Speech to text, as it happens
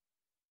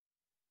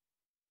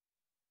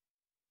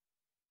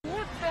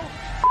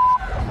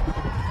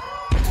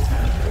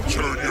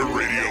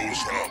Radio's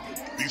up.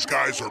 These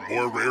guys are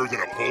more rare than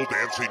a pole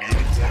dancing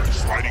unicorn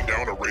sliding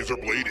down a razor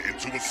blade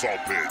into a salt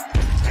pit.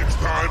 It's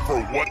time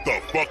for What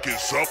the Fuck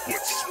is Up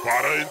with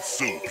Spada and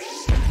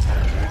Soups.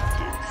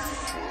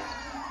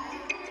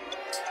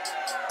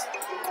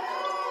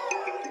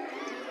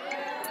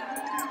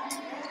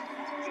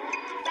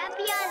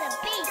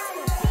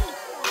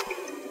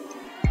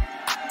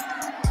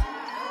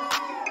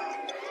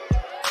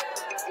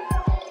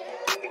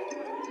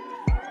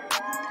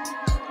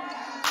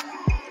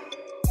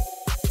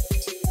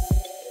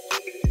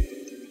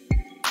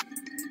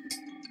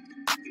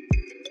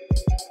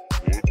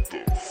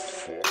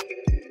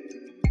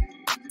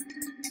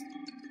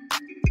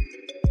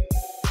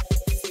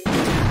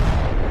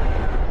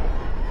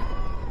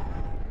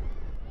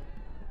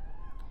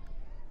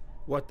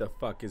 What the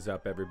fuck is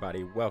up,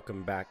 everybody?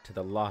 Welcome back to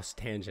the Lost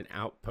Tangent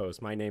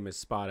Outpost. My name is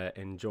Spada,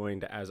 and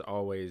joined, as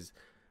always,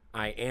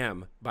 I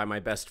am by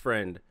my best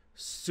friend,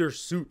 Sir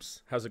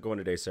Soups. How's it going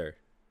today, sir?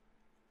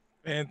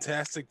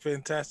 Fantastic.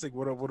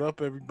 What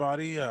up,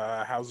 everybody?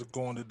 How's it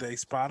going today,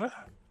 Spada?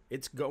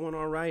 It's going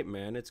all right,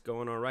 man. It's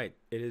going all right.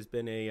 It has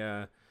been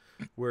a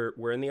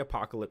we're in the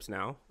apocalypse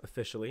now,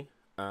 officially.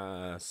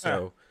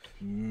 The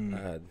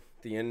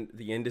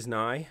end is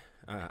nigh.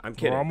 I'm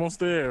kidding. We're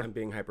almost there. I'm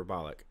being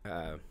hyperbolic.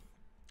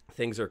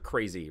 Things are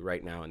crazy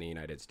right now in the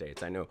United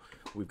States. I know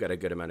we've got a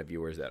good amount of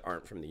viewers that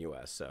aren't from the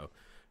U.S., so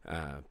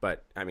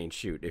but I mean,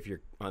 shoot, if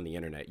you're on the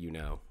internet, you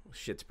know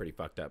shit's pretty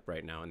fucked up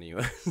right now in the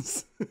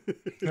U.S.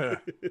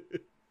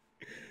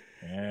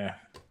 Yeah.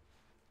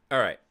 All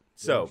right.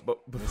 So,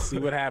 we'll see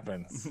what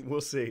happens.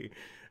 We'll see.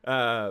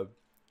 All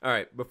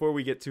right. Before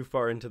we get too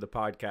far into the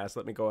podcast,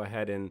 let me go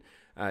ahead and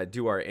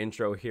do our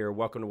intro here.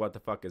 Welcome to What the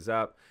Fuck is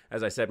Up.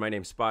 As I said, my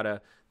name's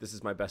Spada. This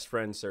is my best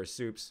friend, Sir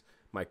Soups,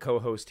 my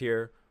co-host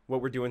here. What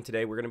we're doing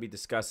today, we're going to be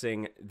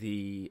discussing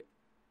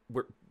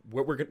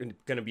what we're going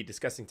to be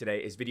discussing today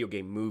is video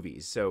game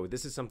movies. So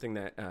this is something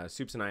that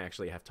Soups and I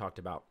actually have talked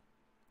about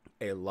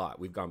a lot.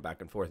 We've gone back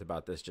and forth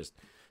about this just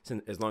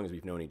since, as long as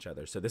we've known each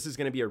other. So this is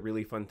going to be a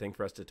really fun thing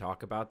for us to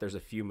talk about. There's a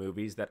few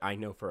movies that I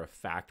know for a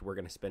fact we're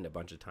going to spend a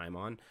bunch of time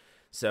on.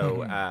 So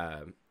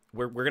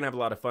we're going to have a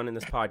lot of fun in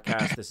this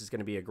podcast. This is going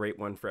to be a great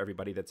one for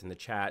everybody that's in the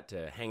chat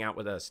to hang out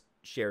with us,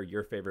 share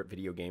your favorite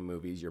video game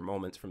movies, your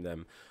moments from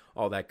them,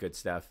 all that good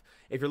stuff.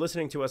 If you're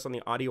listening to us on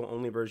the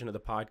audio-only version of the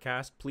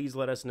podcast, please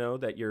let us know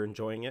that you're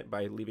enjoying it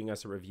by leaving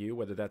us a review,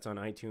 whether that's on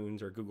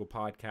iTunes or Google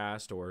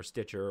Podcast or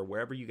Stitcher or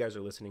wherever you guys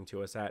are listening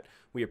to us at.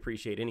 We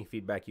appreciate any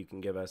feedback you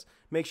can give us.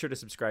 Make sure to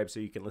subscribe so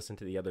you can listen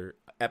to the other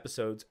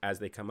episodes as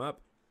they come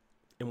up.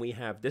 And we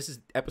have, this is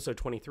episode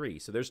 23,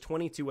 so there's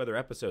 22 other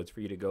episodes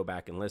for you to go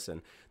back and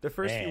listen. The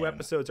first few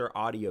episodes, our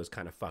audio's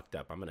kind of fucked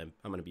up. I'm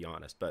gonna be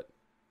honest, but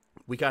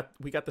we got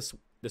the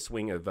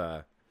swing of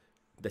the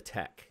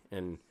tech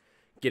and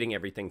getting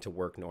everything to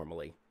work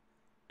normally,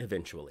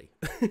 eventually.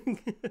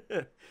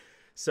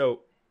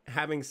 So,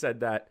 having said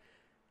that,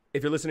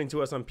 if you're listening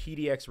to us on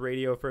PDX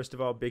Radio, first of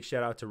all, big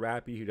shout out to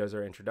Rappy who does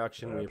our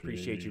introduction. We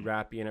appreciate you,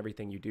 Rappy, and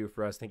everything you do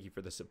for us. Thank you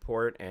for the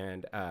support.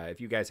 And if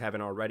you guys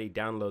haven't already,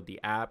 download the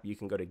app. You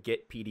can go to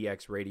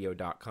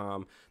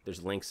getpdxradio.com.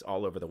 There's links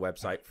all over the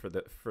website for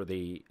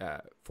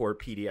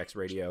PDX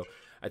Radio.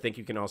 I think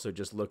you can also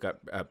just look up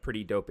a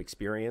Pretty Dope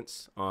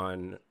Experience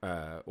on,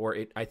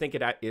 I think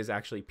it is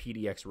actually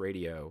PDX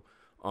Radio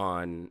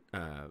on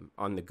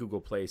the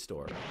Google Play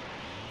Store.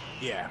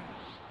 Yeah.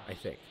 I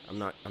think. I'm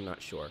not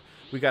sure.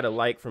 We got a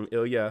like from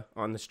Ilya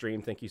on the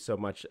stream. Thank you so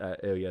much,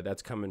 Ilya.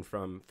 That's coming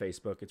from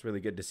Facebook. It's really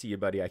good to see you,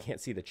 buddy. I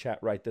can't see the chat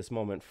right this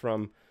moment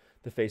from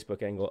the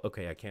Facebook angle.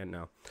 Okay, I can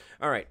now.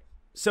 All right.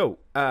 So,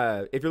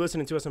 if you're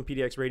listening to us on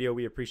PDX Radio,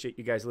 we appreciate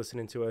you guys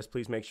listening to us.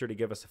 Please make sure to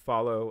give us a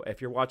follow.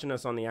 If you're watching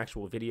us on the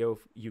actual video,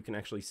 you can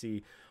actually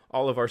see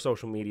all of our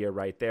social media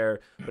right there.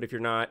 But if you're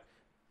not,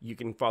 you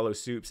can follow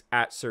Soups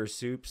at Sir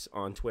Soups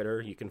on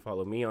Twitter. You can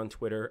follow me on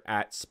Twitter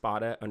at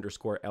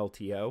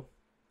Spada_LTO.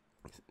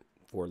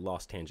 For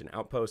Lost Tangent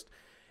Outpost.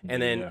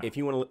 And then if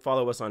you want to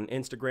follow us on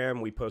Instagram,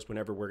 we post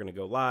whenever we're going to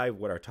go live,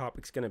 what our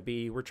topic's going to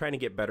be. We're trying to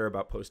get better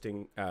about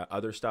posting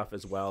other stuff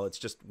as well. It's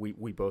just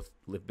we both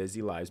live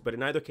busy lives. But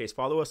in either case,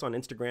 follow us on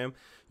Instagram.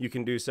 You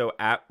can do so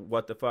at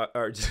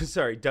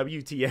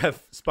WTF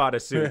Spada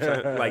Soups.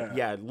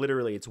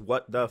 Literally, it's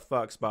what the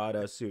fuck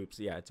Spada Soups.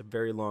 Yeah, it's a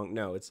very long,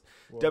 it's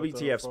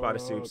WTF Spada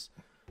Soups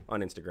on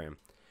Instagram.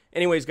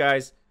 Anyways,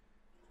 guys,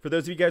 for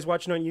those of you guys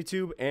watching on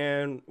YouTube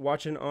and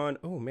watching on,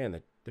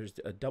 there's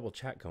a double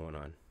chat going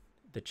on.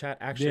 The chat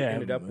actually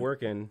ended up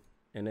working,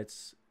 and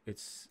it's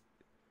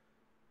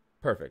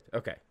perfect.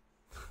 Okay.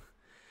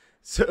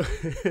 So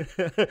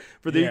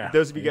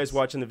those of you guys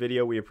watching the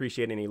video, we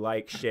appreciate any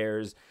likes,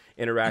 shares,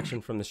 interaction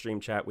from the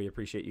stream chat. We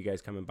appreciate you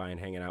guys coming by and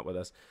hanging out with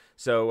us.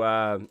 So,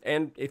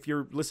 and if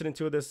you're listening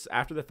to this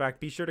after the fact,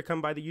 be sure to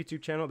come by the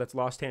YouTube channel. That's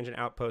Lost Tangent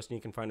Outpost, and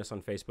you can find us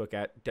on Facebook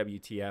at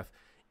WTF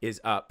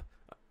is up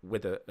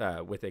with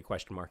a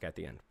question mark at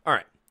the end. All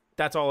right.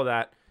 That's all of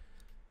that.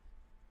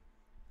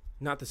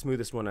 Not the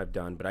smoothest one I've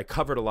done, but I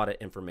covered a lot of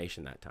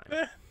information that time.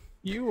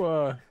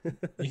 You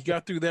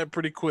got through that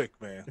pretty quick,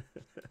 man.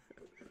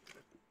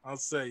 I'll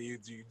say you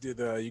did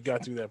you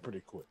got through that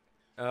pretty quick.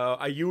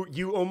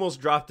 You almost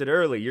dropped it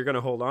early. You're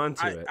gonna hold on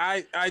to it.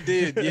 I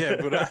did, yeah,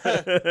 but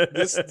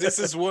this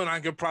is one I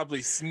could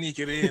probably sneak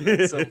it in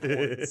at some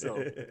point.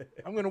 So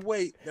I'm gonna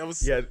wait. That was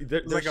there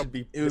like should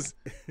be. it was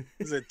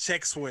a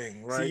check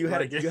swing, right? So you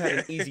had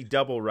an easy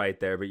double right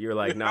there, but you're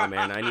like, nah,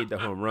 man, I need the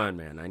home run,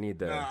 man. I need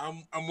the. Nah,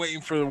 I'm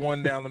waiting for the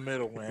one down the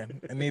middle,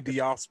 man. I need the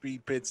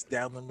off-speed pitch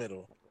down the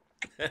middle.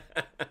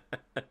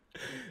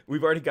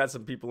 We've already got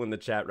some people in the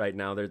chat right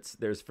now.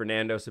 There's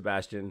Fernando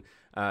Sebastian,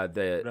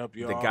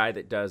 the guy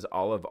that does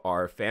all of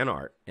our fan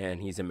art,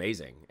 and he's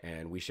amazing.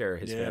 And we share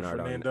his fan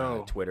art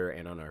on Twitter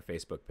and on our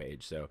Facebook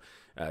page. So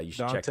you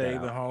should check that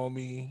out. Dante, the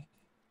homie.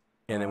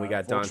 And then we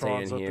got Dante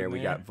Voltron's in here. We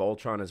got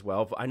Voltron as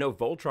well. I know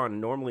Voltron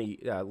normally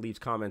leaves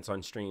comments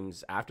on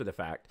streams after the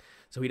fact,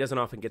 so he doesn't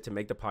often get to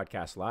make the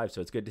podcast live.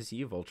 So it's good to see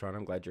you, Voltron.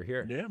 I'm glad you're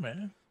here. Yeah,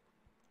 man.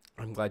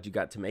 I'm glad you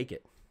got to make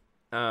it.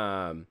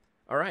 All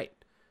right.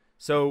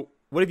 So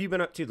what have you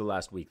been up to the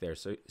last week there,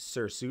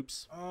 Sir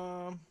Soups?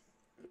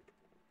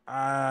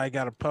 I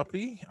got a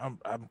puppy. I'm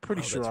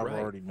pretty sure I've right.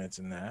 already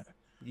mentioned that.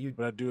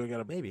 But I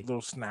got a maybe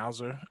little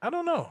schnauzer. I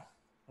don't know.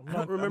 I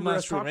don't remember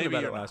us talking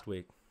about it last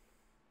week.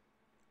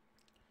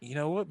 You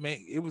know what,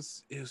 man? It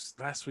was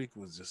last week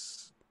was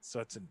just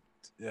such a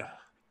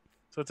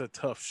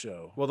tough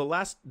show. Well,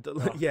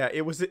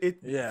 it was.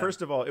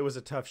 First of all, it was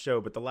a tough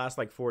show, but the last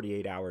like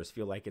 48 hours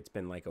feel like it's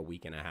been like a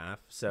week and a half.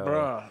 So,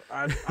 bruh,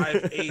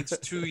 I've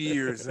aged 2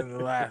 years in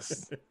the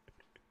last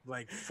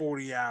like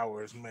 40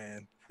 hours,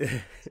 man.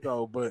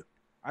 So, but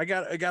I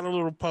got a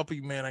little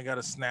puppy, man. I got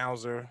a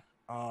schnauzer.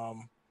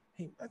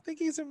 I think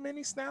he's a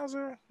mini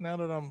schnauzer now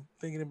that I'm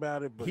thinking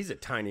about it. But he's a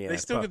tiny. They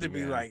still puppy, get to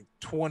be man. like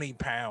 20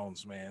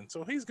 pounds, man.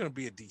 So he's gonna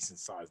be a decent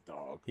sized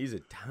dog. He's a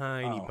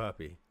tiny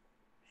puppy.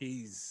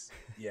 He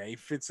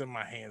fits in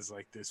my hands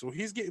like this. Well,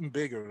 he's getting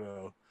bigger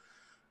though.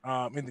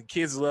 And the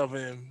kids love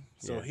him,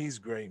 so he's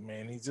great,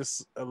 man. He's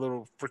just a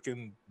little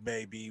freaking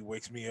baby.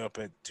 Wakes me up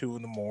at 2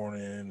 in the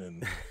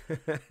morning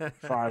and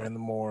 5 in the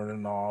morning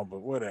and all, but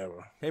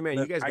whatever. Hey, man,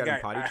 you guys got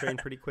him potty trained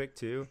pretty quick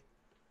too.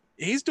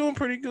 He's doing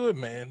pretty good,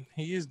 man.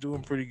 He is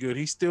doing pretty good.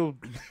 He still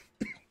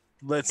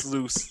lets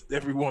loose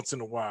every once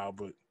in a while,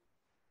 but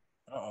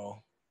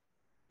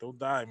don't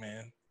die,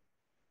 man.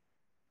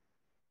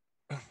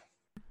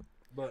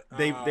 But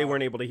they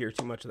weren't able to hear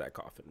too much of that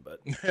coughing, but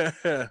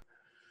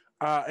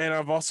and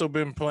I've also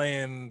been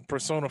playing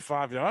Persona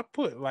 5. I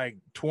put like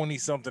 20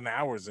 something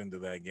hours into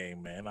that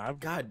game, man.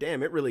 God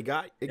damn, it really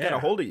got a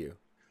hold of you.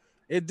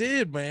 It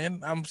did,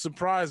 man. I'm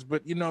surprised,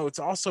 but it's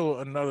also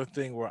another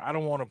thing where I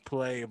don't want to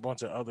play a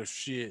bunch of other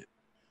shit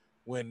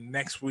when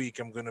next week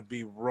I'm going to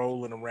be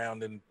rolling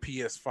around in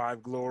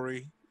PS5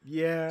 glory.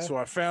 Yeah. So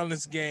I found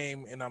this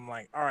game and I'm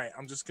like, all right,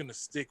 I'm just going to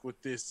stick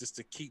with this just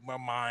to keep my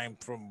mind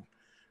from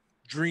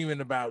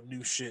dreaming about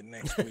new shit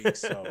next week.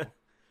 So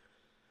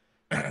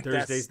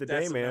Thursday's the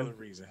day, man. Another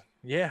reason.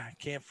 Yeah, I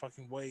can't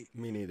fucking wait.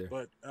 Me neither.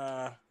 But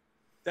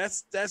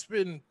that's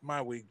been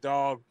my week.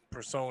 Dog,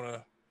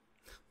 Persona,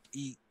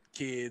 eat,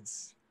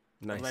 kids,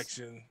 nice.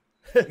 Election.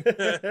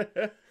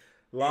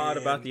 Lot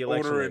about the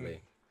election.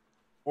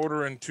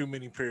 Ordering too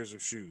many pairs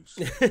of shoes.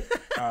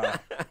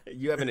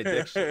 You have an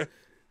addiction.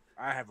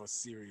 I have a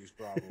serious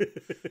problem.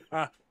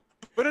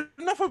 But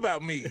enough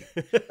about me.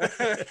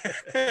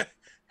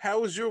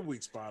 How was your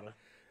week, Spotter?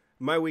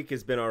 My week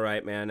has been all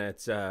right, man.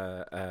 It's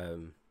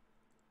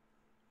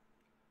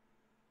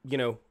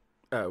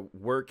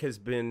work has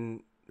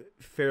been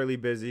fairly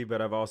busy,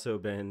 but I've also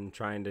been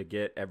trying to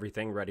get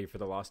everything ready for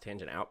the Lost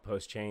Tangent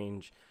Outpost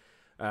change.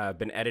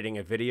 Been editing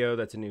a video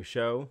that's a new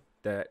show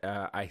that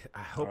I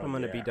hope I'm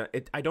going to be done.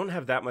 I don't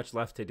have that much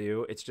left to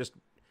do. It's just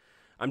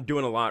I'm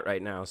doing a lot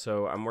right now,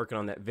 so I'm working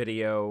on that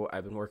video.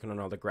 I've been working on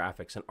all the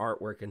graphics and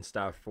artwork and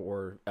stuff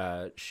for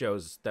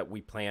shows that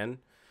we plan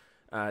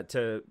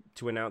to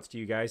announce to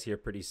you guys here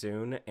pretty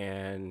soon.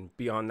 And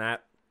beyond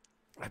that,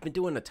 I've been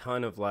doing a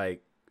ton of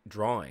like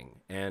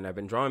drawing, and I've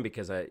been drawing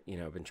because I've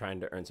been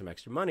trying to earn some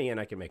extra money, and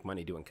I can make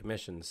money doing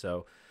commissions.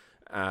 So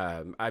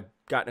I've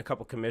gotten a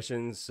couple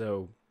commissions,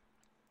 so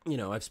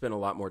I've spent a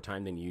lot more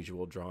time than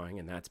usual drawing,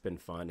 and that's been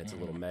fun. It's a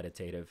little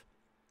meditative,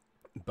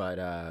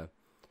 but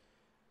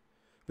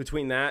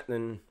between that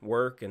and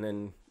work and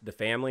then the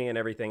family and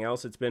everything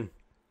else, it's been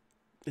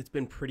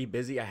pretty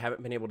busy. I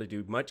haven't been able to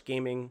do much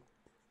gaming,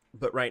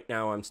 but right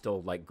now I'm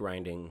still like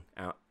grinding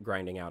out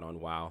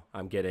on WoW.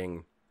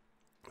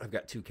 I've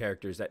got 2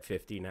 characters at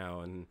 50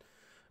 now, and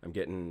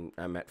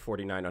I'm at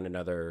 49 on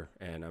another,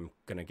 and I'm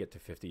gonna get to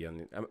 50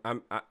 on.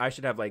 I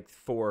should have like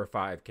 4 or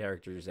 5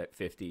 characters at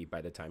 50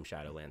 by the time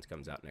Shadowlands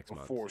comes out next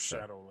month. Before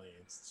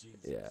Shadowlands, Jesus.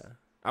 Yeah,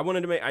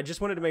 I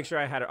just wanted to make sure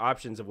I had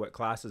options of what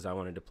classes I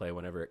wanted to play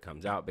whenever it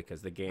comes out,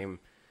 because the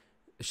game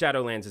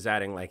Shadowlands is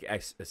adding like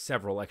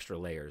several extra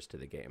layers to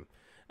the game,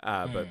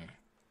 but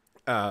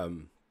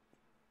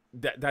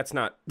that's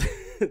not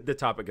the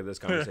topic of this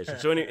conversation.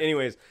 So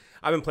anyways,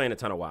 I've been playing a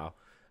ton of WoW.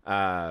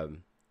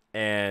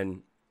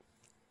 And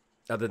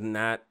other than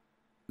that,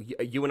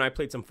 you and I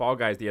played some Fall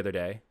Guys the other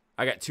day.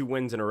 I got 2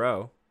 wins in a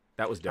row.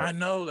 That was dope. I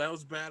know, that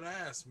was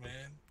badass, man.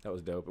 That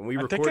was dope. And we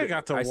I recorded. think I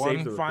got to saved one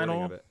the recording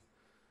final. of it.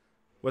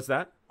 What's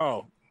that?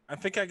 Oh, I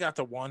think I got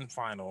to one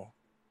final.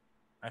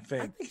 I I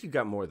think think you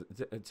got more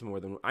to more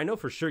than. I know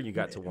for sure you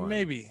got to one.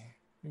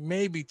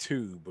 maybe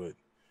two, but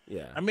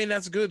Yeah. I mean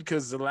that's good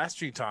because the last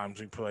few times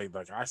we played,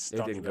 like I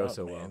stuck didn't it go up,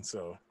 so man. well.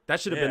 So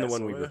That should have been Yeah, the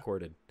one so we it-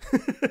 recorded.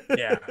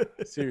 yeah,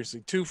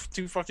 seriously, two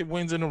fucking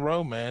wins in a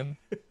row, man.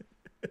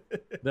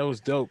 That was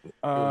dope.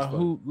 was fun.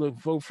 Who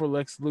vote for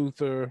Lex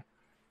Luthor?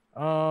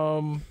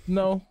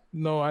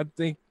 No, I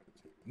think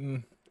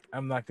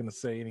I'm not gonna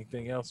say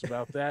anything else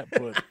about that,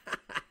 but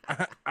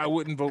I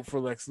wouldn't vote for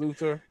Lex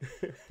Luthor.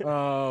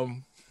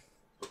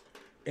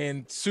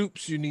 And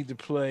Soups, you need to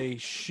play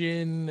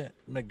Shin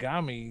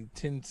Megami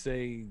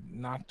Tensei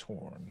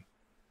Nocturne.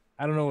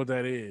 I don't know what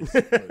that is.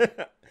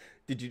 but-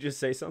 Did you just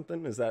say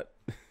something? Is that?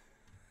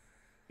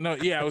 No,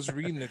 yeah, I was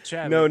reading the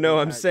chat. No,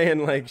 I'm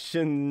saying like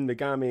Shin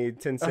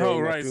Megami Tensei. Oh,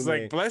 right. It's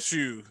Natsume. like, bless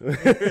you.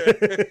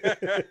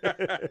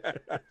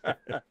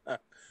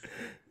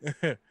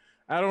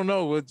 I don't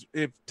know.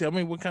 Tell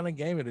me what kind of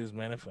game it is,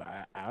 man. If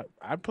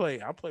I'll play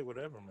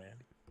whatever, man.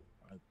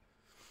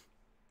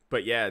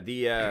 But yeah,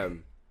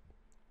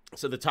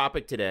 so the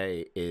topic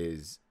today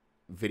is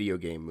video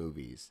game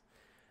movies.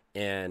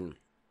 And,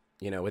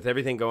 with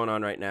everything going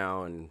on right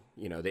now and,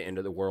 the end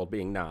of the world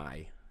being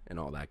nigh and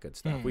all that good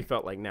stuff, we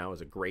felt like now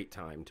is a great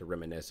time to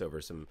reminisce over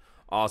some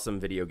awesome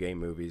video game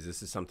movies.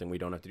 This is something we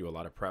don't have to do a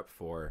lot of prep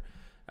for,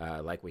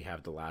 like we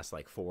have the last,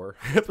 4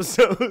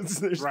 episodes.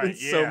 There's been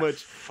so much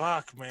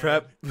fuck, man.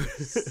 prep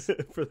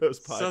for those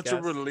podcasts. Such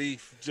a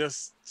relief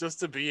just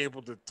to be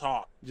able to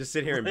talk. Just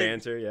sit here and Like,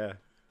 banter, yeah.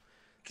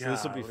 So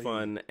this will be golly.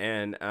 fun,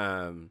 and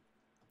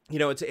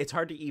it's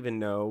hard to even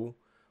know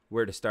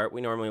where to start. We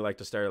normally like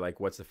to start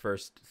what's the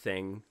first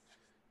thing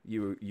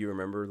you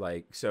remember?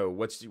 So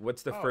what's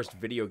the first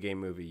video game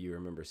movie you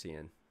remember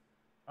seeing?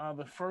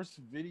 The first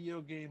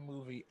video game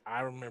movie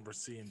I remember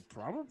seeing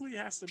probably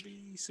has to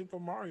be Super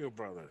Mario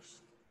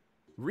Brothers.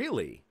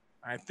 Really?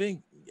 I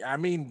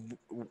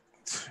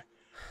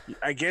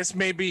guess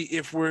maybe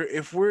if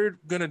we're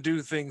gonna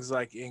do things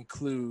like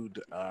include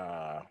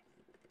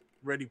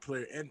Ready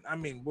Player, and I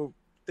mean,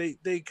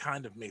 they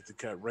kind of make the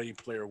cut. Ready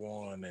Player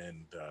One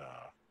and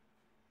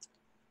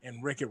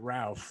Wreck-It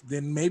Ralph.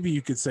 Then maybe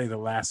you could say The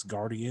Last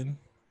Guardian,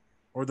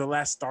 or The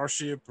Last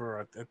Starship,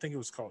 or I think it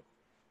was called.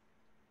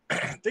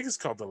 I think it's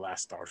called The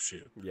Last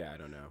Starship. Yeah, I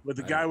don't know. But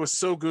the guy was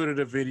so good at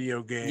a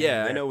video game.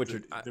 Yeah, I that know what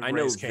the I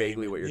know race came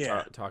vaguely in. what you're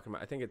Yeah. talking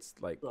about. I think it's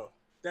So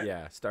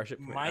that Starship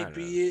I might don't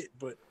be know. it,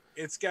 but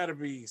it's got to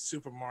be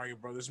Super Mario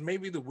Brothers.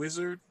 Maybe The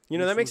Wizard. That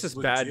which makes was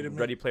us bad legitimate.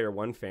 Ready Player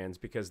One fans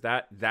because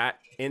that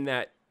in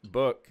that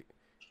book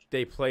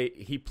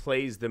he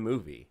plays the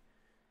movie.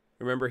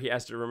 Remember, he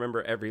has to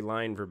remember every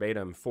line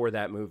verbatim for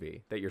that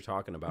movie that you're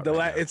talking about.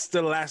 It's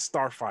The Last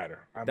Starfighter.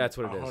 That's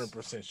what it is.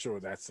 100% sure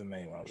that's the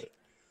name of it.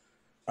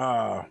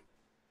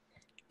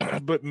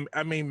 But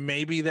I mean,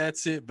 maybe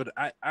that's it. But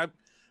I'm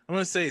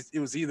gonna say it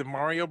was either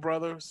Mario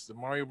Brothers, the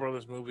Mario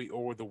Brothers movie,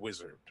 or The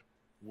Wizard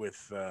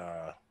with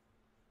the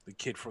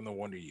kid from the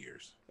Wonder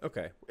Years.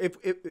 Okay. If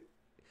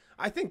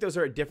I think those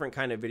are a different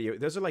kind of video.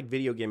 Those are like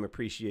video game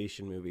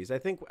appreciation movies. I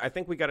think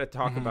we got to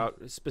talk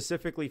about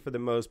specifically for the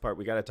most part.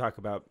 We got to talk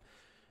about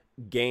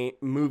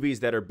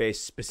movies that are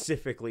based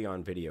specifically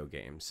on video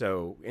games.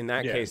 So in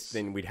that case,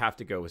 then we'd have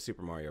to go with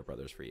Super Mario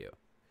Brothers for you.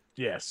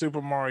 Yeah,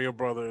 Super Mario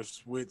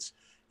Brothers, which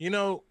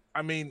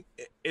I mean,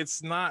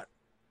 it's not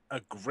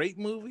a great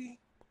movie,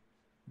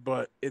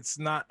 but it's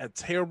not a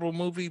terrible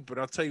movie. But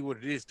I'll tell you what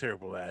it is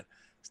terrible at.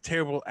 It's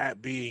terrible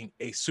at being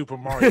a Super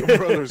Mario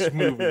Brothers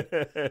movie.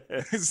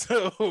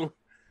 So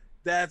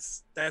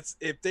that's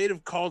if they'd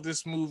have called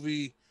this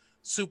movie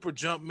Super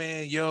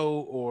Jumpman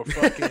Yo or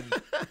fucking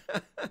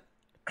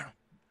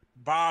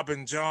Bob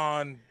and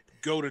John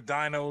Go to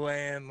Dino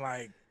Land,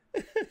 like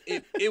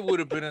it would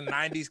have been a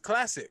 90s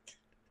classic.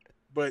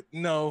 But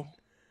no,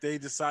 they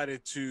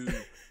decided to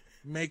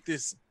make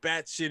this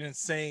batshit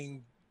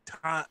insane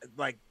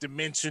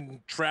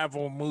dimension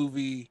travel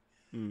movie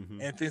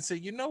and then say,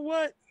 you know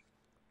what?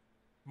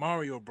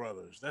 Mario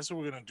Brothers. That's what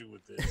we're gonna do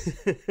with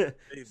this.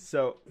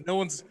 So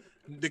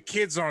the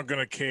kids aren't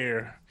gonna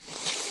care.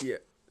 Yeah.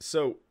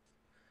 So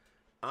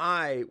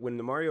when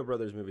the Mario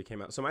Brothers movie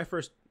came out, so my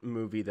first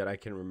movie that I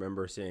can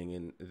remember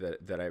seeing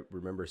that I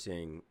remember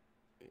seeing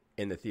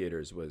in the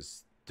theaters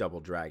was Double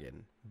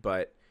Dragon,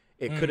 but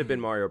it could have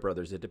been Mario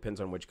Brothers. It depends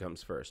on which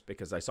comes first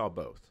because I saw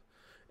both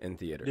in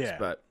theaters. Yeah.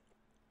 But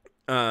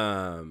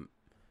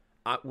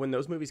when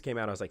those movies came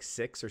out, I was like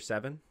 6 or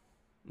 7.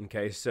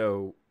 Okay,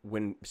 so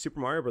when Super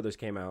Mario Brothers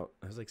came out,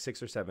 I was like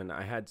 6 or 7.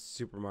 I had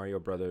Super Mario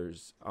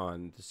Brothers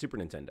on the Super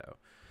Nintendo,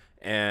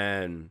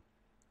 and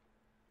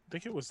I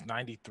think it was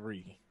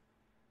 93.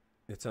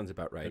 it sounds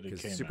about right that it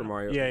because came Super out.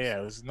 Mario. Yeah,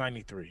 it was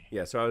 93.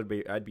 Yeah, so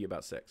I'd be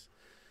about 6.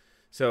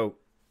 So,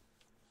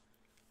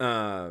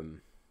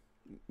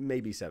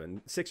 maybe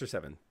 7, 6 or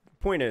 7.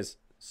 Point is,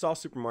 saw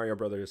Super Mario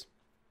Brothers.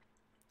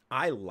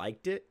 I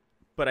liked it,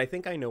 but I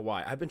think I know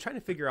why. I've been trying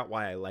to figure out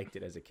why I liked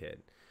it as a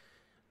kid.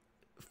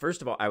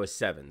 first of all, I was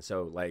 7,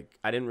 so like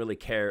I didn't really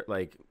care.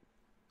 Like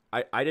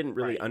I didn't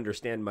really Right.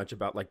 understand much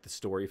about like the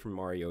story from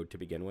Mario to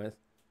begin with.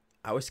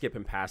 I was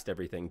skipping past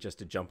everything just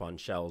to jump on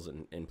shells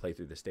and play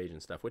through the stage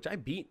and stuff, which I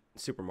beat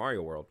Super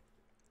Mario World.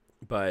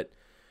 But,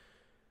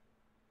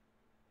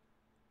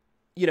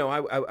 you know,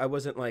 I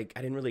wasn't like,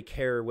 I didn't really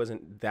care,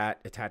 wasn't that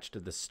attached to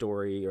the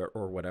story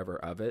or whatever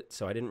of it.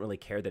 So I didn't really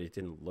care that it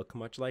didn't look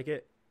much like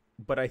it.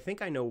 But I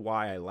think I know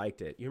why I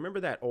liked it. You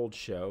remember that old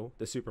show,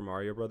 the Super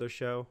Mario Brothers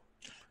show?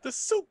 The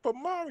Super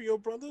Mario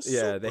Brothers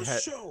Yeah, Super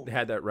Show. they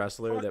had that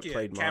wrestler Fuck that yeah.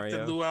 played Captain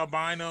Mario. Lou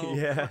Albino.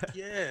 Yeah. Fuck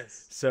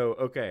yes. So,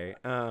 okay.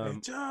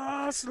 And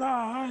just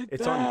like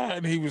it's that. on-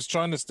 And he was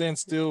trying to stand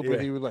still, but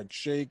Yeah. he would like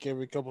shake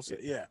every couple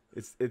seconds. Yeah.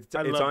 It's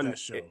I love on that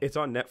show. it's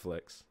on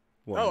Netflix.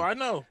 One. Oh, I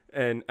know.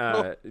 And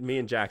me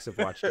and Jax have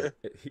watched it.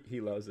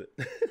 He loves it.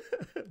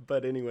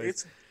 But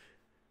anyways,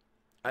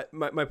 It's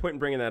my point in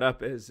bringing that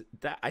up is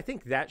that I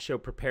think that show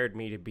prepared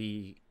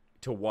me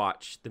to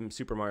watch the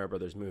Super Mario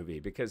Brothers movie,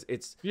 because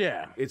it's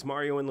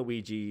Mario and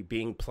Luigi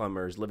being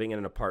plumbers, living in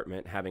an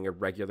apartment, having a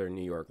regular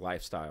New York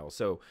lifestyle.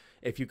 So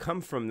if you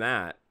come from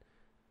that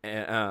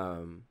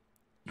and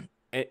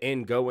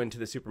go into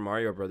the Super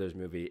Mario Brothers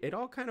movie, it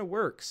all kind of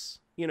works.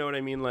 You know what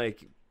I mean?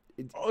 Like,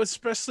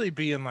 especially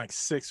being like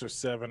 6 or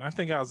 7. I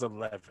think I was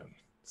 11.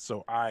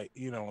 So yeah.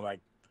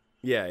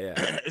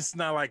 it's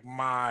not like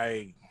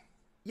my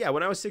Yeah,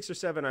 when I was 6 or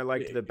 7, I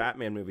liked the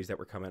Batman movies that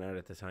were coming out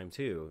at the time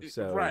too.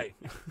 So right.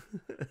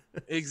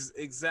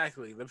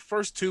 Exactly. The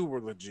first 2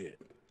 were legit.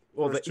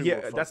 Well, First 2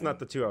 were that's not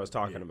fucking- the 2 I was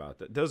talking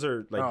about. Those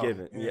are like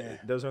given. Yeah, yeah.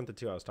 those aren't the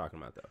 2 I was talking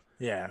about though.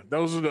 Yeah,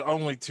 those are the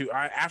only 2.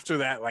 After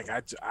that, like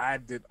I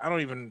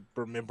don't even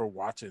remember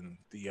watching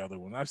the other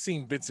one. I've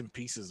seen bits and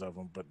pieces of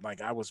them, but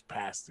like I was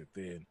past it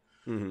then.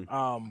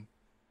 Mm-hmm.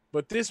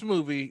 But this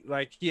movie,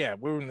 like, yeah,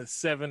 we were in the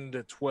 7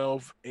 to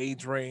 12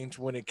 age range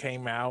when it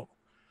came out,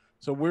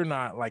 so we're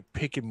not like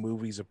picking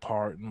movies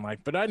apart and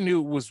like. But I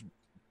knew it was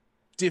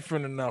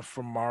different enough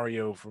from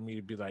Mario for me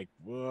to be like,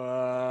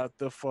 what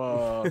the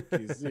fuck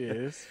is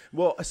this?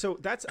 Well, so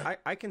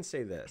I can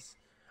say this.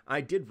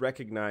 I did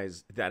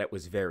recognize that it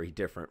was very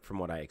different from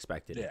what I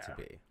expected it to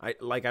be. I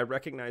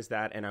recognized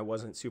that, and I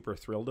wasn't super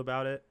thrilled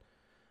about it.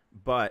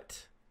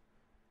 But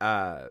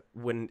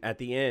when at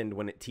the end,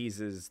 when it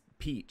teases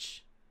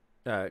Peach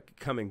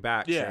coming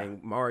back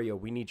saying, Mario,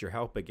 we need your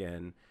help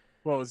again.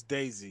 Well, it's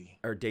Daisy.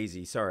 Or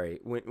Daisy, sorry.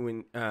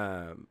 When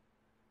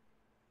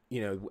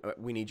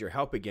we need your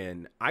help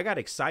again. I got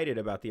excited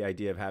about the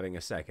idea of having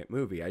a second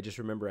movie. I just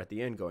remember at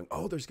the end going,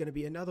 oh, there's going to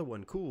be another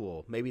one.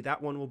 Cool. Maybe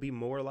that one will be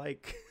more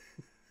like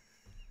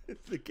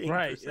the game.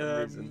 Right. For some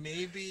reason.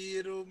 Maybe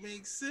it'll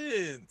make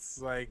sense.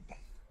 Like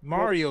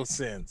Mario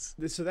sense.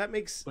 So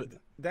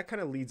that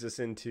kind of leads us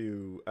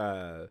into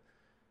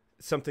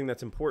something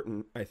that's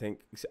important, I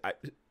think.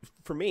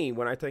 For me,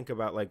 when I think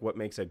about like what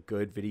makes a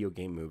good video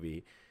game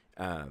movie,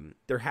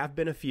 there have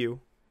been a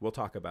few. We'll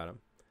talk about them.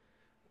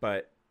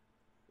 But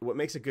what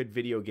makes a good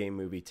video game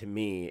movie to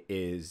me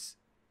is,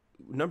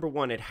 number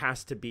one, it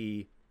has to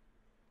be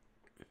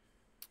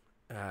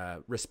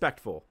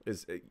respectful.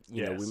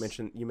 You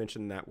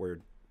mentioned that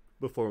word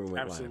before we went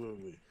live.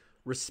 Absolutely.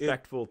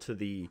 Respectful to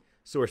the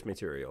source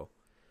material.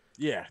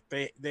 Yeah,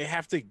 they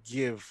have to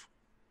give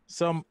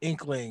some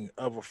inkling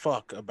of a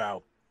fuck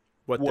about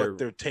what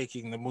they're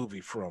taking the movie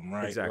from,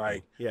 right? Exactly.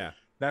 Like, yeah,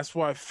 that's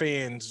why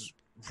fans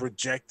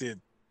rejected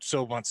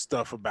so much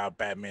stuff about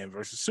Batman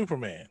versus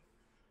Superman,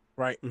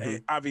 right? Mm-hmm.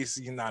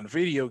 Obviously, not a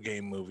video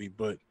game movie,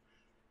 but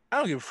I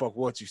don't give a fuck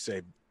what you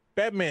say.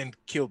 Batman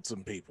killed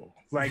some people.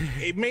 Like,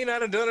 it may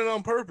not have done it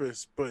on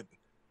purpose, but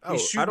I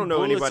don't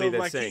know anybody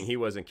that's saying he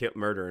wasn't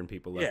murdering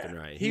people left and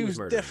right. He was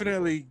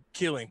definitely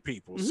killing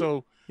people. Mm-hmm.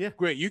 So yeah,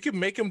 great. You can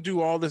make him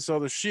do all this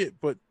other shit,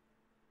 but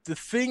the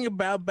thing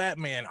about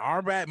Batman,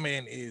 our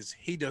Batman, is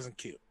he doesn't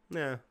kill.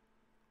 Yeah.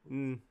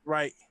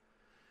 Right.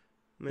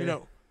 Man. You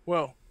know,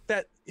 well,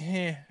 that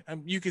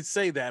you could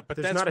say that, but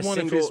there's that's not one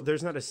of his.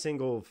 There's not a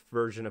single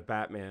version of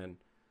Batman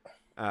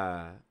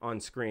on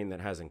screen that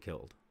hasn't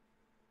killed.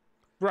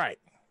 Right.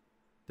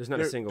 There's not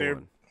a single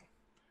one.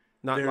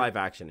 Not live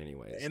action,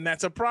 anyways. And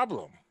that's a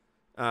problem.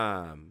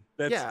 I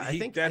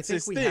think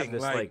his we thing. have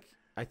this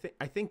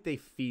I think they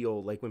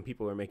feel like when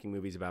people are making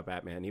movies about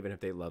Batman, even if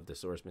they love the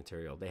source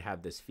material, they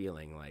have this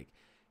feeling like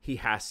he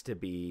has to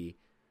be,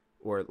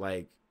 or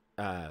like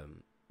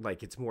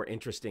it's more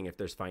interesting if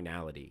there's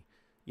finality.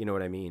 You know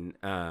what I mean?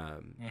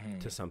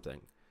 To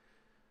something.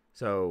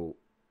 So,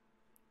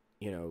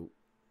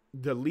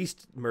 the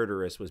least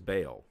murderous was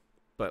Bale,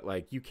 but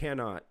like you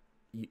cannot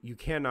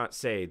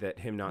say that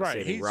him not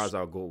saving Ra's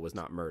al Ghul was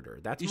not murder.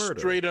 That's murder.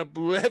 Straight up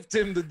left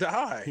him to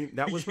die.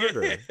 That was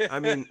murder. I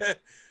mean,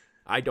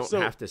 I don't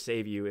have to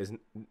save you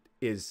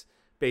is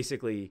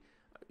basically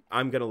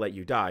I'm gonna let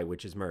you die,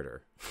 which is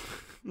murder.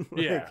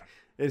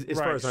 As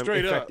far as I'm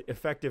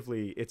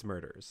effectively, it's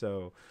murder.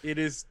 So it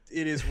is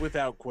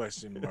without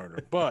question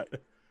murder. But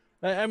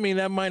I mean,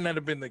 that might not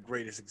have been the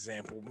greatest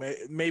example.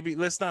 Maybe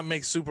let's not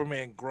make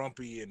Superman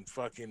grumpy and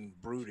fucking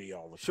broody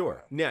all the time.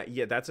 Sure.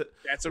 Yeah. That's a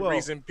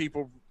reason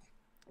people.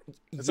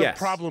 It's Yes. a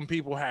problem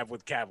people have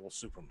with Cavill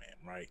Superman,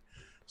 right?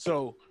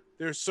 So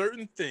there's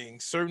certain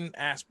things, certain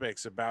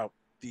aspects about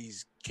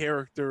these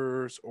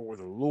characters or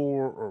the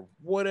lore or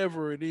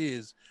whatever it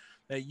is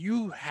that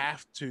you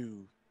have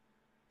to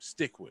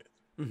stick with,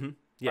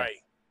 Yeah.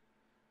 right?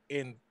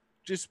 And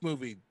this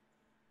movie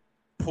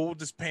pulled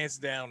his pants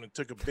down and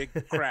took a big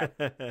crap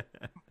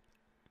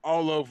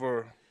all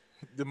over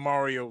the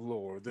Mario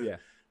lore. The Yeah.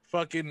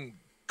 fucking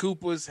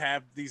Koopas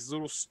have these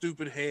little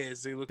stupid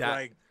heads. They look That-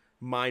 like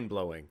Mind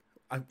blowing.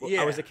 I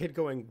Yeah. was a kid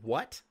going,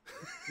 what?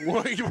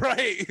 what?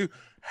 Right?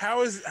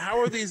 How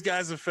are these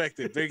guys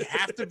affected? They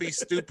have to be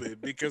stupid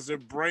because their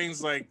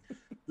brains like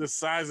the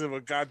size of a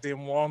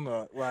goddamn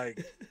walnut.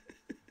 Like,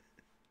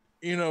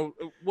 you know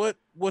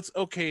what's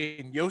okay?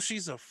 And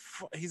Yoshi's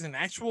he's an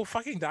actual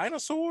fucking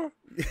dinosaur.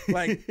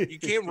 Like, you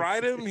can't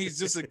ride him. He's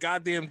just a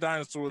goddamn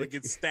dinosaur that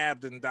gets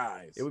stabbed and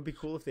dies. It would be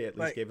cool if they at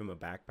least gave him a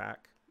backpack,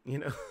 you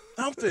know?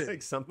 Something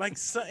Like something. like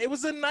it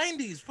was the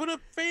 90s. Put a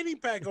fanny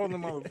pack on the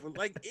motherfucker,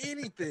 like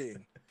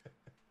anything.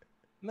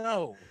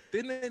 No,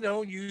 then they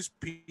don't use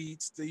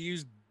Peach. They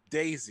use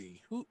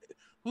Daisy.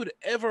 Who'd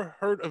ever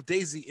heard of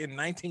Daisy in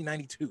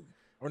 1992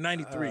 or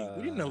 93?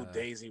 We didn't know who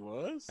Daisy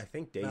was. I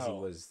think Daisy No.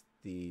 was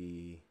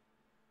the.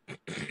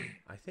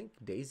 I think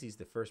Daisy's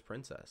the first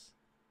princess.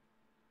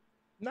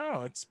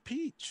 No, it's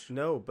Peach.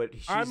 No, but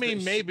I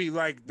mean, maybe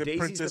like the Daisy's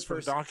princess the from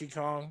first- Donkey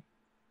Kong.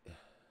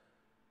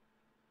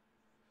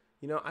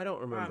 You know, I don't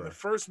remember. The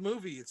first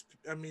movie,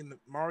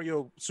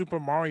 the Super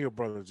Mario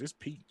Brothers, it's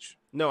Peach.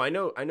 No, I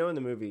know in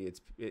the movie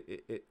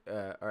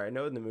or I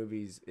know in the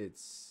movies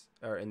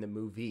or in the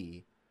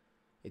movie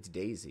it's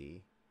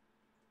Daisy.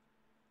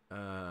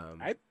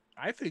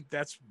 I think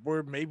that's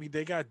where maybe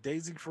they got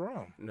Daisy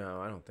from.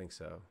 No, I don't think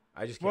so.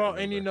 I just can't Well,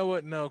 remember. and you know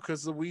what? No,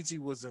 because Luigi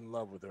was in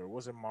love with her. It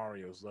wasn't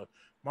Mario's love.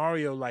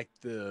 Mario like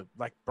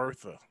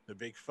Bertha, the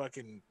big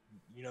fucking,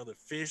 the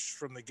fish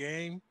from the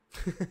game.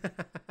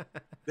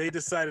 They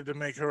decided to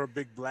make her a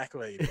big black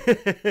lady,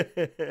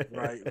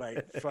 right?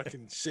 Like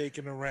fucking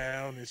shaking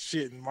around and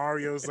shit. And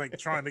Mario's like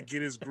trying to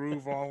get his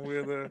groove on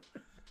with her.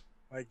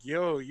 Like,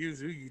 yo,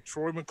 you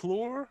Troy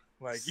McClure?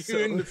 Like, you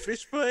in the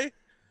fish play?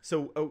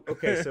 So,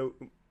 okay, so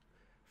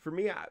for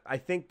me, I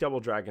think Double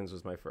Dragons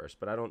was my first,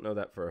 but I don't know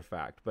that for a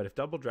fact. But if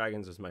Double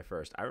Dragons was my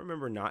first, I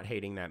remember not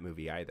hating that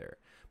movie either.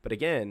 But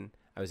again,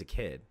 I was a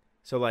kid.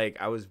 So like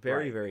I was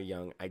very, Right. very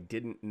young. I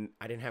didn't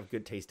have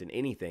good taste in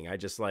anything. I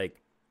just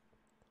like,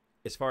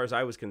 as far as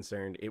I was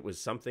concerned, it was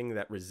something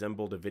that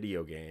resembled a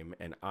video game,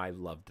 and I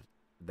loved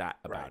that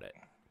about Right. it,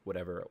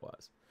 whatever it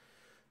was.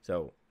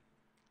 So,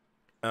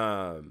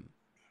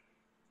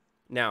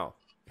 now,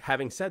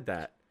 having said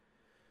that,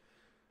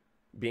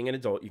 being an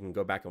adult, you can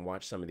go back and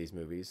watch some of these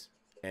movies,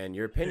 and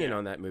your opinion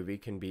on that movie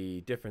can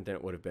be different than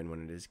it would have been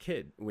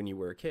when you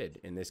were a kid.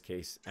 In this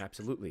case,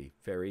 absolutely,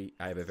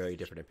 I have a very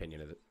different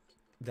opinion of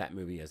that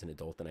movie as an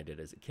adult than I did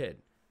as a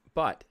kid.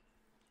 But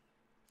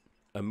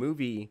a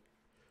movie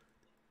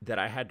that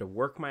I had to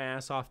work my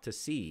ass off to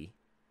see,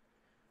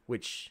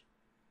 which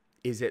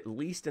is at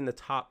least in the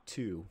top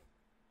 2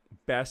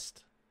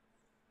 best,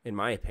 in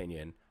my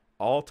opinion,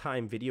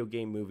 all-time video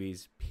game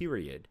movies,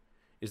 period,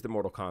 is the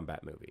Mortal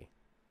Kombat movie.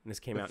 And this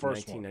came out in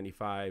first one.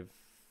 1995,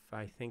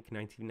 I think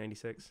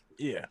 1996.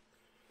 Yeah.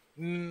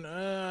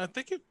 I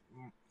think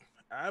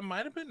I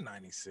might have been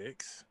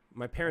 96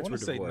 My parents were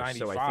wanna say divorced,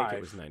 so I think 95.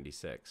 it was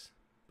 96,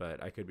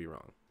 but I could be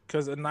wrong.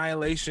 because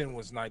Annihilation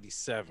was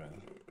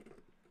 97.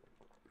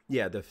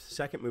 Yeah, the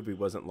second movie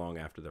wasn't long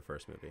after the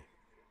first movie.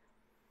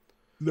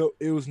 No,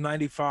 it was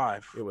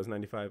 95. It was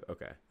 95?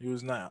 Okay. It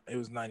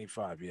was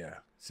 95. Yeah.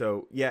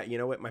 So, yeah, you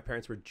know what? My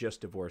parents were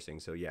just divorcing,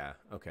 so yeah,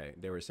 okay.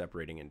 They were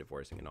separating and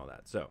divorcing and all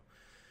that. So,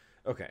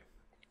 okay.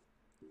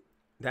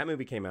 That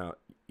movie came out.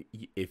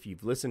 If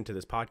you've listened to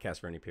this podcast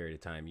for any period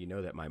of time, you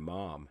know that my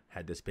mom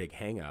had this big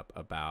hang up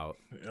about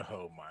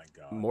Oh my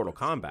god. Mortal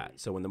Kombat.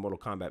 So when the Mortal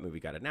Kombat movie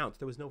got announced,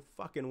 there was no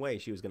fucking way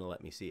she was going to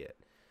let me see it.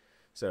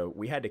 So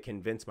we had to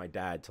convince my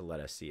dad to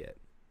let us see it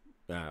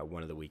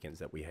one of the weekends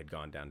that we had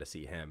gone down to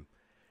see him.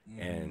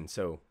 And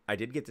so I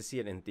did get to see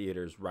it in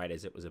theaters right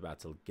as it was about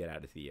to get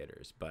out of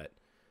theaters. But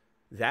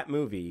that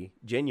movie,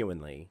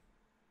 genuinely,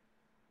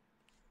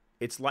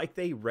 it's like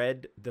they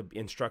read the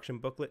instruction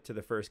booklet to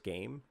the first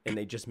game and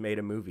they just made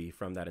a movie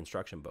from that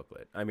instruction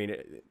booklet. I mean,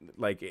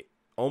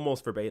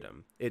 almost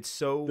verbatim. It's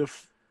so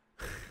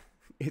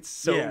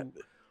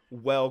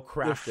well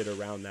crafted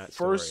around that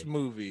story. First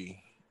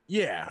movie.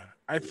 Yeah,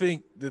 I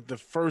think that the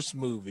first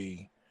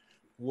movie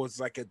was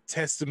like a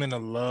testament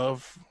of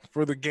love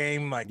for the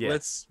game. Like, Yeah.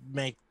 let's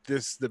make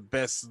this the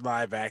best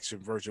live action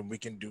version we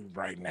can do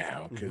right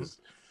now. Because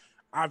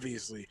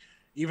obviously,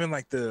 even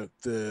like the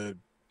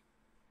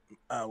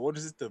what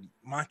is it? The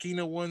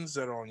Machina ones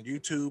that are on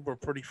YouTube are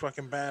pretty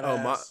fucking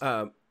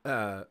badass.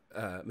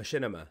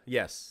 Machinima.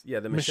 Yes. Yeah,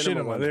 the Machinima,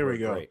 Machinima ones there we were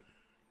go. great.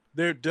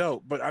 They're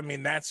dope, but I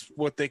mean that's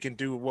what they can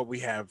do with what we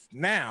have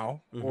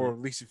now, or at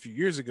least a few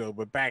years ago.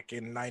 But back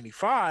in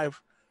 '95,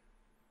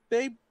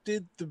 they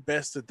did the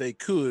best that they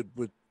could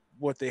with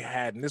what they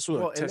had, and this was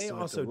Well, a and they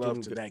testament also to love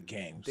didn't to go- that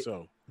game. they-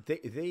 So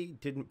They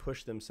didn't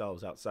push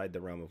themselves outside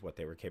the realm of what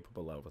they were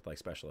capable of with like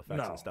special effects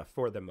No. and stuff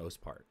for the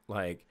most part.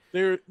 Like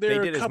there did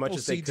are a as couple much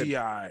as they could.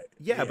 CGI.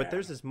 yeah, but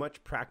there's as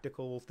much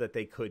practical that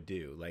they could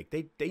do. Like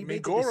they mean, made the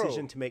Goro.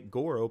 decision to make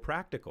Goro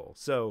practical.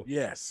 So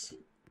yes,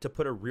 to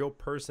put a real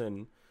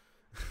person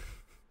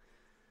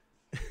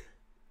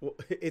well,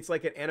 it's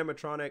like an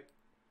animatronic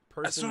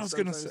person. That's what I was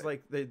gonna sometimes. say.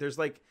 Like there's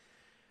like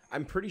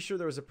I'm pretty sure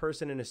there was a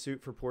person in a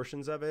suit for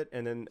portions of it,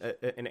 and then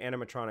an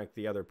animatronic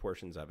the other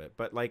portions of it.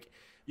 But like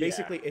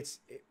basically,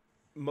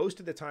 most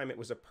of the time it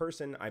was a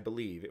person. I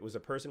believe it was a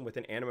person with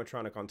an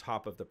animatronic on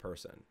top of the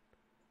person.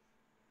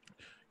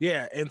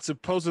 yeah, and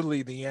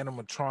supposedly the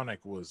animatronic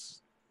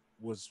was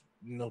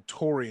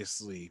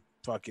notoriously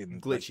fucking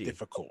like, Glitchy.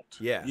 difficult.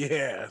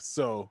 Yeah.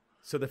 So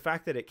So the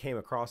fact that it came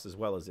across as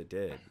well as it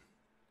did,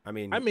 I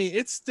mean,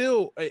 it's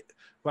still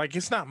like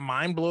it's not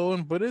mind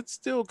blowing, but it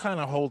still kind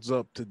of holds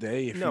up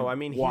today. If no, you I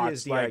mean he watch,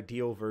 is the like,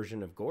 ideal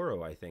version of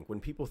Goro. I think when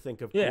people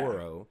think of Yeah.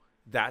 Goro,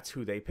 that's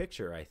who they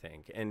picture. I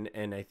think, and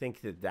I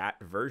think that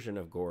version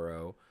of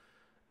Goro,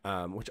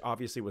 which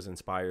obviously was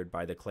inspired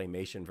by the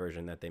claymation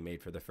version that they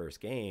made for the first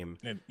game,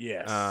 and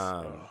yes,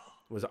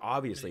 was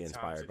obviously many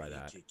times inspired by did he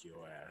that. kick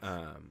your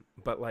ass.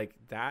 But like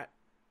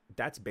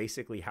that's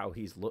basically how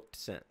he's looked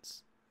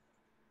since.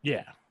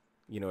 Yeah.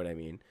 You know what I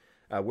mean?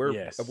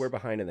 Yes. We're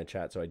behind in the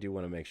chat, so I do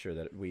want to make sure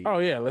that we. Oh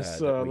yeah, let's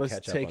that we let's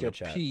catch up take on the a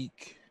chat.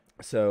 peek.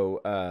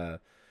 So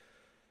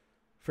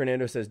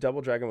Fernando says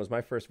Double Dragon was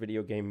my first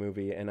video game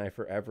movie, and I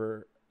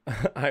forever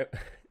I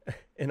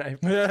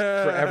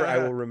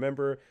will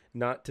remember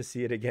not to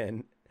see it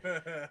again.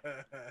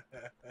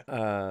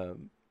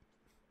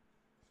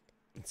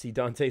 See,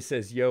 Dante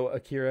says, "Yo,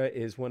 Akira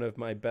is one of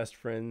my best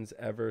friends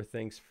ever.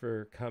 Thanks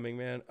for coming,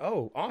 man."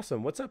 Oh,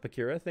 awesome! What's up,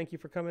 Akira? Thank you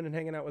for coming and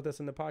hanging out with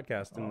us in the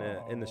podcast and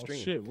in the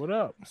stream. Shit, what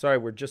up? Sorry,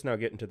 we're just now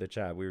getting to the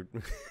chat. We were.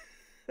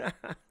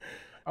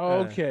 Oh,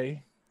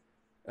 okay.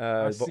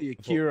 I Vol- see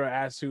Akira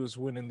asked who was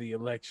winning the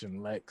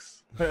election,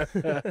 Lex. if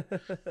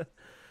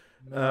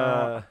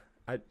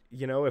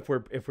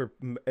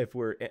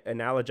we're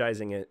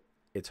analogizing it,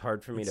 it's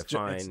hard for me to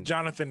find. It's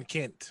Jonathan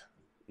Kent.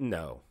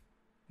 No,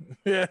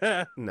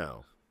 Yeah.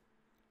 no,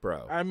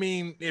 bro. I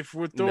mean, if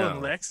we're throwing No.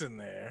 Lex in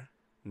there.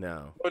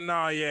 No, But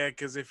no, yeah,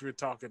 because if you're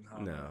talking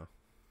no.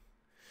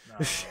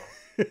 no.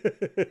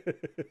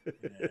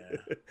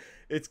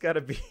 It's got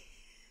to be.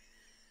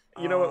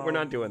 You know what? We're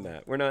not doing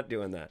that. We're not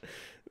doing that.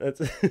 That's.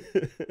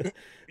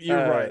 You're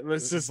right.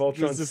 Let's just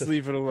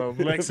leave it alone.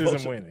 Lex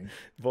isn't winning.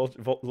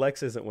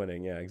 Lex isn't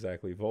winning. Yeah,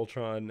 exactly.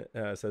 Voltron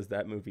says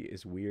that movie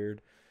is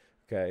weird.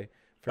 Okay.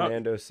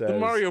 Fernando says The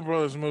Mario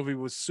Brothers movie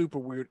was super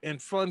weird.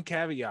 And fun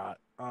caveat,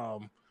 that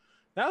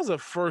was the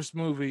first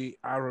movie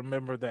I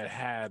remember that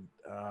had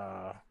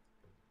a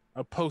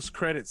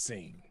post-credit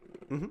scene.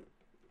 Mm-hmm.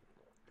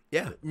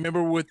 Yeah.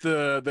 Remember with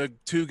the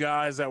two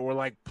guys that were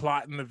like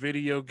plotting the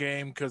video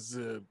game because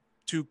the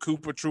two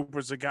Koopa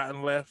Troopers had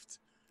gotten left?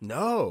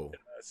 No.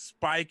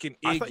 Spike and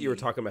Iggy. I thought you were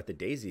talking about the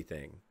Daisy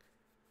thing.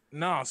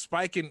 No,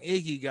 Spike and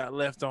Iggy got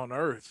left on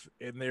Earth,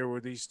 and there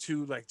were these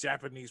two like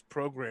Japanese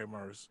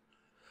programmers.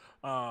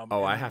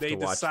 I have to They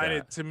watch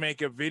decided that. to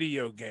make a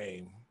video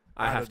game.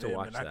 I out have of to them,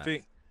 watch and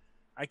that.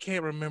 I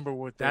can't remember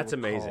what they That's were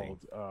amazing.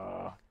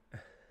 called.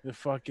 The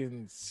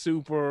fucking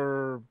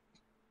super.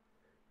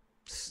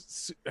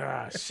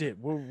 Shit.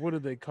 What are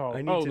they called?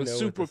 I need Oh, to the know what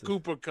Super this is.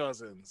 Koopa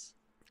Cousins.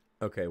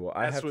 Okay, well,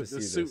 I have to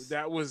see this.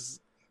 That was.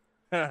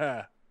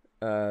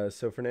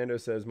 So Fernando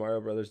says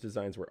Mario Brothers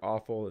designs were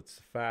awful. It's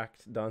a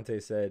fact. Dante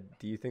said,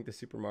 "Do you think the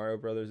Super Mario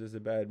Brothers is a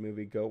bad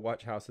movie? Go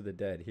watch House of the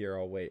Dead. Here,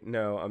 I'll wait."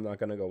 No, I'm not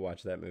gonna go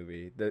watch that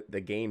movie.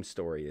 The game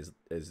story is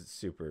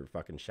super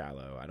fucking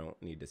shallow. I don't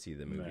need to see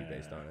the movie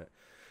based on it.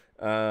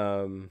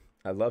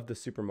 I love the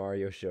Super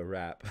Mario Show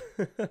rap.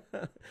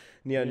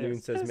 Neon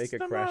Noon says, "Make a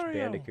Mr. Crash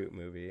Mario." Bandicoot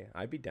movie."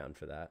 I'd be down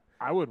for that.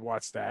 I would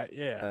watch that.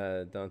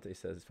 Yeah. Dante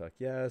says, "Fuck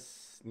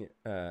yes."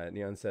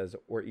 Neon says,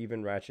 "Or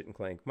even Ratchet and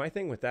Clank." My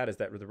thing with that is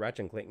that the Ratchet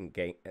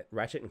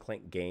and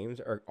Clank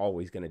games are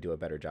always going to do a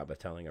better job of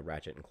telling a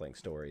Ratchet and Clank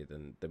story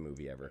than the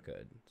movie ever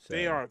could. So,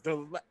 They are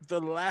the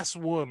last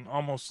one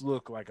almost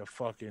looked like a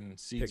fucking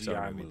CGI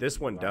Pixar movie. This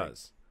one Like,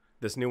 does.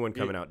 This new one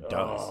coming out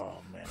does.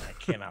 Oh man, I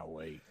cannot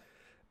wait.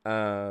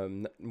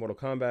 Mortal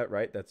Kombat,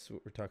 right? That's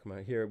what we're talking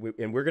about here.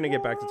 We're gonna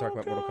get back to talking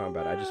about Mortal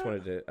Kombat. I just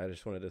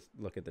wanted to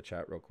look at the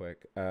chat real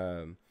quick.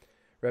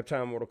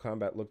 Reptile Mortal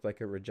Kombat looked like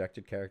a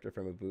rejected character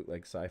from a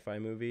bootleg sci-fi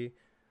movie.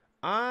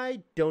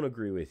 I don't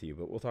agree with you,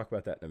 but we'll talk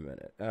about that in a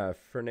minute.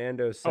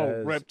 Fernando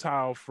says,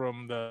 Reptile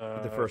from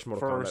the first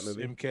Mortal Kombat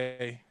movie.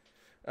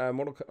 MK.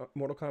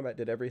 Mortal Kombat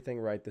did everything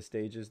right. The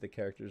stages, the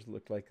characters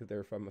looked like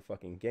they're from a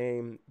fucking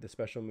game. The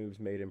special moves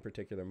made in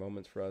particular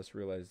moments for us to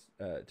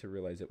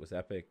realize it was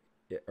epic.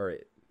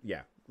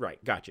 Yeah,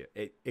 right. Gotcha.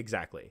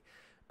 Exactly.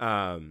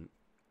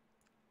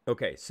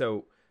 Okay,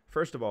 so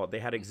first of all, they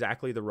had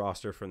exactly the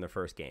roster from the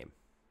first game.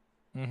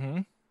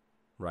 Mm-hmm.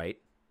 Right?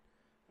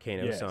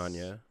 Kano, Yes.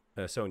 Sonya,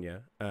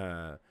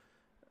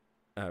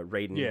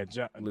 Raiden,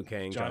 Yeah, Liu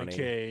Kang, Johnny Johnny,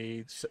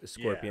 Cage,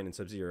 Scorpion, and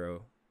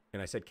Sub-Zero.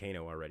 and I said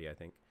Kano already, I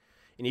think.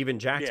 And even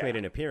Jax made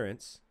an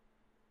appearance,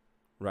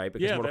 right?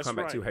 Because Yeah, Mortal that's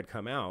Kombat 2 right. had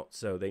come out,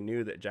 so they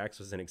knew that Jax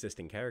was an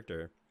existing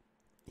character.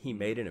 He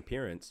made an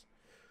appearance.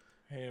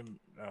 Him.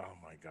 Oh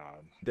my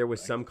God. There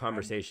was some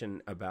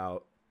conversation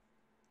about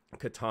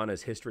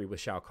Katana's history with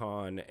Shao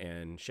Kahn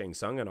and Shang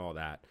Tsung and all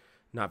that.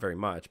 Not very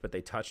much, but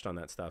they touched on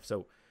that stuff.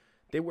 So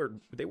they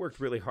worked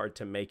really hard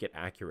to make it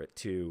accurate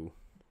to.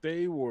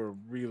 They were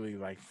really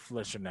like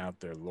fleshing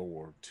out their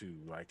lore too.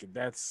 Like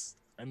that's,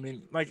 I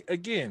mean, like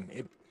again,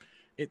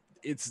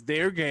 it's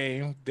their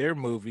game, their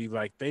movie.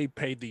 Like they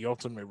paid the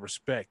ultimate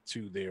respect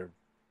to their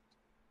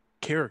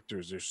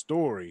characters, their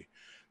story.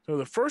 So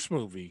the first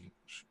movie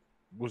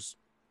was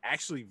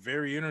actually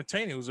very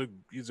entertaining. It was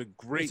a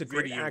great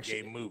video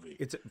game movie.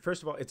 It's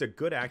first of all, it's a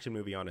good action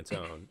movie on its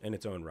own, in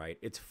its own right.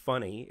 It's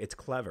funny, it's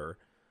clever.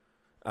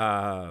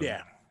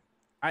 Yeah,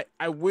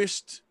 I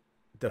wished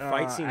the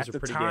fight scenes at are the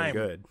pretty time, damn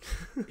good.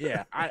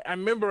 yeah, I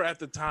remember at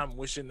the time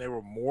wishing there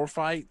were more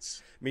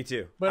fights. Me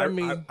too. But I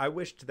mean, I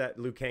wished that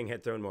Liu Kang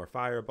had thrown more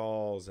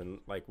fireballs and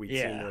like we'd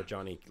seen more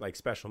Johnny like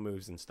special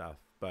moves and stuff.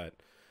 But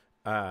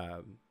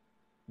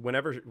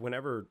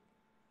whenever,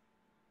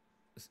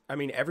 I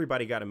mean,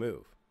 everybody got a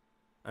move.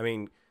 I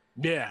mean,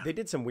 yeah, they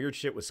did some weird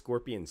shit with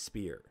Scorpion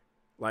Spear.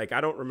 Like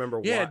I don't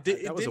remember. Yeah, what.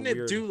 That was didn't a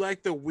weird, it do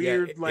like the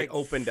weird it like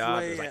opened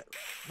up? It was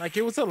like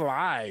it was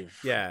alive.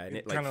 Yeah, and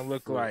it kind of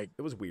looked like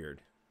it was weird.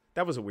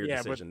 That was a weird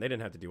Yeah, decision. They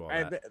didn't have to do all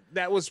that.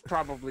 that was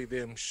probably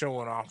them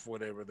showing off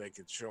whatever they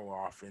could show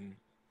off in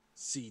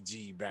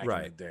CG back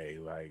in the day.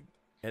 Like,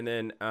 and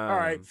then all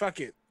right, fuck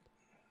it.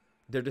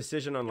 Their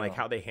decision on like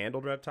how they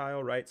handled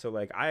Reptile, right? So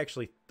like I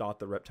actually thought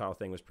the Reptile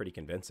thing was pretty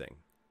convincing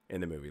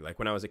in the movie. Like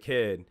when I was a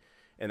kid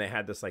and they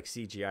had this like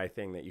CGI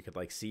thing that you could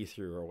like see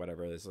through or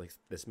whatever. There's like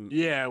this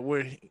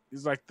where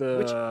it's like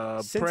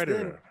the since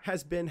Predator then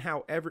has been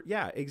however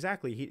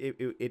exactly.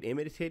 It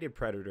imitated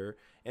Predator,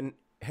 and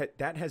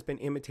that has been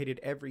imitated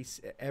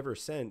ever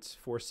since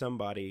for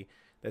somebody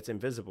that's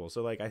invisible.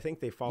 So like I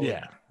think they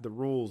followed the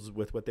rules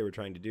with what they were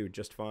trying to do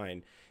just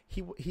fine.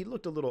 He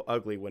looked a little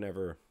ugly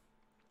whenever.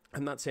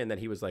 I'm not saying that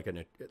he was like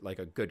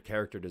a good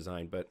character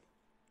design, but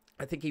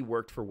I think he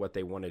worked for what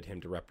they wanted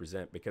him to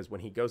represent, because when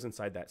he goes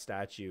inside that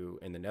statue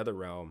in the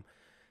Netherrealm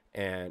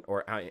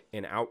or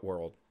in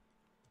Outworld,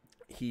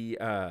 he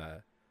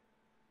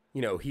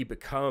he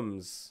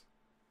becomes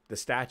the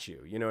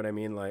statue. You know what I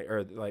mean? Like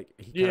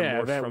he kind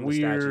of morphs from the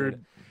statue,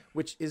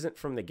 which isn't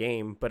from the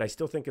game, but I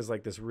still think is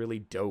like this really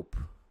dope,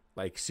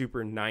 like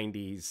super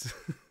 90s,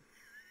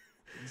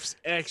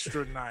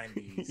 extra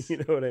 90s. You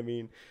know what I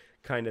mean?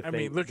 Kind of thing. I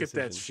mean, look at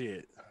that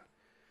shit.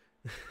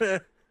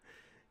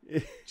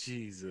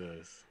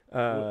 Jesus.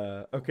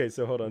 Okay,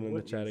 so hold on in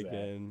the chat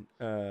again.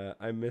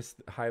 I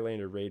missed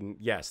Highlander Raiden.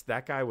 Yes,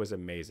 that guy was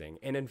amazing.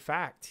 And in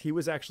fact, he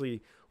was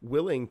actually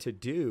willing to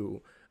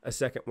do a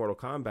second Mortal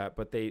Kombat,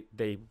 but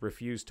they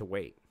refused to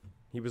wait.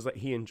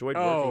 He enjoyed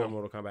working on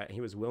Mortal Kombat, and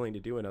he was willing to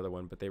do another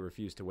one, but they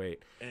refused to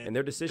wait. And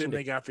their decision then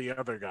they got the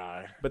other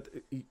guy. But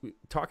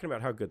talking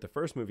about how good the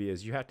first movie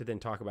is, you have to then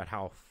talk about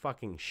how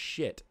fucking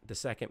shit the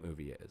second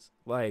movie is.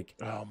 Like,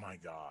 oh my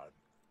God.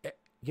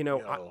 You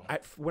know,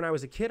 when I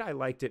was a kid, I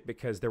liked it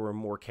because there were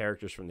more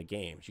characters from the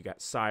games. You got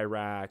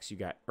Cyrax, you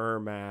got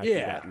Ermac, you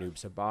got Noob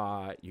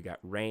Sabat, you got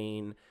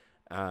Rain.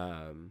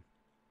 I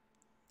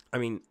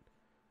mean,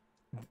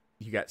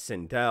 you got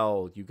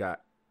Sindel, you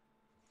got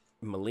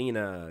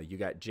Melina, you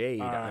got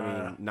Jade.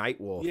 I mean,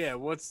 Nightwolf. Yeah,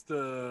 what's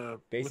the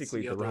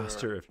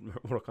roster of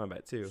Mortal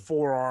Kombat 2?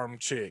 Four-arm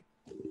chick.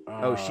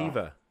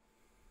 Shiva.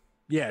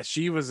 Yeah,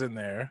 Shiva's in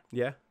there.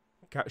 Yeah,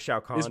 Shao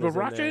Kahn is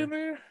Baraka in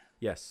there?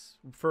 Yes,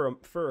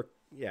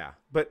 yeah,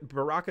 but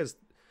Baraka's,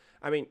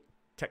 I mean,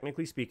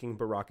 technically speaking,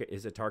 Baraka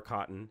is a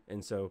Tarkatan,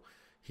 and so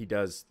he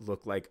does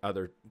look like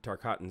other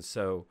Tarkatans.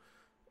 So,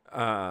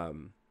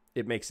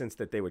 it makes sense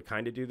that they would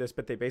kind of do this,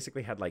 but they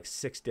basically had like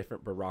 6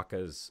 different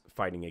Barakas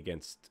fighting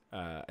against.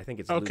 I think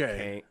it's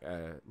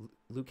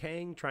Liu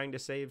Kang trying to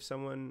save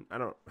someone.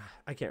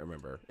 I can't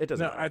remember. It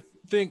doesn't. No, I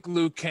think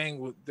Liu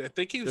Kang. I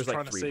think he was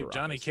trying to save Barakas.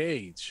 Johnny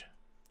Cage.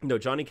 No,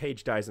 Johnny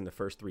Cage dies in the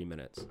first 3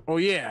 minutes. Oh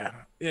yeah.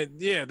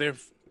 They're.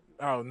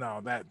 Oh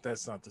no,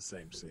 that's not the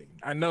same scene.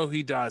 I know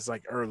he dies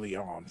like early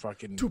on.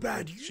 Fucking too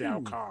bad. Shao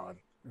Kahn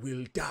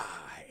will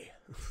die.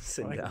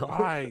 Like,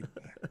 why?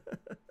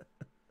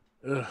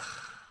 Ugh.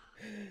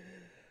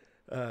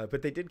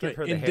 But they did give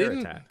her the hair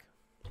attack.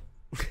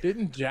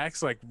 Didn't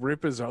Jax like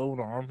rip his own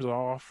arms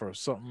off or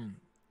something?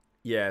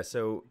 Yeah,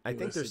 so I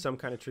think there's some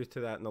kind of truth to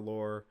that in the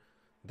lore,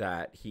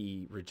 that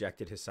he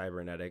rejected his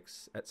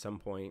cybernetics at some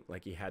point.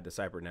 Like he had the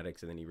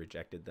cybernetics and then he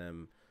rejected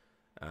them.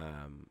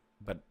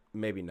 But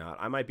maybe not.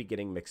 I might be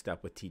getting mixed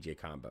up with TJ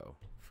Combo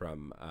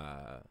from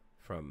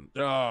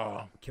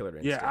Killer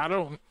Instinct. Yeah, I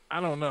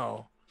don't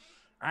know.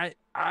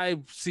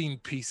 I've seen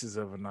pieces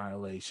of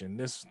Annihilation.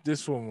 This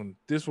one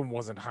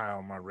wasn't high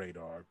on my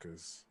radar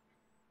because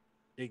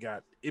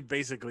it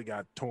basically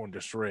got torn to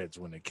shreds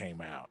when it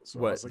came out. So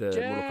what, I was like,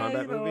 the Mortal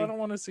Kombat movie? I don't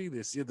want to see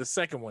this. Yeah, the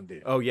second one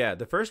did. Oh yeah,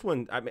 the first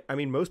one. I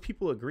mean, most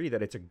people agree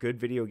that it's a good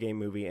video game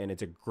movie and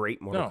it's a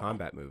great Mortal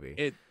Kombat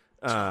movie.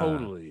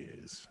 Totally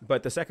is.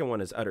 But the second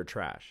one is utter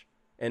trash.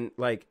 And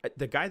like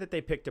the guy that they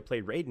picked to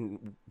play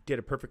Raiden did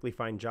a perfectly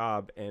fine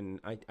job,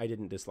 and I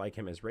didn't dislike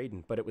him as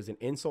Raiden, but it was an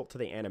insult to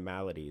the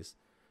Animalities.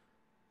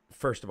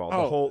 First of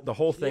all, the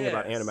whole thing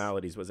about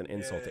Animalities was an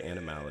insult to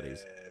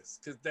Animalities.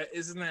 Because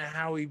isn't that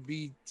how he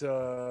beat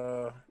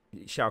Shao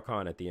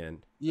Kahn at the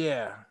end?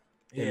 Yeah.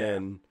 And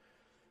then,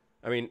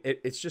 I mean,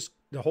 it's just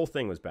the whole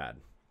thing was bad.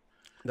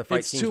 The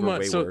fight scenes were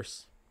way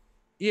worse.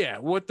 Yeah,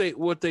 what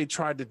they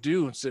tried to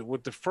do instead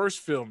with the first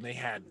film, they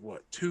had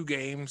 2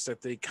 games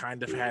that they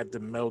kind of had to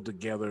meld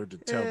together to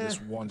tell this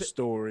one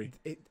story.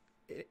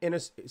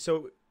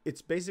 So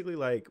it's basically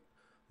like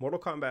Mortal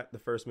Kombat, the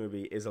first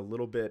movie, is a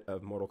little bit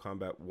of Mortal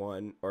Kombat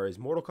 1, or is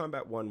Mortal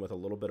Kombat 1 with a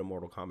little bit of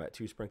Mortal Kombat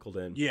 2 sprinkled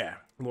in. Yeah.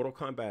 Mortal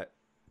Kombat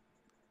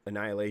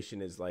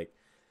Annihilation is like,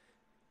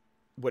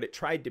 what it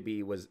tried to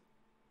be was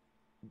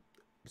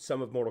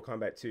some of Mortal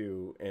Kombat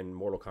 2 and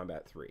Mortal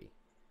Kombat 3.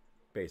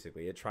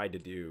 Basically, it tried to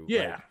do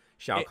like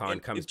Shao Kahn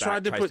comes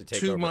back, tries to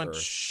take over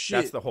Earth.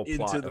 That's the whole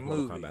plot of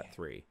Mortal Kombat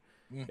 3,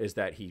 is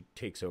that he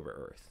takes over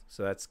Earth.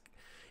 So that's,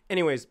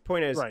 anyways.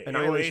 Point is,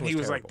 Annihilation he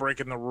was terrible. like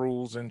breaking the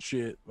rules and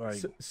shit.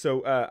 Like,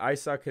 so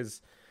Isaac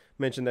has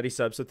mentioned that he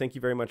subs. So thank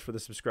you very much for the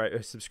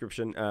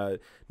subscription.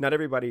 Not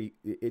everybody,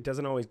 it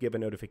doesn't always give a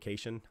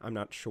notification. I'm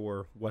not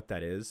sure what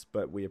that is,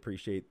 but we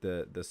appreciate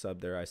the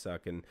sub there,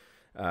 Isaac, and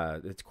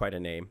it's quite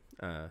a name.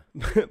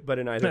 But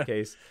in either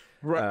case.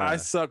 I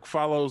Suck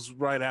follows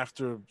right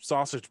after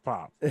Sausage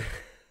Pop.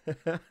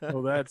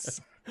 So that's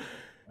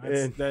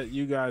that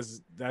you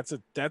guys. That's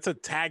a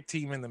tag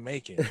team in the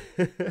making,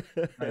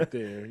 right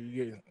there.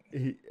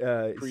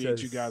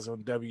 Create you guys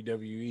on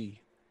WWE.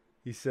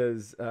 He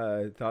says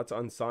thoughts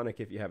on Sonic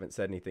if you haven't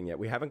said anything yet.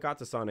 We haven't got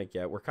to Sonic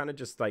yet. We're kind of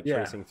just like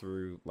tracing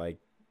through like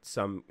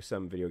some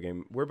video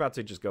game. We're about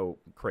to just go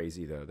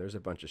crazy though. There's a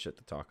bunch of shit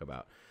to talk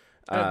about.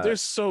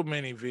 There's so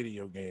many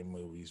video game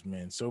movies,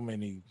 man. So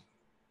many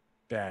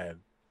bad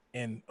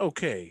and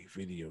okay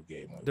video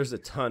game movies. There's a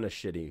ton of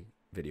shitty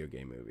video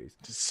game movies.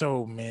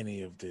 So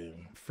many of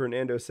them.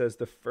 Fernando says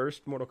the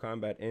first Mortal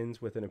Kombat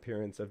ends with an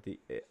appearance of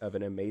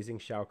an amazing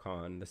Shao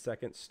Kahn. The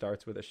second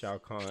starts with a Shao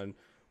Kahn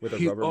with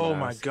a rubber mask. Oh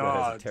my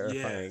god!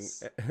 Terrifying,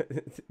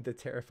 the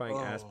terrifying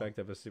aspect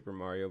of a Super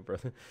Mario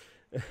brother.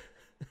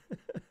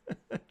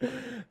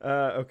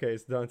 Okay,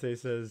 so Dante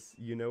says,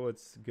 you know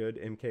what's good?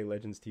 MK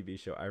Legends TV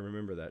show. I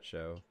remember that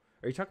show.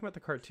 Are you talking about the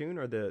cartoon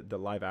or the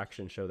live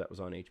action show that was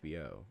on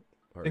HBO?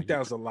 I think that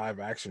was a live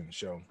action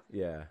show.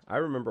 Yeah, I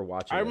remember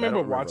watching. I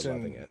remember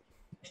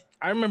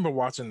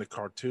watching the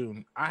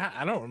cartoon.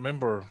 I don't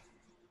remember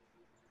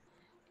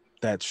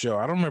that show.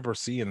 I don't remember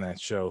seeing that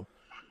show.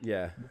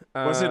 Yeah.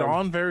 Was it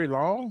on very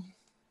long?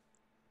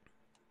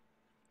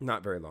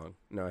 Not very long.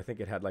 No, I think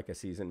it had like a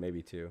season,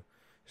 maybe 2.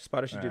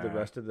 Spada should do the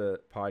rest of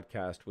the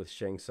podcast with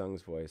Shang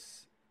Tsung's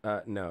voice.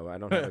 No, I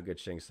don't have a good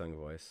Shang Tsung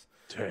voice.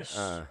 Test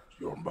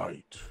your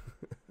might.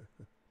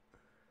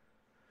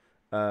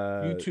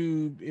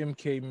 YouTube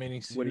MK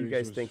miniseries. What do you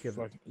guys think of?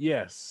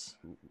 Yes.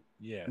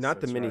 Not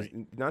the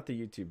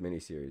YouTube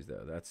miniseries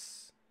though.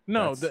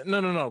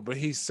 No. But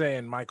he's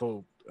saying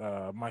Michael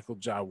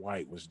Jai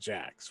White was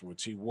Jax,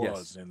 which he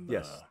was in the.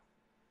 Yes.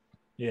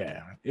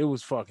 Yeah, it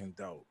was fucking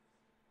dope.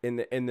 In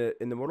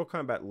the Mortal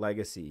Kombat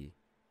Legacy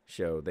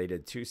show, they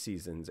did 2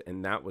 seasons,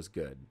 and that was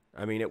good.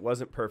 I mean, it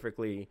wasn't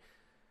perfectly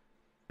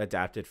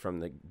adapted from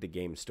the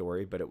game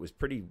story, but it was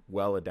pretty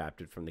well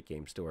adapted from the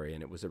game story,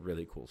 and it was a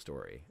really cool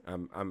story.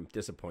 I'm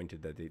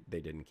disappointed that they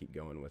didn't keep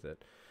going with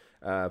it.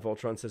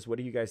 Voltron says, what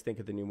do you guys think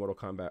of the new Mortal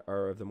Kombat,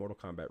 or of the Mortal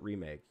Kombat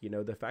remake? You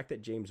know, the fact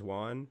that James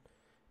Wan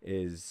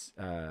is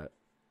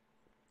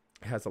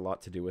has a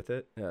lot to do with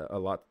it, a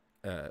lot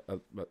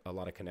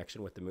of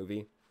connection with the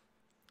movie.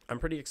 I'm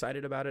pretty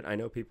excited about it. I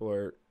know people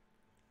are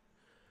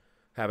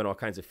having all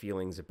kinds of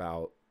feelings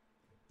about.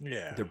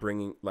 Yeah, they're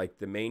bringing, like,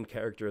 the main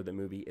character of the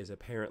movie is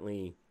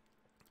apparently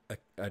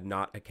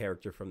not a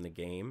character from the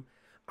game.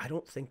 I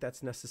don't think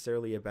that's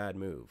necessarily a bad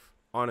move.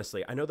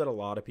 Honestly, I know that a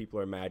lot of people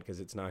are mad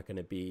because it's not going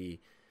to be,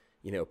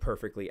 you know,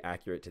 perfectly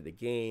accurate to the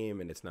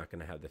game, and it's not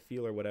going to have the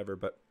feel or whatever.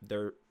 But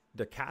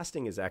the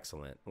casting is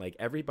excellent. Like,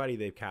 everybody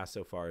they've cast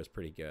so far is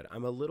pretty good.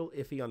 I'm a little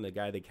iffy on the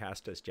guy they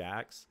cast as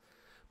Jax,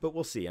 but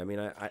we'll see. I mean,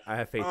 I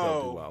have faith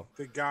they'll do well.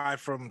 The guy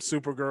from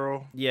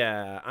Supergirl.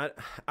 Yeah,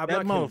 I'm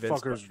that not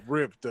motherfucker's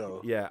ripped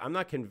though. Yeah, I'm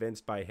not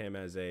convinced by him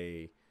as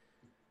an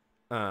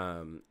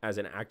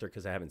actor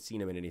because I haven't seen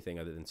him in anything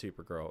other than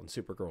Supergirl, and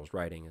Supergirl's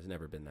writing has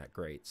never been that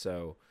great.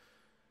 So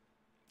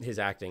his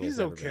acting is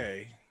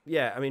okay.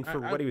 Yeah, I mean,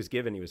 for what he was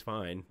given, he was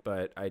fine,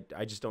 but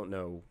I just don't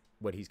know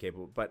what he's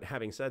capable. But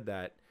having said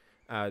that,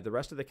 the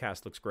rest of the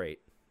cast looks great.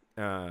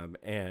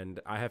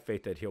 And I have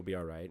faith that he'll be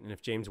all right. And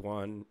if James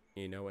Wan,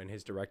 you know, and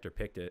his director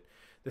picked it,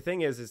 the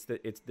thing is that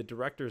it's the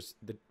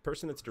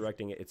person that's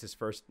directing it. It's his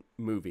first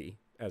movie,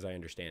 as I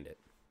understand it.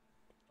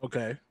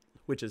 Okay.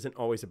 Which isn't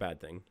always a bad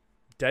thing.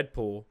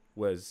 Deadpool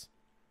was,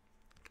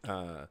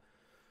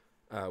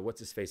 what's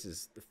his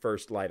face's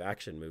first live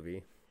action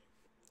movie.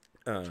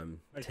 Tim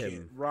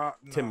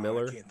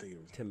Miller. I can't think of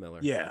it. Tim Miller.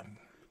 Yeah.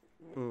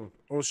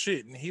 Oh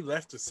shit! And he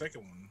left the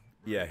second one.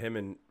 Yeah, him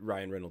and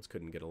Ryan Reynolds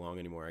couldn't get along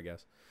anymore, I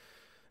guess.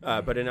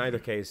 But in either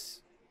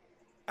case,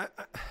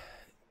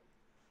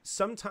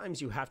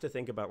 sometimes you have to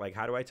think about, like,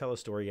 how do I tell a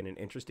story in an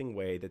interesting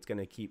way that's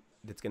going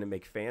to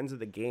make fans of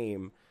the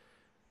game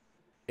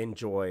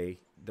enjoy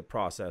the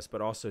process,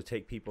 but also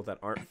take people that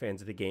aren't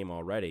fans of the game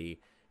already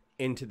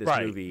into this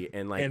movie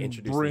and like and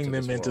introduce bring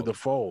them them into the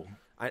fold.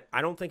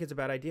 I don't think it's a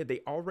bad idea. They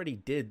already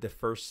did the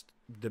first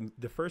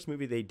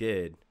movie they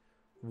did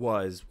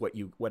was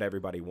what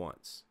everybody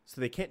wants. So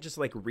they can't just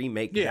like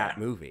remake that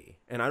movie.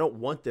 And I don't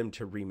want them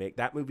to remake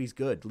that movie's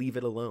good. Leave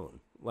it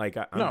alone. Like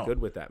I'm good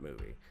with that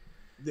movie.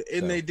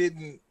 And they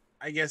didn't.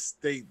 I guess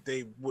they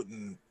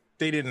wouldn't.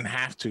 They didn't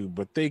have to,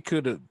 but they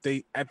could have.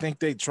 I think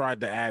they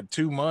tried to add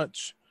too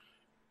much,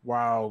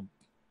 while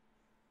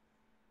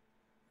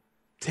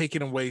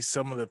taking away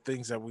some of the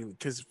things that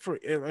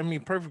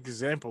perfect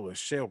example is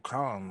Shao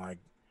Kahn. Like,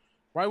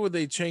 why would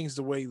they change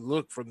the way he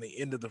looked from the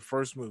end of the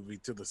first movie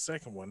to the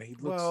second one?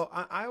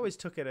 I always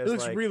took it as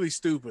looks like, really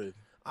stupid.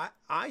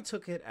 I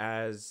took it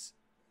as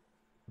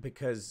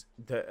because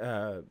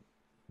the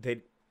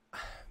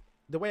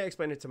way I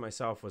explained it to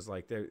myself was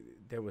like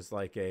there was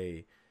like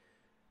a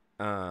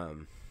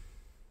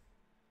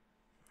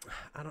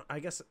I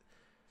guess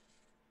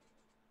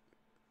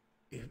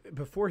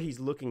before he's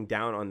looking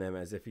down on them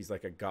as if he's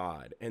like a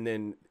god, and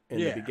then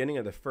in the beginning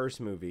of the first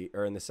movie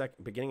or in the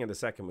beginning of the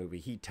second movie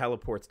he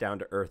teleports down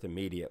to Earth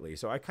immediately.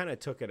 So I kind of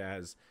took it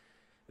as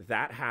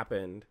that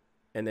happened,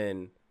 and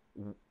then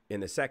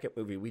in the second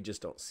movie we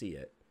just don't see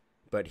it,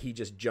 but he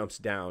just jumps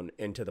down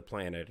into the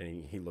planet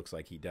and he looks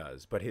like he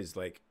does, but his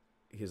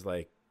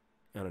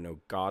I don't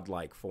know,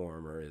 godlike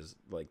form, or his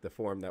like the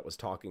form that was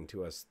talking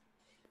to us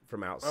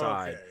from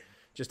outside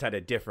just had a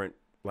different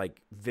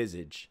like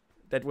visage.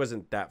 That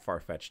wasn't that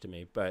far-fetched to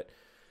me, but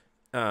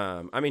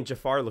I mean,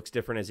 Jafar looks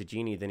different as a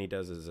genie than he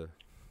does as a.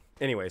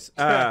 Anyways,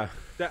 that's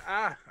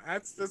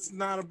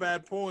not a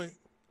bad point.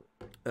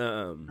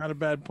 Not a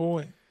bad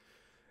point.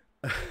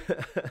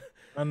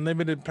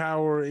 Unlimited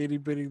power, itty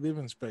bitty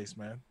living space,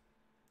 man.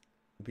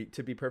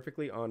 To be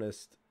perfectly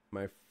honest,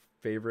 my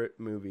favorite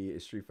movie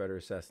is Street Fighter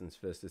Assassin's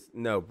Fist.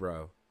 No,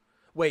 bro.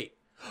 Wait.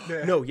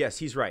 No, yes,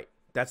 he's right.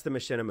 That's the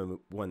Machinima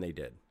one they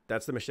did.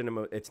 That's the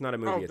Machinima. It's not a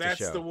movie. It's a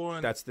show. The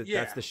one. That's the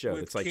show.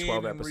 It's like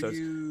 12 episodes.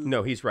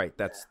 No, he's right.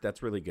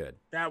 That's really good.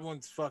 That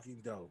one's fucking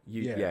dope.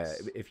 Yeah.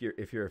 If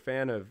you're a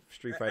fan of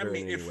Street Fighter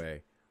in any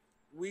way,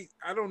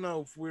 I don't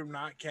know if we're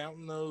not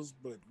counting those,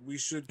 but we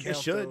should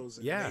count those.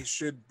 And they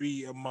should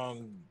be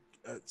among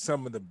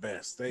some of the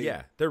best.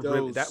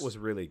 That was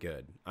really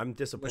good. I'm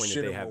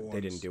disappointed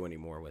they didn't do any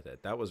more with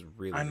it. That was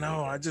really. I know.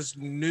 Really I just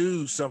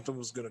knew something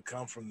was going to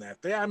come from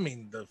that.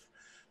 The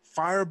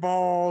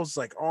fireballs,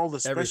 like all the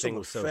special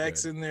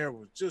effects in there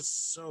were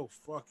just so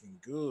fucking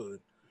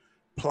good.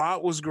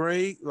 Plot was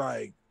great.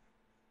 Like,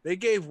 they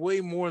gave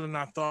way more than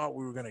I thought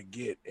we were going to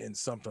get in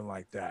something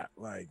like that.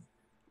 Like,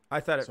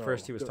 I thought at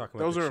first he was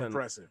talking about those are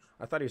impressive.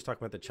 I thought he was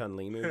talking about the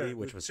Chun-Li movie,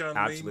 which was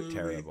absolutely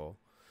terrible.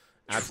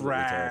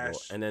 Absolutely terrible.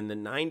 And then the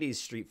 90s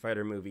Street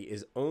Fighter movie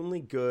is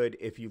only good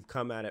if you've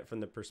come at it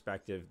from the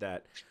perspective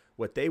that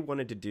what they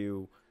wanted to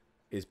do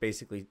is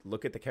basically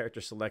look at the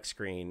character select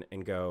screen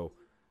and go,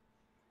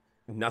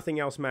 nothing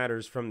else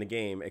matters from the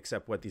game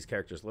except what these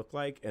characters look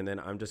like, and then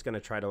I'm just going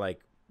to try to like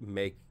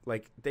make,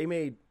 like, they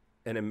made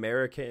an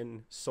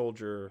American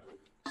soldier,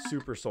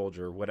 super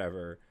soldier,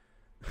 whatever,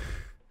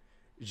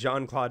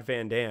 Jean-Claude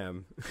Van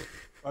Damme.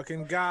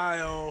 Fucking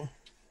Guile.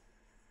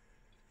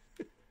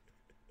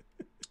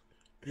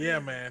 Yeah,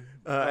 man.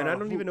 And I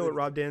don't even know what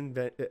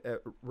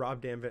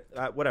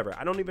whatever.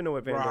 I don't even know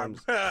what Van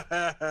Damme's.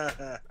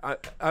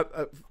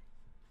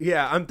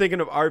 Yeah, I'm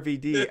thinking of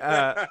RVD.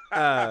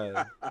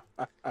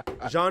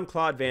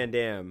 Jean-Claude Van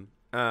Damme.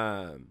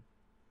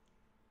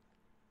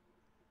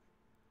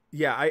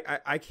 Yeah,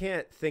 I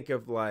can't think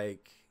of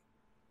like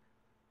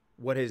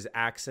what his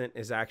accent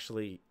is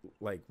actually,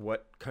 like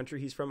what country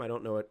he's from. I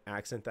don't know what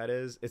accent that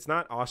is. It's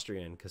not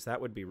Austrian, because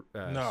that would be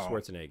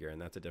Schwarzenegger, and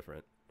that's a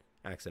different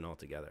accent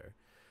altogether.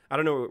 I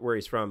don't know where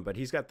he's from, but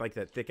he's got like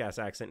that thick ass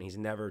accent, and he's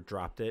never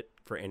dropped it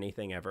for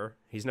anything ever.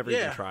 He's never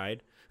even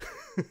tried.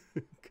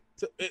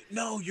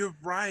 No, you're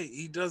right.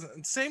 He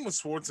doesn't. Same with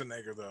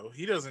Schwarzenegger, though.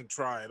 He doesn't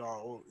try at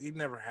all. He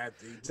never had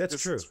to.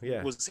 That's true.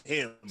 Yeah, was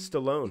him.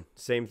 Stallone,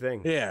 same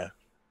thing. Yeah.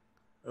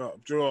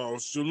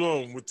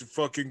 Stallone with the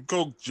fucking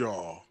coke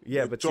jaw.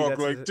 Yeah, but talk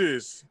like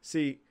this.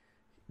 See,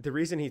 the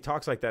reason he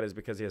talks like that is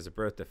because he has a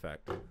birth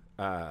defect.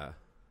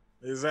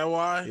 Is that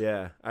why?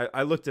 Yeah,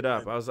 I looked it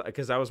up. I was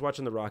because I was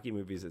watching the Rocky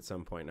movies at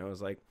some point, and I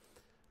was like,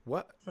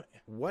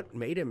 what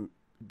made him?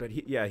 But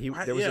why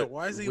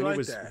is he like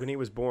that? When he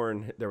was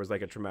born, there was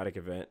like a traumatic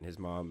event, and his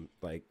mom,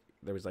 like,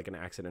 there was like an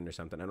accident or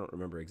something. I don't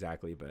remember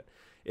exactly, but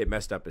it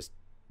messed up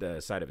the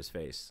side of his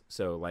face.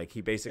 So like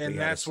he basically, and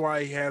that's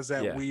why he has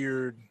that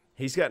weird.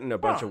 He's gotten a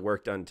bunch of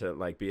work done to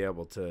like be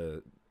able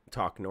to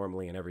talk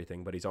normally and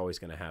everything, but he's always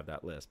going to have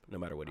that lisp no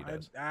matter what he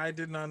does. I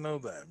did not know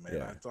that, man.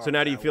 Yeah. I thought So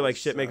now do you that feel like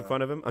was, shit making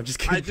fun of him? I'm just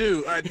kidding.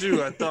 I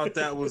do. I thought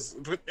that was.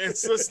 But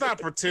let's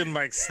not pretend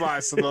like Sly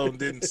Stallone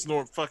didn't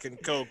snort fucking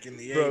coke in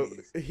the Bro,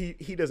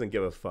 80s. he doesn't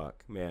give a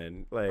fuck,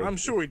 man. Like I'm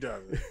sure he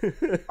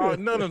doesn't. Oh,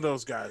 none of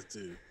those guys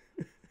do.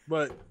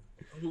 But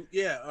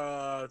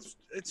yeah,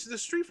 it's the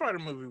Street Fighter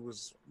movie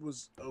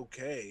was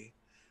okay.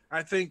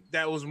 I think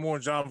that was more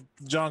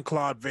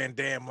Jean-Claude Van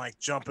Damme like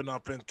jumping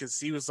up in because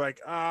he was like,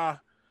 I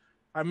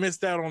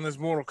missed out on this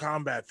Mortal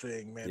Kombat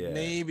thing, man. Yeah.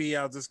 Maybe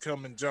I'll just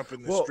come and jump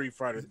in the Street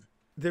Fighter.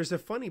 There's a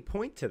funny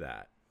point to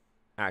that,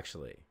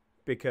 actually,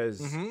 because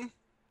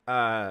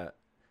the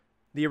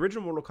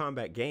original Mortal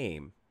Kombat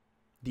game,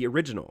 the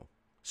original,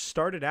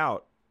 started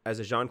out as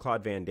a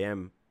Jean-Claude Van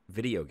Damme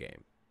video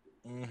game.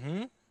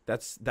 Mm-hmm.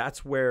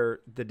 That's where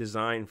the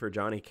design for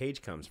Johnny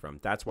Cage comes from.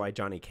 That's why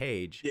Johnny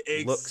Cage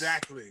looks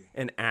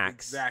and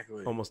acts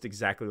almost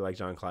exactly like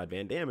Jean-Claude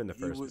Van Damme in the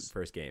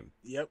first game.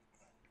 Yep.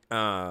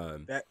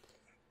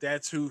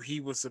 That's who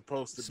he was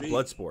supposed to be.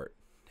 Bloodsport.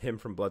 Him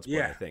from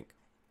Bloodsport, I think.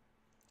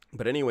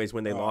 But anyways,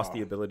 when they lost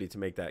the ability to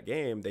make that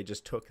game, they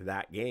just took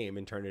that game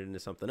and turned it into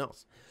something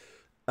else.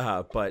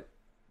 But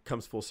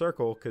comes full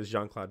circle because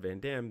Jean-Claude Van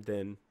Damme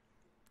then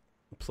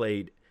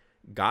played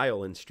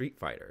Guile in Street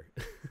Fighter.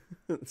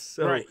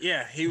 So, right,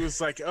 yeah, he was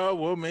like, "Oh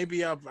well,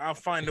 maybe I'll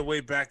find a way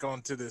back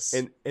onto this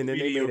and then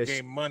video they made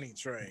game money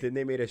train." Then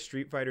they made a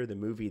Street Fighter the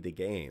movie, the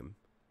game.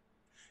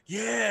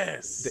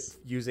 Yes,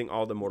 using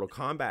all the Mortal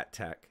Kombat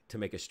tech to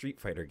make a Street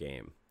Fighter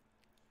game.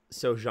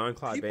 So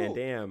Jean-Claude Van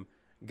Damme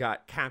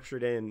got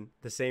captured in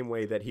the same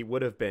way that he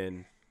would have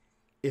been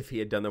if he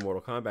had done the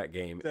Mortal Kombat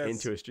game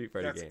into a Street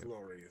Fighter game. That's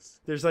glorious.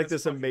 There's like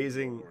this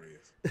amazing. Glorious.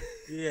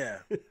 Yeah,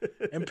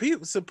 and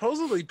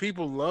supposedly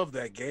people love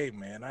that game,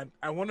 man.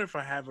 I wonder if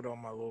I have it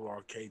on my little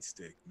arcade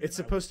stick. Man. It's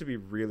supposed to be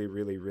really,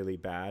 really, really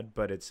bad,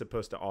 but it's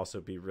supposed to also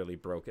be really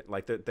broken.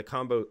 Like the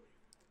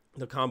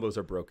combos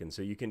are broken,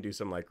 so you can do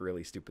some like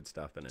really stupid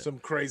stuff in it. Some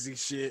crazy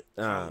shit.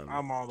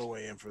 I'm all the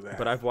way in for that.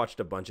 But I've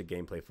watched a bunch of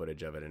gameplay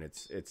footage of it, and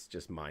it's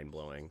just mind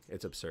blowing.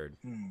 It's absurd.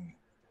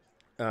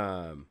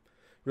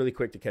 Really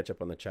quick to catch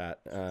up on the chat.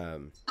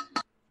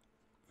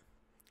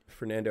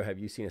 Fernando, have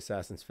you seen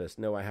Assassin's Fist?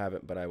 No, I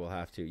haven't, but I will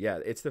have to. Yeah,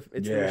 it's the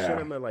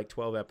Machinima like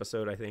 12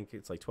 episode. I think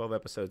it's like 12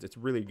 episodes. It's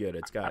really good.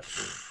 It's got,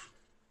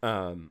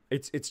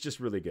 it's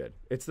just really good.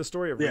 It's the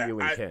story of Ryu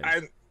and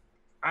Ken.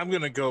 I'm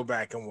gonna go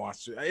back and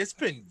watch it. It's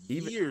been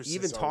years.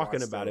 Even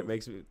talking about it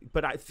makes me.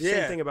 But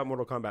same thing about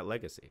Mortal Kombat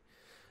Legacy.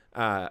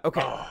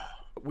 Okay,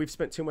 we've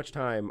spent too much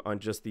time on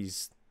just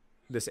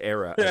this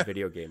era of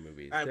video game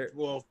movies.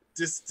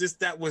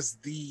 That was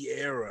the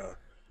era.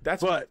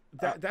 That's what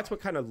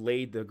kind of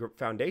laid the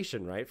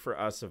foundation, right, for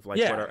us of like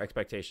what our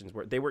expectations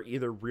were. They were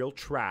either real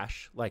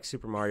trash like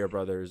Super Mario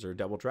Brothers or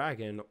Double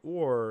Dragon,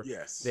 or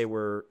there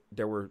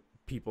were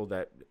people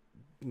that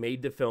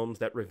made the films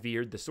that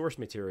revered the source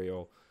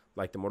material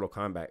like the Mortal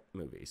Kombat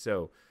movie.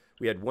 So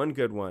we had one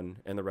good one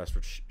and the rest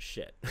were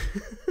shit.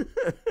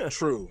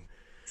 True.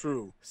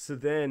 So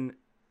then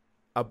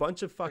a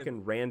bunch of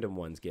fucking random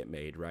ones get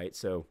made, right?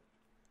 So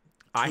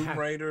Tomb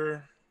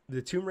Raider.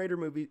 The Tomb Raider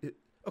movie.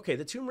 Okay,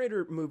 the Tomb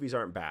Raider movies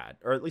aren't bad,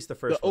 or at least the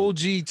first one.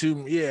 The OG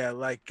Tomb,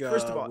 like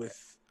first of all,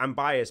 I'm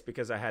biased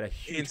because I had a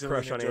huge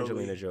crush on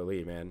Angelina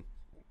Jolie, man.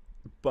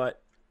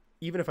 But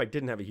even if I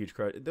didn't have a huge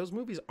crush, those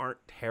movies aren't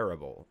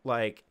terrible.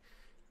 Like,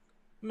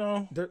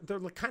 no, they're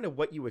kind of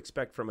what you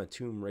expect from a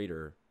Tomb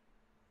Raider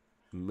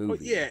movie. Well,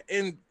 yeah,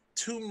 and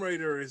Tomb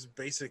Raider is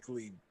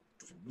basically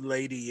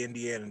Lady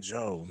Indiana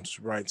Jones,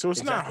 right? So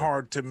it's not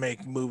hard to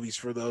make movies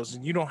for those,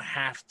 and you don't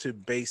have to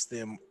base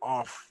them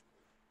off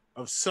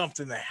of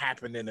something that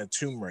happened in a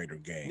Tomb Raider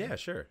game. Yeah,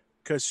 sure.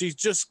 Because she's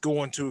just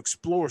going to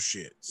explore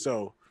shit.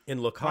 So and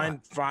look hot,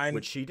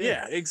 which she did.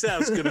 Yeah,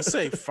 exactly. I was gonna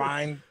say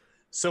find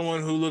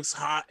someone who looks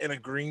hot in a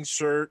green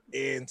shirt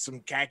and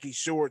some khaki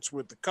shorts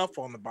with the cuff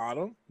on the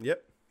bottom.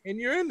 Yep. And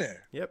you're in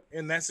there. Yep.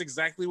 And that's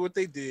exactly what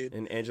they did.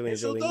 And Angelina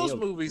Jolie. So those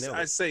movies,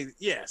 I say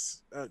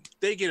yes,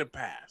 they get a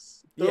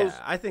pass. Yeah,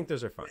 I think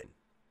those are fine.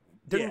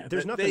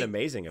 There's nothing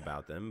amazing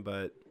about them,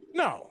 but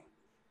no.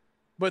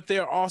 But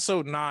they're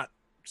also not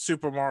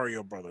Super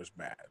Mario Brothers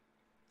bad.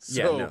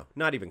 So no,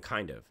 not even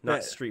kind of.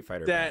 Not Street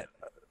Fighter bad.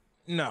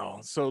 No.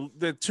 So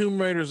the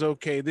Tomb Raider's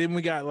okay. Then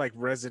we got like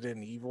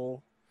Resident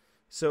Evil.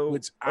 So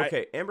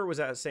Amber was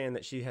out saying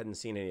that she hadn't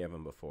seen any of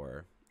them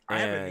before. I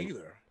haven't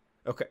either.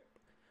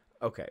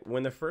 Okay.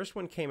 When the first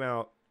one came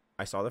out,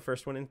 I saw the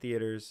first one in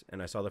theaters,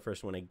 and I saw the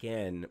first one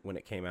again when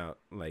it came out,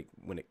 like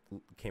when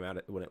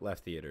it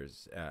left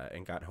theaters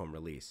and got home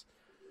release.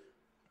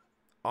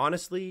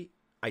 Honestly,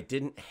 I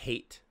didn't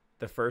hate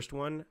the first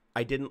one.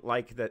 I didn't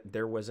like that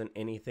there wasn't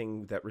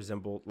anything that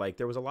resembled, like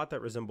there was a lot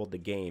that resembled the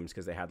games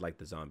because they had like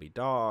the zombie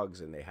dogs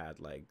and they had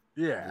like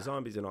the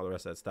zombies and all the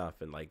rest of that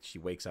stuff. And like she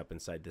wakes up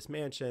inside this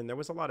mansion. There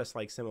was a lot of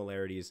like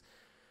similarities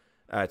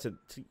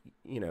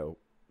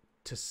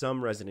to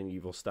some Resident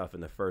Evil stuff in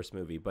the first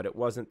movie, but it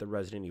wasn't the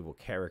Resident Evil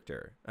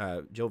character.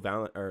 Not Joe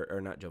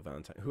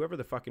Valentine, whoever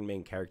the fucking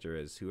main character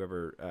is,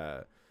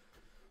 whoever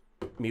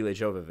Mila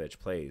Jovovich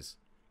plays.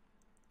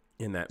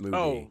 in that movie.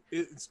 Oh,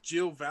 it's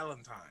Jill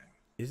Valentine.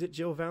 Is it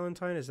Jill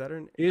Valentine? Is that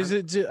her? Is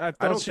it? I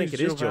don't think it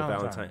is Jill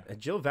Valentine.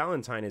 Jill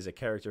Valentine is a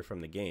character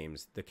from the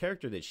games. The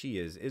character that she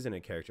isn't a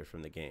character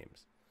from the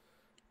games.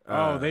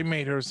 Oh, they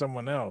made her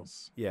someone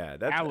else. Yeah,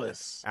 that's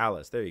Alice.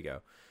 Alice, there you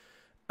go.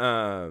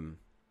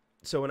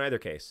 So in either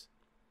case,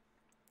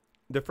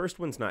 the first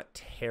one's not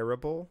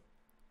terrible.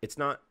 It's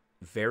not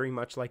very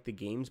much like the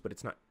games, but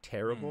it's not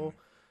terrible.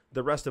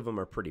 The rest of them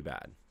are pretty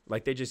bad.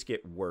 Like, they just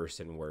get worse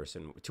and worse,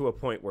 and to a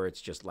point where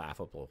it's just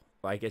laughable.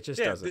 Like, it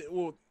just doesn't.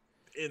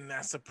 And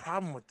that's the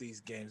problem with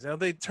these games. Now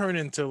they turn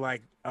into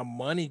like a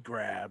money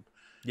grab.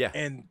 Yeah,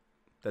 and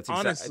that's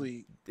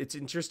honestly, it's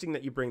interesting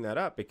that you bring that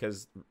up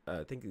because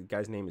I think the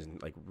guy's name is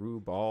like Rue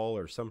Ball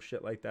or some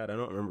shit like that. I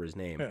don't remember his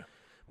name,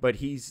 but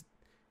he's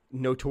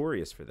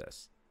notorious for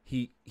this.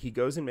 He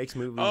goes and makes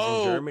movies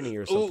in Germany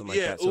or something like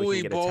that, so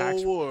he can get a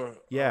tax. Oh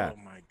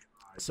my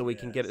God, so he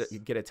can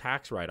get a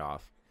tax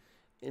write-off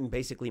and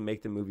basically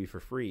make the movie for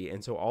free.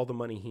 And so all the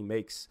money he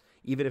makes,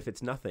 even if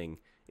it's nothing,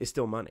 is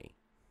still money.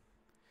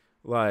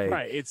 Like,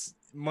 right, it's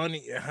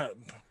money,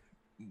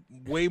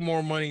 way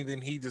more money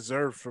than he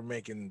deserved for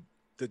making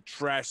the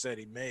trash that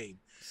he made.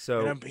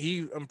 So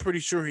and I'm pretty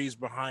sure he's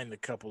behind a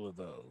couple of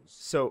those.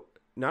 So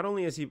not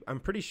only is I'm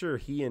pretty sure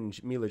he and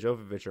Mila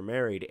Jovovich are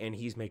married, and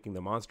he's making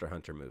the Monster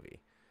Hunter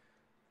movie.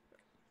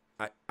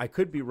 I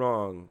could be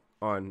wrong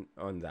on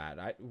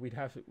that. We'd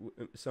have to,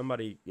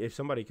 if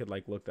somebody could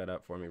like look that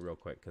up for me real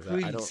quick, because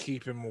I don't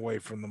keep him away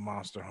from the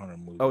Monster Hunter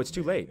movie. Oh, it's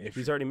too late.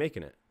 He's already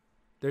making it.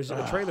 There's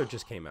a trailer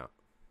just came out.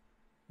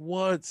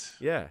 What?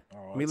 Yeah,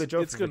 Mila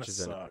Jovovich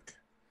is in it.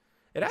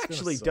 It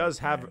actually does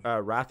have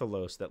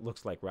Rathalos that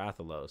looks like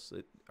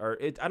Rathalos.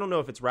 I don't know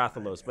if it's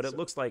Rathalos, but it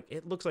looks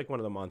like one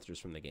of the monsters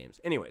from the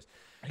games. Anyways,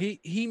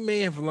 he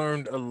may have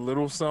learned a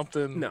little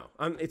something. No,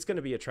 it's going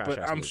to be a trash. But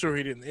I'm movie. Sure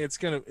he didn't. It's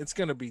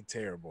gonna be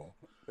terrible.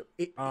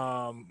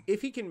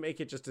 If he can make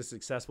it just a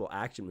successful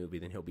action movie,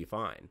 then he'll be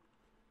fine.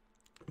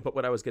 But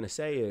what I was going to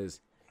say is,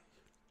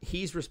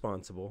 he's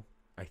responsible,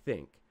 I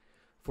think,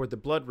 for the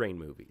Blood Rain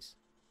movies.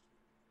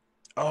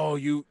 Oh,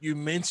 you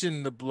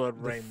mentioned the Blood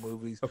Rain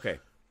movies. Okay.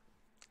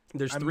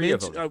 There's three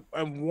of them.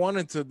 I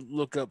wanted to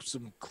look up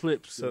some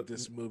clips of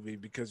this movie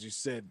because you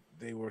said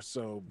they were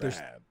so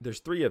bad. There's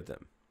three of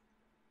them,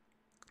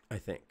 I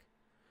think.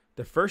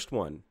 The first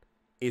one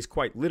is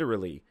quite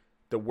literally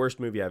the worst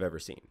movie I've ever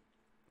seen.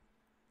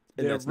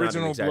 And the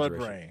original Blood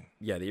Rain.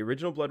 Yeah, the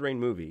original Blood Rain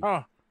movie.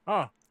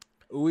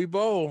 Uwe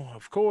Boll,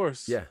 of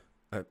course. Yeah,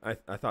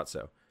 I thought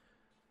so.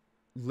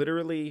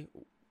 Literally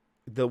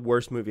the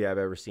worst movie I've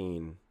ever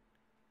seen.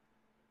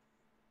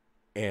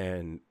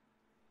 And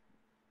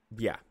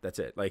yeah, that's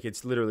it. Like,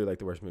 it's literally like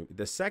the worst movie.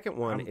 The second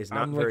one is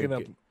not very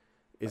good.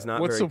 Is not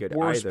very good either.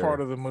 What's the worst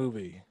part of the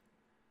movie?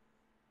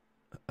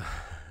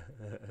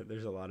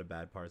 There's a lot of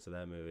bad parts of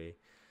that movie.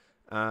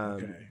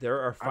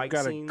 There are fight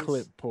scenes. I've got a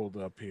clip pulled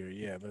up here.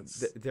 Yeah,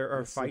 there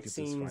are fight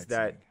scenes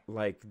that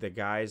like the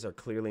guys are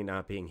clearly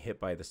not being hit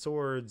by the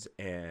swords,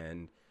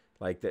 and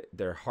like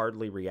they're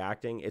hardly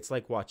reacting. It's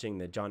like watching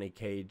the Johnny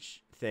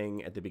Cage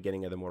thing at the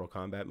beginning of the Mortal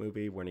Kombat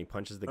movie when he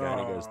punches the guy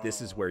and he goes,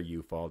 "This is where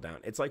you fall down."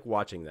 It's like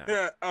watching that.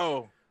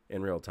 Yeah.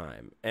 In real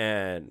time.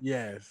 And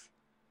yes,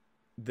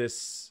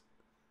 this.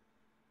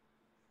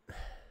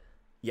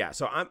 Yeah.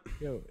 So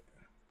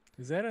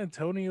is that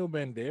Antonio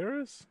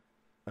Banderas?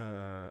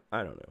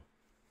 I don't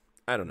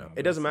know.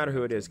 It doesn't matter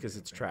who it is because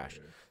it's trash.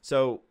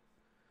 So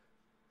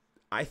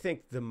I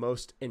think the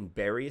most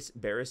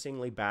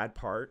embarrassingly bad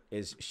part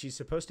is she's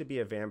supposed to be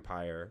a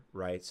vampire,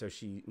 right? So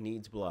she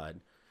needs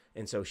blood.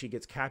 And so she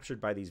gets captured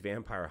by these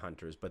vampire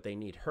hunters, but they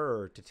need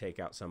her to take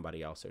out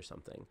somebody else or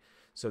something.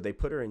 So they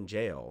put her in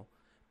jail,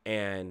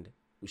 and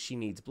she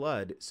needs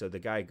blood. So the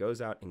guy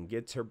goes out and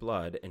gets her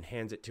blood and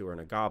hands it to her in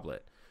a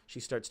goblet. She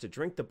starts to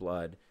drink the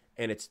blood,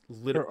 and it's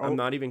literally, I'm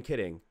not even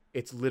kidding,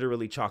 it's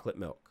literally chocolate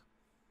milk.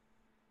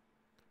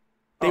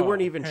 They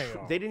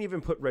they didn't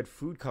even put red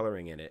food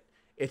coloring in it.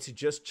 It's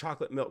just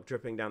chocolate milk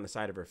dripping down the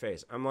side of her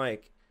face. I'm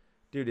like,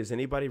 dude, is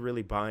anybody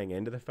really buying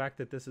into the fact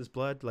that this is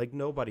blood? Like,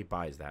 nobody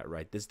buys that,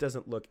 right? This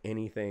doesn't look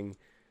anything.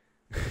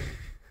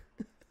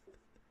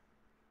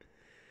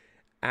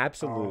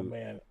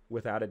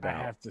 Without a doubt.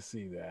 I have to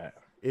see that.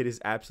 It is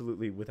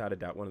absolutely, without a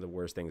doubt, one of the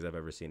worst things I've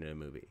ever seen in a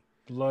movie.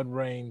 Blood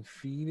Rain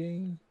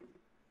feeding?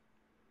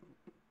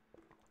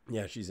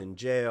 Yeah, she's in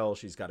jail.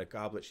 She's got a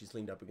goblet. She's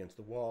leaned up against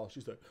the wall.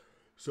 She's like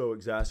so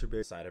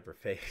exacerbated side of her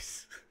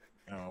face.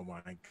 Oh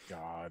my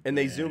God. And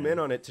they zoom in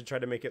on it to try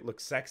to make it look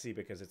sexy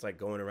because it's like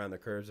going around the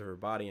curves of her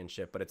body and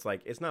shit. But it's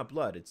like, it's not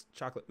blood, it's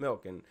chocolate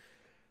milk. And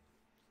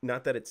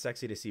not that it's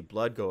sexy to see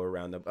blood go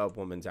around a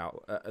woman's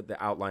the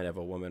outline of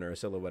a woman or a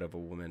silhouette of a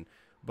woman,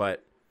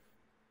 but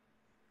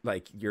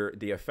like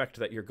the effect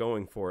that you're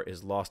going for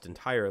is lost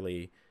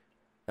entirely.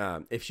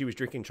 If she was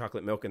drinking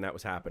chocolate milk and that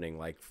was happening,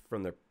 like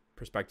from the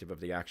perspective of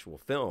the actual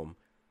film,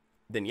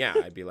 then yeah,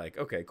 I'd be like,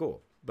 okay,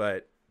 cool.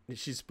 But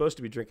she's supposed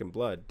to be drinking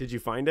blood. Did you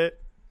find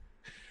it?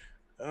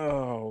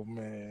 Oh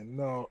man,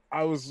 no.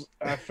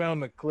 I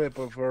found a clip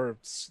of her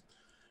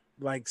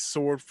like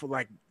sword for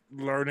like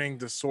learning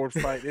the sword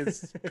fight.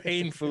 It's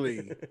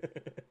painfully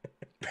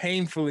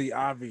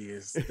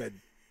obvious that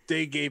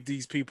they gave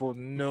these people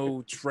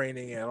no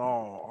training at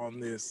all on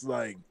this,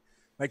 like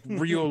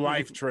real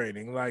life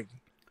training. Like,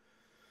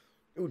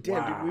 Oh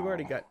damn, dude, we've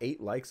already wow. got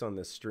 8 likes on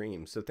this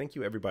stream. So thank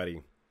you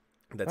everybody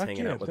that's Heck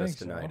hanging yeah, out with us thanks,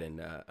 tonight y'all.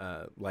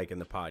 and liking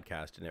the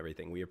podcast and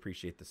everything. We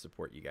appreciate the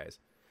support, you guys.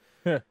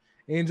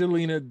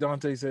 Angelina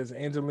Dante says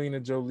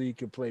Angelina Jolie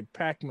could play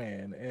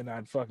Pac-Man and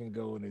I'd fucking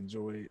go and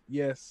enjoy it.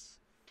 Yes.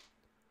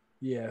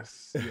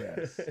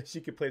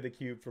 She could play the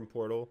cube from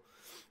Portal.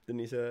 Didn't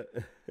he say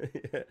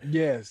that?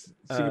 Yes.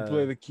 She could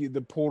play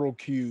the Portal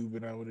Cube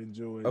and I would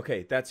enjoy it.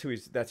 Okay,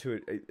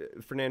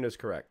 Fernando's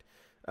correct.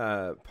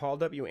 Paul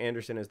W.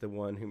 Anderson is the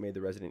one who made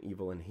the Resident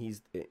Evil, and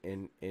he's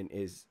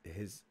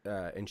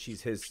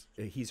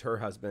he's her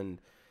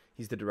husband.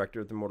 He's the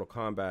director of the Mortal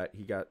Kombat.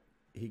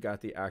 He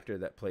got the actor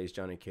that plays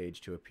Johnny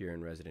Cage to appear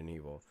in Resident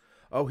Evil.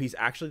 Oh, he's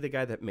actually the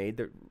guy that made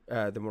the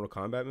Mortal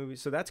Kombat movie.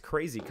 So that's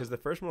crazy because the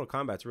first Mortal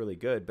Kombat's really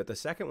good, but the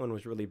second one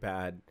was really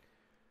bad,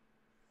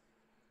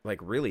 like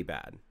really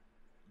bad.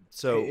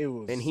 So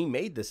and he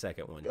made the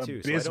second one too.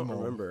 Abysmal. So I don't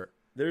remember.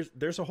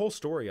 There's a whole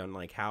story on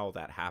like how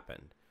that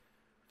happened.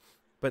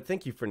 But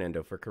thank you,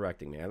 Fernando, for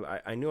correcting me.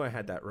 I knew I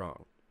had that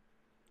wrong.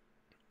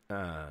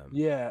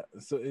 Yeah.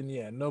 So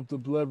nope. The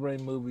Blood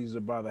Rain movies are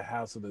by the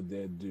House of the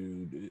Dead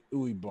dude,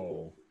 Uwe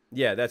Boll.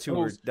 Yeah, that's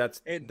who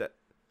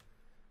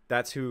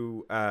that's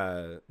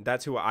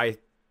who I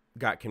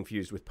got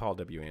confused with Paul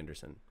W.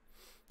 Anderson.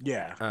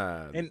 Yeah.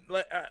 And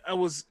like I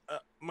was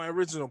my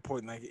original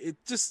point, like it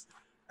just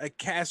a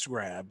cash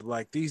grab,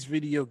 like these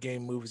video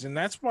game movies, and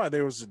that's why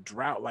there was a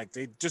drought. Like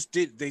they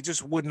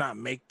just would not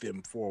make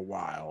them for a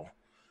while,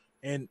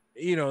 and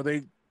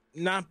they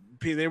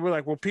were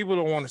like, well, people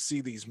don't want to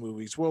see these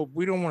movies. Well,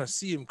 we don't want to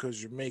see them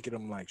because you're making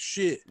them like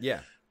shit.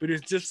 Yeah. But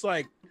it's just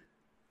like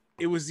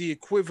it was the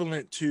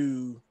equivalent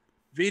to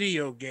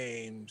video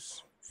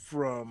games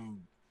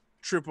from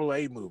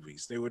AAA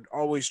movies. They would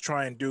always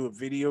try and do a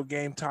video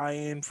game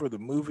tie-in for the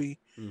movie,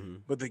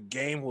 but the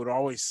game would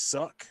always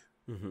suck,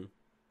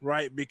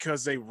 right?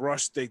 Because they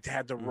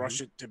had to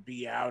rush it to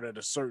be out at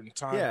a certain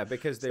time. Yeah,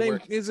 because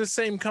it's the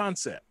same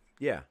concept.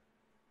 Yeah.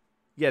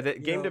 Yeah, the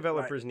game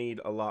developers need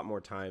a lot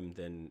more time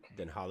than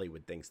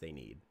Hollywood thinks they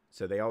need.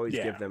 So they always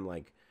give them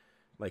like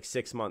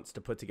 6 months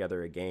to put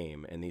together a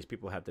game, and these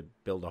people have to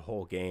build a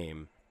whole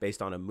game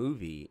based on a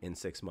movie in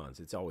 6 months.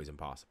 It's always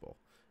impossible.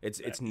 It's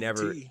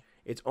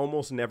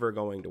almost never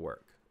going to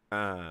work.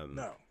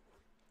 No.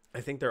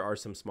 I think there are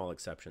some small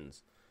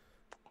exceptions.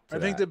 I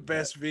think the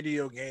best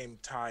video game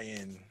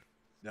tie-in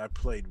that I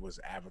played was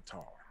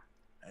Avatar.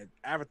 And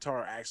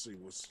Avatar actually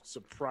was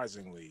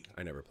surprisingly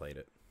I never played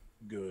it.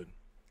 good.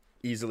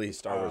 Easily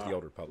Star Wars The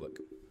Old Republic.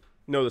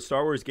 No, the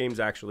Star Wars games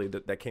actually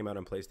that came out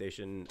on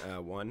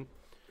PlayStation 1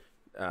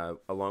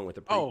 along with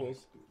the prequels.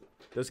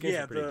 Those games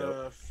were pretty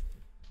dope.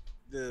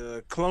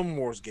 The Clone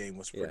Wars game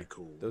was pretty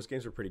cool. Those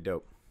games were pretty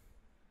dope.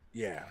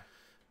 Yeah.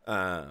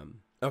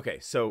 Okay,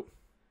 so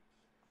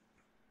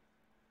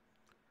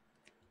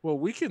well,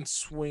 we can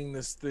swing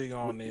this thing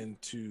on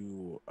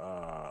into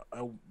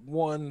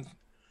one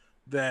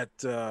that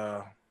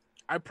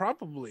I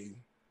probably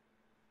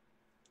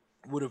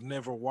would have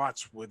never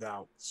watched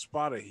without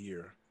Spada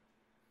here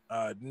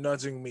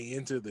nudging me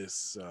into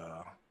this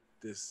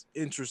this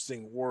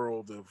interesting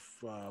world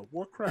of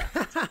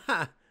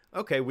Warcraft.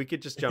 Okay, we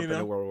could just jump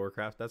into World of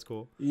Warcraft. That's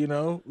cool.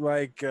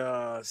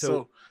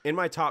 So in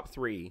my top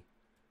 3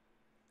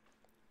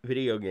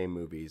 video game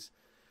movies,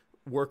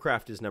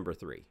 Warcraft is number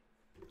 3.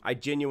 I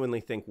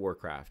genuinely think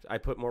Warcraft. I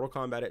put Mortal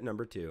Kombat at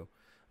number 2.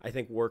 I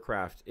think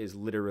Warcraft is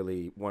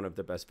literally one of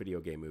the best video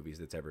game movies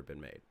that's ever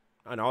been made.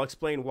 And I'll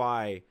explain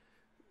why,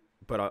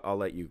 but I'll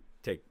let you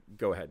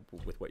go ahead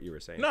with what you were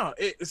saying. No,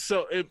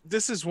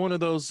 this is one of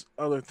those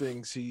other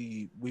things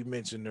we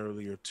mentioned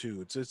earlier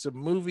too. It's a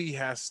movie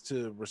has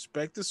to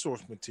respect the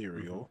source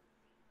material,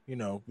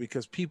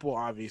 because people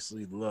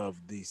obviously love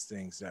these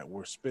things that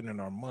we're spending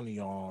our money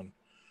on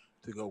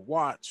to go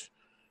watch,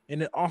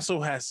 and it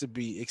also has to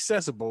be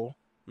accessible.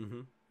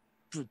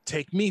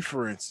 Take me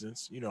for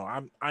instance.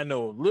 I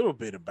know a little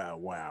bit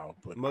about WoW,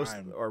 but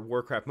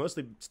Warcraft,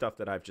 mostly stuff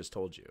that I've just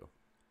told you.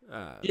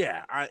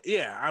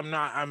 I'm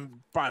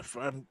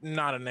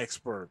not an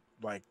expert,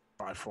 like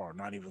by far,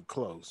 not even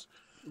close.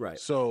 Right.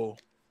 So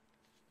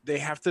they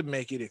have to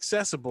make it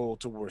accessible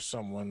to where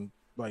someone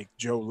like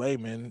Joe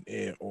Layman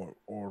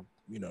or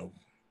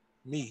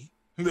me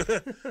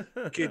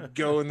could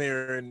go in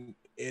there and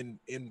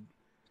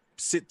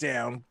sit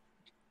down,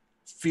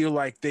 feel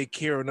like they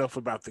care enough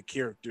about the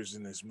characters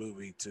in this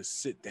movie to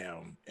sit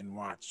down and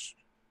watch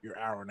your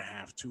hour and a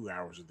half, 2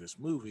 hours of this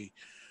movie.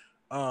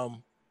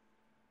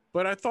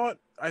 But I thought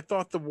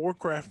the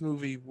Warcraft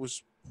movie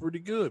was pretty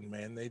good,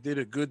 man. They did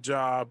a good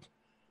job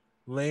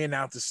laying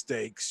out the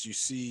stakes. You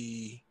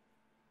see,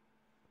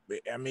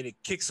 I mean, it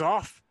kicks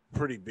off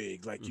pretty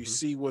big. Like you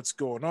see what's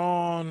going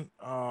on,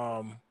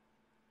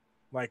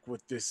 like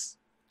with this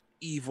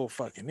evil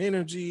fucking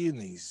energy, and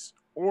these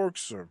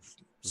orcs are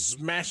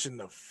smashing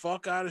the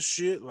fuck out of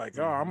shit. Like,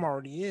 oh, I'm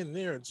already in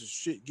there. It's just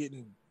shit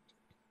getting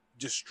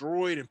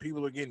destroyed and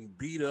people are getting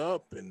beat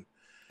up. And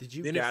did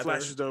you then it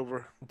flashes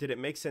over. Did it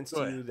make sense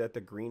to you that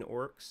the green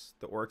orcs,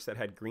 the orcs that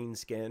had green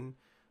skin,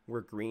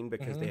 were green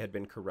because they had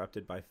been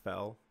corrupted by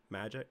Fel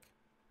magic?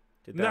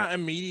 Not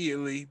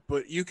immediately,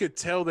 but you could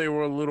tell they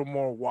were a little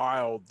more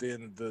wild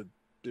than the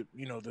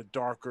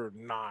darker,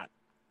 not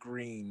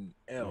green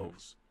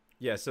elves.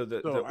 Yeah, so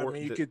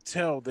you could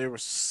tell there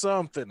was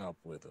something up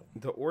with them.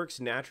 The orc's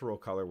natural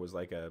color was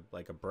like a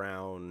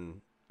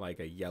brown,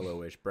 like a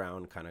yellowish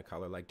brown kind of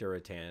color, like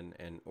Durotan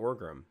and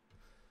Orgrim.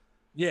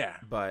 Yeah,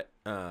 but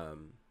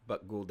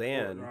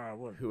Gul'dan,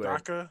 who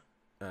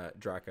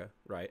Draka,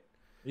 right?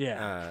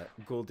 Yeah,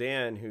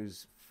 Gul'dan,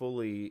 who's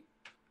fully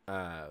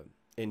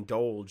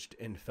indulged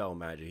in Fel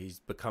magic. He's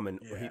becoming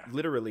he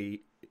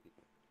literally,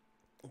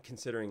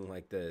 considering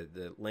like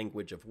the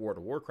language of World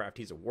of Warcraft,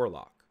 he's a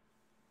warlock.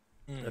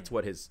 That's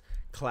what his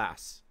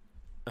class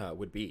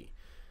would be,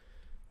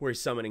 where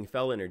he's summoning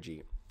Fel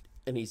energy,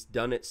 and he's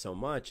done it so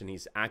much and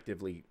he's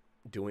actively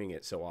doing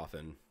it so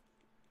often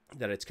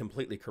that it's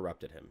completely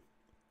corrupted him,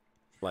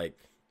 like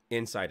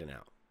inside and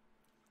out.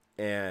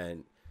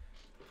 And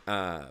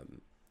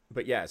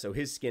but yeah, so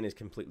his skin is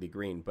completely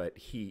green, but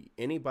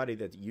anybody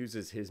that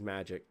uses his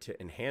magic to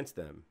enhance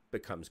them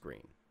becomes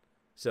green.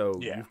 So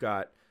you've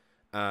got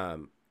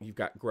Grom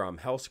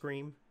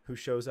Hellscream who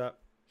shows up.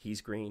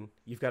 He's green.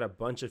 You've got a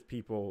bunch of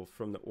people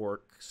from the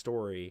orc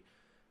story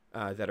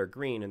that are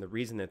green, and the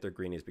reason that they're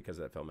green is because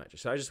of that Fel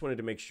magic. So I just wanted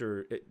to make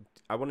sure.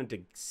 I wanted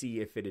to see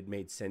if it had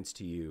made sense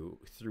to you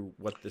through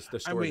what the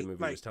story of the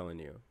movie was telling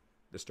you.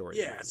 The story.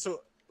 Yeah.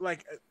 So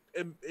like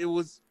it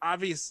was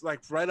obvious.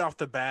 Like right off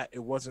the bat, it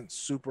wasn't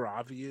super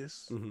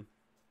obvious.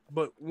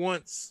 But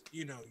once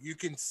you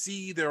can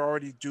see they're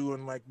already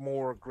doing like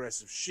more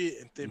aggressive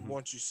shit, and then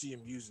once you see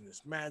him using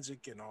this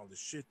magic and all the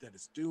shit that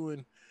it's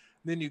doing,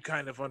 then you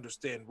kind of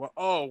understand.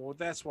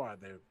 That's why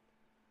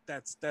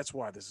that's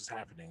why this is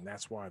happening.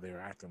 That's why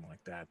they're acting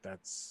like that.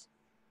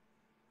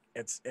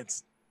 It's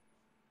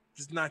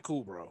just not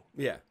cool, bro.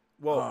 Yeah.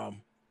 Well,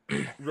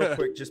 real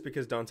quick, just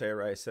because Dante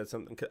Arai said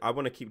something, I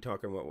want to keep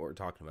talking about what we're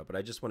talking about, but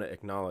I just want to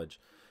acknowledge.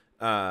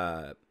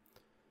 Dante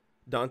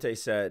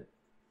said,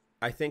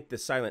 "I think the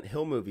Silent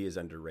Hill movie is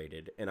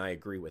underrated," and I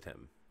agree with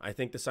him. I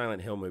think the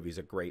Silent Hill movie is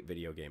a great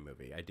video game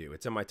movie. I do.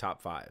 It's in my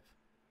top 5.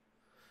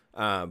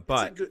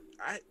 But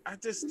I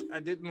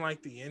didn't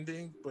like the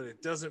ending, but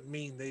it doesn't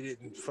mean they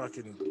didn't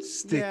fucking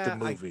stick the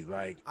movie.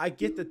 I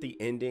get that the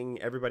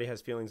ending, everybody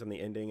has feelings on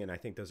the ending, and I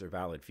think those are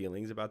valid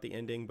feelings about the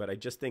ending, but I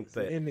just think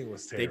that the ending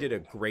was they did a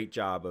great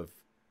job of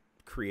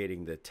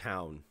creating the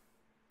town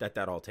that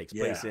all takes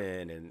place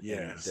in, and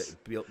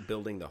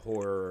building the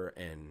horror,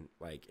 and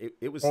like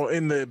it was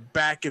in the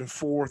back and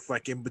forth,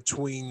 like in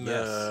between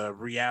the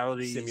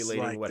realities,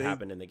 simulating what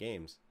happened in the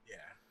games.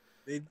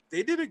 They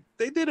did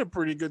a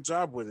pretty good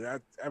job with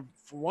it. I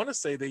want to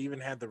say they even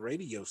had the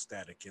radio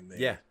static in there.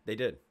 Yeah, they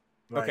did.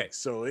 Okay,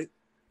 so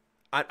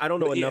I don't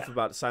know enough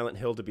about Silent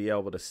Hill to be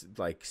able to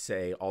like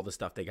say all the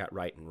stuff they got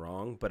right and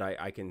wrong, but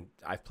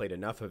I've played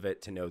enough of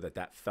it to know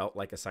that felt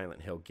like a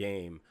Silent Hill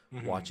game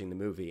watching the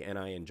movie, and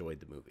I enjoyed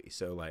the movie.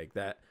 So like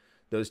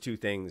those two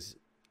things,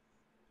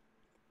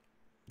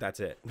 that's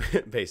it.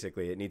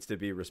 Basically, it needs to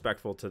be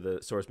respectful to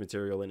the source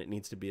material, and it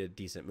needs to be a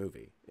decent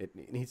movie. It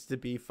needs to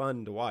be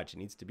fun to watch. It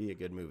needs to be a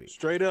good movie.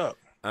 Straight up.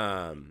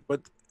 In World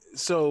of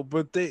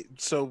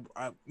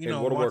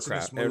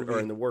Warcraft or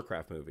in the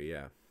Warcraft movie,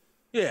 yeah.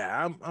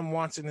 Yeah, I'm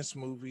watching this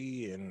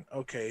movie, and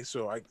okay,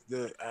 so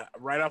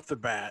right off the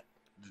bat,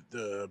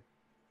 the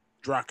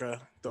Draka,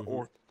 the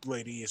orc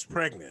lady, is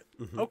pregnant.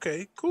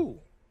 Okay,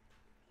 cool.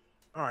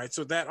 All right,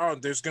 so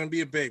there's gonna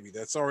be a baby.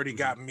 That's already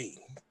got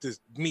me.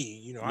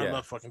 I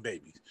love fucking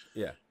babies.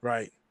 Yeah.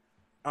 Right.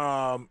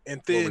 And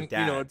then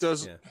it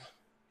does.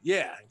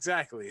 Yeah,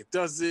 exactly. It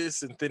does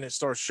this, and then it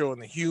starts showing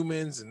the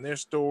humans and their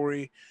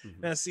story.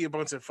 And I see a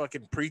bunch of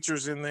fucking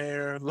preachers in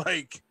there,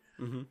 like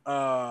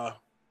the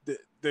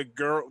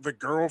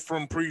girl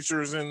from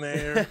Preachers in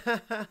there.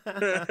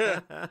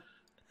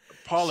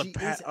 Paula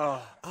Patton.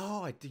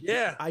 I did.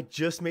 Yeah, I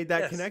just made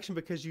that connection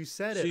because you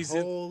said it.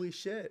 Holy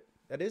shit,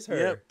 that is her.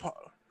 Yep,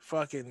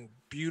 fucking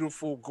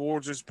beautiful,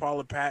 gorgeous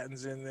Paula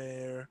Patton's in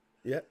there.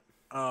 Yep.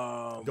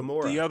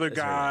 Gamora. The other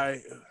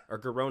guy, or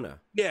Garona.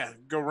 Yeah,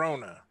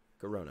 Garona.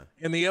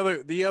 And the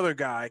other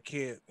guy,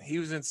 he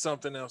was in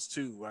something else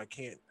too. I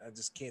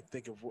just can't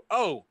think of.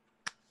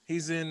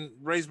 He's in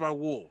Raised by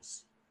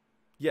Wolves.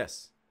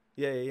 Yes.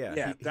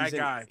 Yeah. That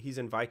guy. He's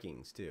in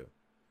Vikings too.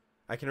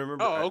 I can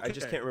remember. I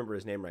just can't remember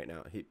his name right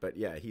now. He's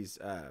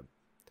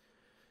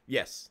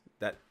yes,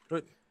 that.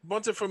 But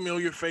bunch of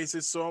familiar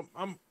faces, so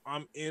I'm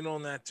in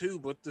on that too.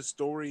 But the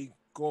story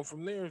going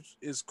from there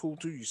is cool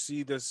too. You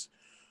see this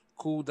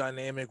cool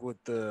dynamic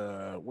with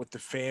the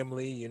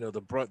family.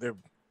 The brother,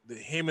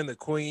 him and the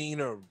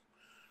queen, or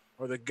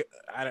the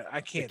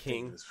I can't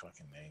think of his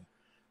fucking name.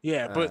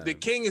 Yeah, but the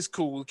king is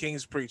cool. The king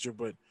is preacher,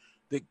 but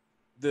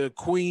the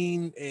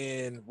queen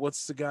and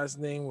what's the guy's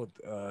name with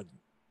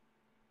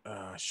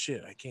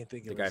shit? I can't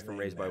think of the guy from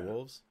Raised by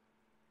Wolves.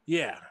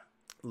 Yeah.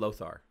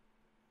 Lothar.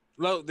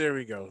 There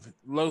we go.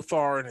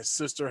 Lothar and his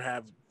sister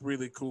have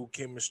really cool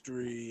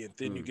chemistry, and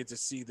then you get to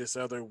see this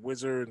other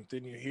wizard, and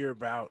then you hear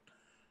about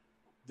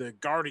the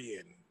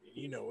Guardian.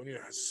 You know, when you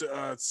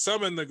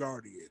summon the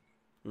Guardian.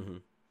 Mm-hmm.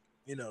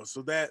 You know,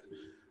 so that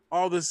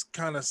all this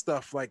kind of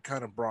stuff like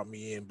kind of brought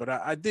me in. But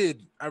I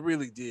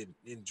really did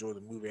enjoy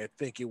the movie. I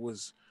think it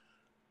was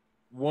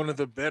one of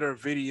the better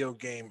video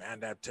game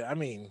adaptations. I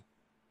mean,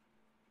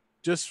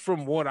 just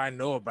from what I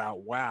know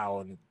about WoW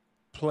and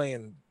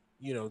playing,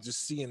 you know,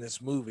 just seeing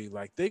this movie,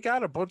 like they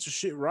got a bunch of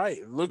shit right.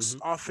 It looks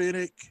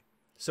authentic.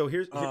 So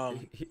here's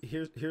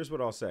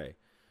what I'll say.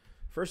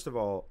 First of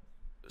all,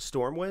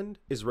 Stormwind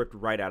is ripped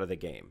right out of the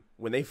game.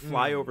 When they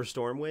fly over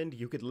Stormwind,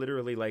 you could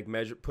literally like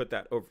put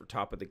that over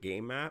top of the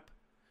game map,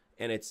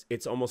 and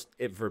it's almost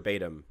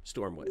verbatim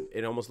Stormwind.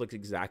 It almost looks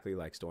exactly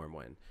like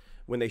Stormwind.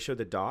 When they show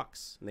the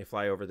docks and they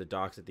fly over the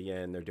docks at the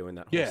end, they're doing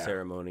that whole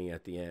ceremony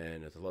at the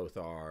end with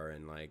Lothar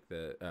and like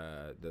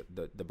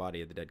the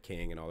body of the dead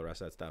king and all the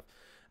rest of that stuff.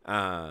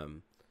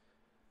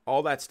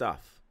 All that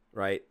stuff,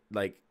 right?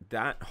 Like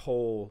that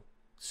whole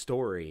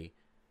story,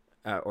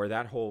 or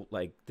that whole,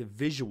 like, the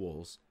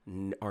visuals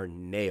are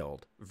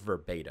nailed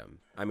verbatim.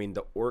 I mean,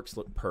 the orcs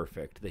look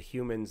perfect. The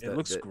humans, it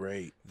looks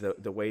great.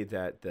 The way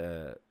that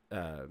the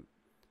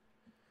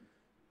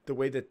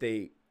way that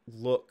they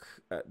look,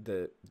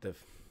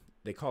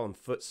 they call them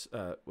what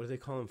do they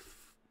call them?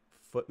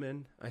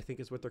 Footmen, I think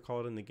is what they're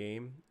called in the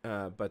game.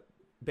 But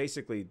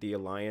basically, the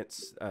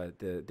Alliance,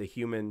 the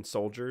human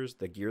soldiers,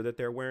 the gear that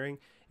they're wearing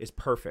is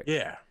perfect.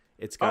 Yeah,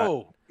 it's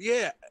got.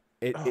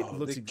 It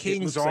looks the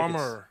king's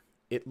armor.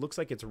 It looks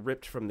like it's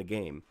ripped from the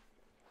game.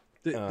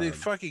 The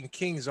fucking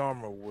king's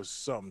armor was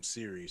something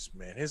serious,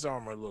 man. His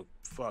armor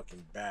looked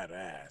fucking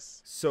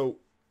badass. So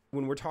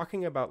when we're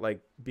talking about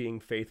like being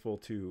faithful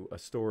to a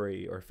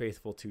story or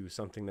faithful to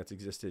something that's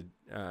existed,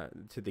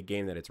 to the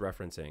game that it's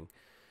referencing,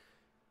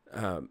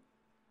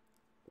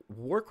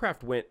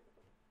 Warcraft went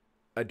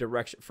a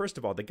direction. First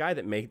of all, the guy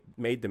that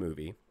made the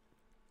movie,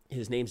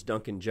 his name's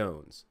Duncan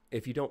Jones.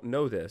 If you don't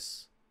know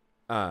this,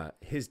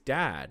 his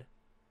dad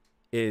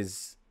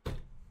is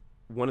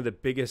one of the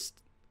biggest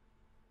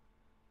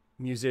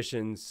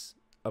musicians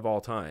of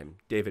all time,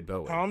 David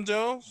Bowie. Tom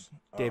Jones?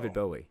 David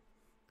Bowie.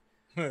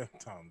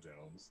 Tom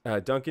Jones.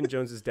 Duncan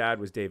Jones's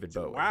dad was David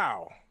Bowie.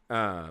 Wow.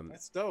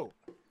 That's dope.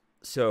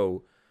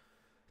 So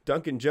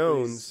Duncan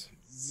Jones,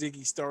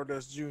 Ziggy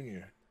Stardust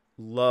Jr.,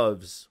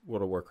 loves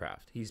World of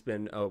Warcraft. He's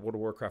been a World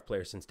of Warcraft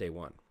player since day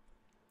one.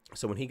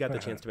 So when he got the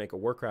chance to make a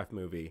Warcraft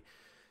movie,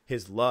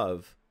 his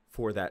love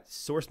for that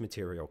source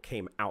material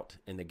came out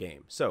in the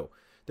game. So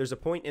there's a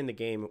point in the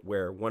game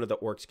where one of the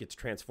orcs gets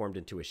transformed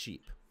into a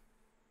sheep.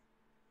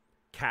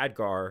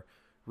 Khadgar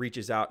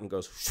reaches out and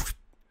goes,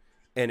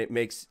 and it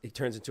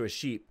turns into a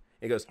sheep.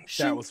 It goes,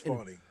 that was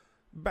funny.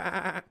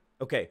 Bah.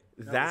 Okay,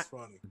 that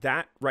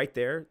right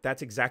there,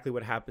 that's exactly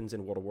what happens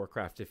in World of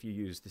Warcraft if you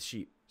use the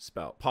sheep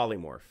spell.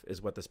 Polymorph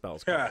is what the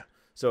spell's called. Yeah.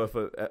 So if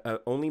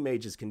only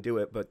mages can do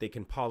it, but they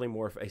can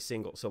polymorph a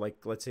single. So like,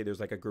 let's say there's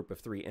like a group of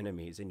 3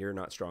 enemies and you're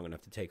not strong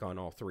enough to take on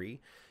all 3.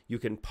 You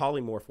can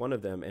polymorph one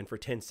of them, and for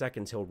 10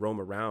 seconds he'll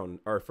roam around,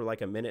 or for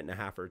like a minute and a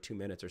half or 2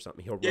 minutes or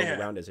something, he'll roam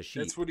around as a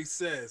sheep. That's what he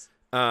says.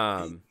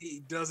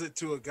 He does it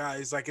to a guy.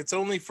 He's like, it's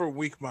only for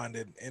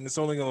weak-minded, and it's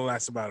only gonna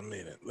last about a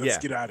minute. Let's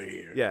get out of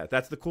here. Yeah,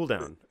 that's the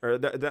cooldown, or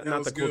not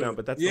the cooldown,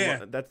 but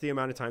that's the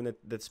amount of time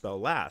that spell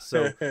lasts.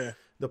 So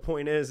the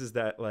point is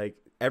that like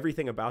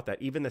everything about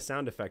that, even the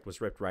sound effect, was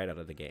ripped right out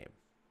of the game.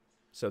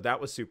 So that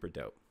was super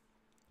dope.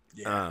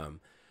 Yeah.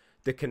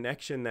 The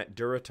connection that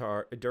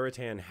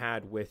Durotan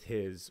had with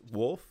his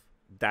wolf,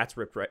 that's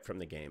ripped right from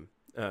the game.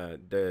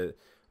 The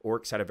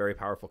orcs had a very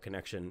powerful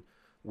connection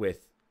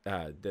with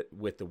the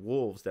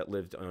wolves that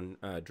lived on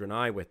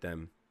Draenei with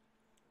them.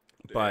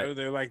 But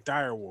they're like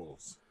dire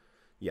wolves.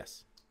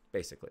 Yes,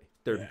 basically.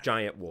 They're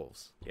giant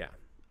wolves. Yeah.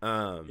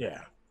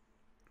 Yeah.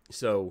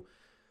 So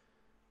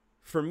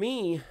for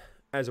me,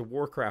 as a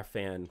Warcraft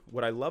fan,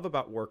 what I love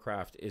about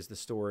Warcraft is the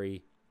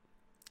story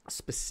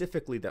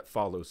specifically that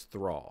follows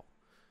Thrall.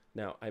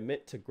 Now, I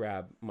meant to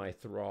grab my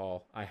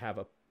Thrall. I have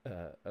a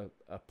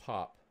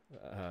pop,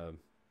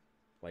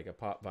 like a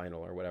pop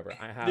vinyl or whatever.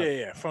 I have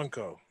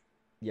Funko.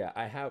 Yeah,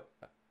 I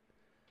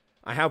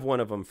have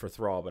one of them for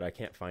Thrall, but I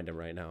can't find him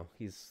right now.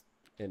 He's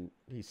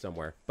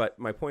somewhere. But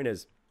my point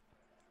is,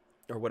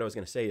 or what I was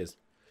going to say is,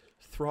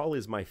 Thrall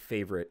is my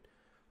favorite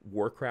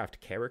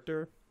Warcraft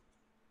character.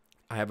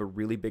 I have a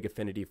really big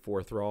affinity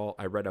for Thrall.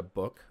 I read a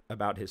book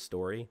about his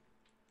story,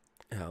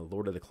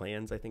 Lord of the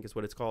Clans, I think is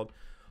what it's called.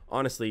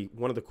 Honestly,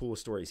 one of the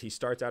coolest stories. He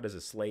starts out as a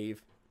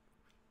slave,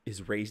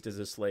 is raised as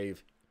a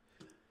slave,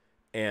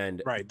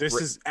 and this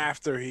is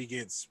after he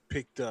gets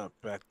picked up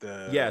at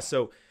the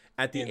So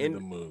at the end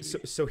of the movie.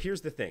 So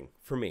here's the thing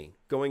for me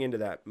going into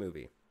that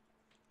movie.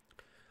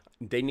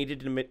 They needed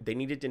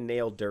to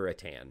nail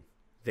Durotan.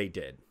 They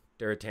did.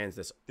 Durotan's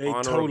this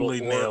honorable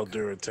totally orc. Nailed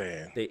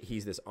Durotan.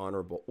 He's this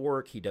honorable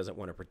orc. He doesn't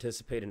want to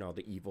participate in all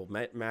the evil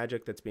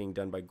magic that's being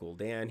done by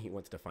Gul'dan. He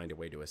wants to find a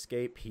way to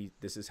escape.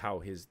 This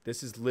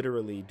is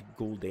literally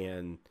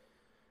Gul'dan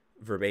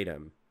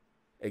verbatim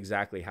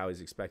exactly how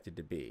he's expected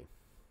to be.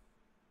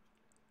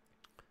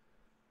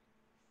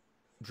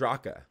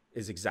 Draka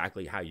is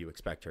exactly how you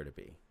expect her to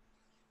be.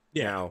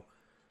 Yeah. Now,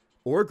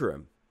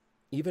 Orgrim,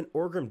 even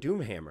Orgrim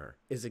Doomhammer,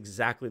 is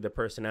exactly the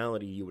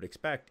personality you would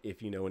expect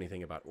if you know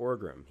anything about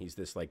Orgrim. He's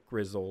this like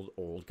grizzled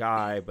old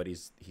guy, but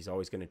he's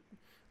always going to,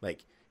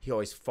 like, he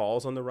always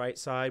falls on the right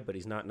side, but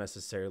he's not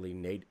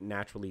necessarily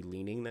naturally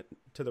leaning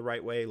to the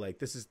right way. Like,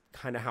 this is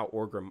kind of how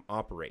Orgrim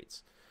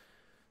operates.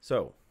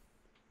 So,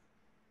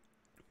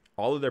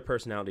 all of their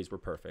personalities were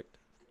perfect.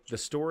 The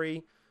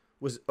story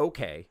was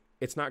okay.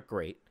 It's not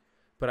great,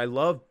 but I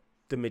love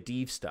the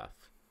Medivh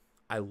stuff.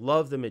 I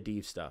love the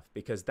Medivh stuff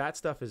because that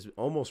stuff is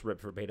almost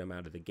ripped verbatim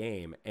out of the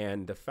game.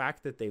 And the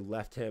fact that they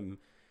left him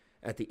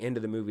at the end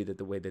of the movie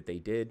the way that they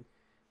did,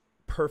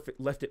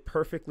 left it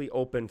perfectly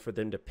open for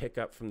them to pick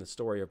up from the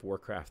story of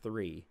Warcraft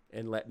 3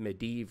 and let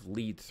Medivh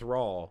lead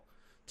Thrall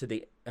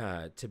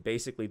to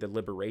basically the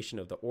liberation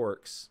of the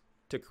orcs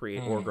to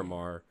create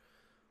Orgrimmar,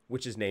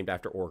 which is named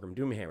after Orgrim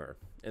Doomhammer.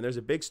 And there's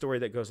a big story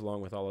that goes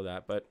along with all of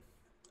that, but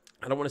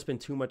I don't want to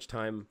spend too much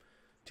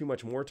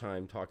more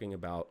time talking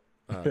about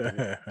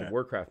the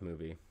Warcraft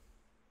movie.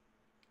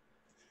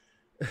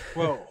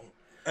 Well,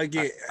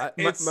 again,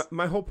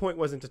 my whole point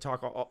wasn't to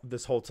talk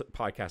this whole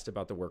podcast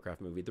about the Warcraft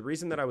movie. The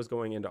reason that I was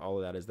going into all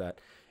of that is that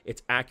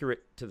it's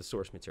accurate to the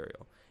source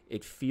material.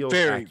 It feels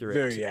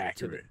very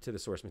accurate to the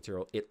source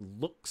material. It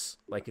looks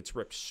like it's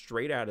ripped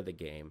straight out of the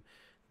game.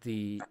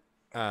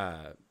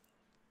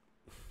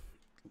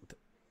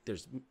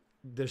 There's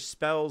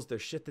spells,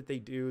 there's shit that they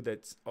do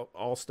that's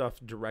all stuff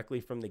directly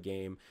from the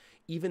game.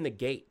 Even the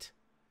gate,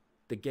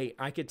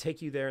 I could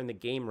take you there in the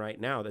game right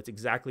now. That's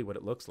exactly what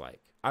it looks like.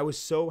 I was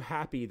so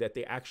happy that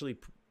they actually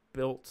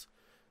built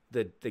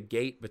the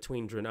gate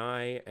between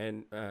Draenei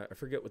and I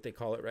forget what they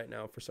call it right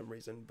now for some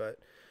reason, but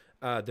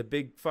the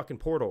big fucking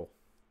portal,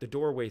 the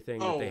doorway thing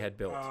that they had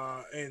built.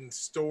 In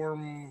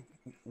Storm.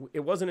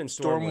 It wasn't in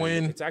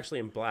Stormwind. It's actually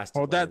in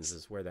Blasted Lands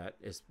is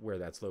where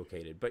that's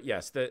located. But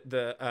yes,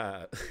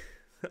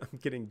 I'm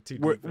getting too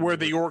deep where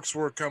the orcs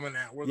were coming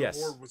out, where yes.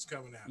 the horde was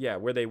coming out. Yeah,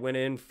 where they went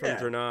in from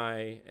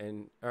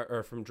Draenei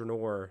or from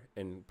Draenor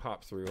and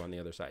popped through on the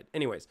other side.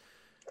 Anyways,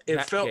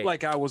 it felt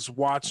like I was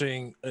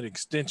watching an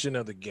extension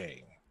of the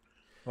game.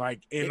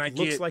 Like, and it I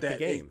looks get like that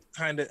the game.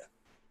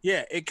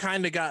 It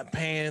kind of got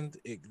panned,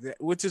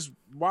 which is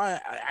why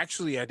I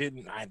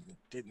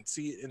didn't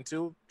see it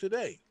until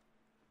today.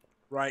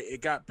 Right,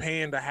 it got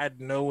panned. I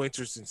had no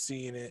interest in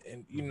seeing it,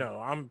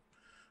 and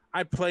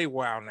I play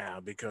WoW now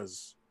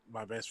because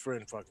my best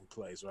friend fucking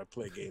plays, so I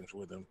play games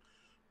with him.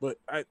 But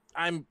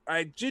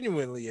I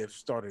genuinely have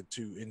started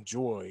to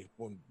enjoy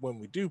when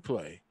we do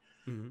play.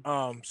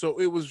 Mm-hmm. So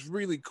it was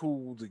really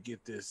cool to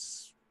get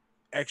this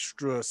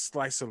extra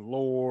slice of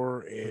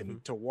lore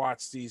and to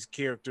watch these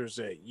characters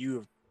that you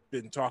have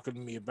been talking to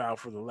me about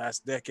for the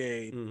last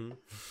decade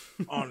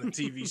on the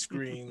TV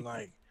screen.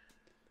 Like,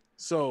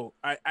 so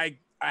I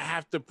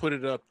have to put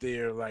it up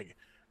there. Like,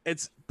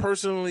 it's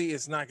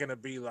not going to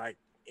be like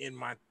in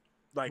my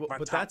my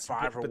top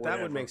 5 or whatever. But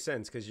that would make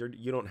sense because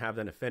you don't have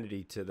an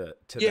affinity to that.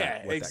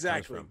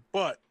 Exactly.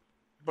 But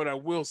I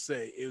will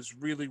say it was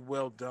really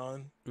well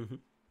done,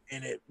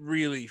 and it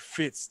really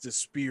fits the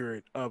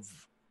spirit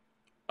of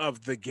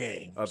the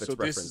game. So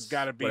this has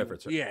got to be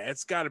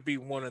it's got to be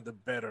one of the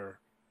better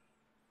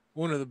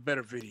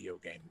video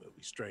game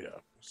movies, straight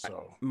up.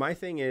 So my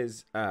thing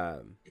is,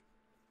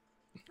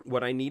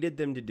 what I needed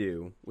them to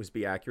do was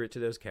be accurate to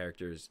those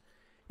characters,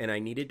 and I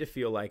needed to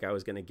feel like I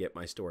was going to get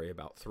my story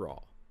about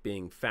Thrall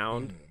being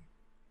found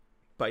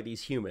by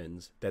these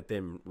humans that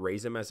then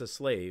raise him as a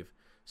slave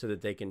so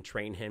that they can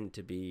train him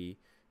to be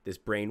this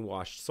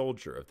brainwashed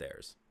soldier of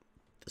theirs,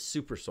 the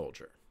super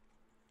soldier.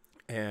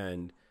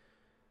 And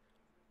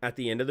at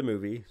the end of the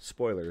movie,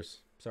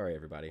 spoilers, sorry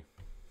everybody,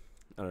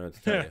 I don't know what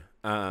to tell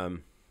you.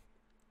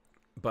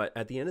 But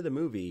at the end of the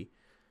movie,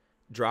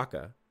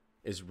 Draka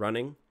is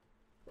running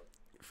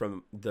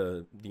from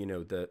the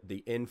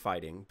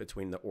infighting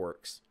between the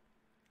orcs.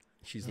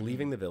 She's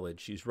leaving the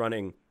village. She's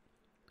running.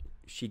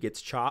 She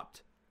gets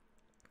chopped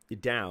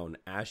down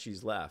as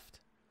she's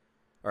left,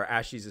 or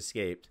as she's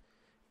escaped,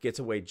 gets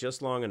away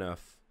just long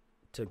enough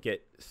to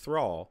get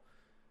Thrall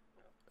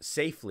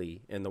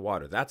safely in the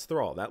water. That's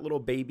Thrall. That little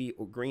baby,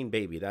 green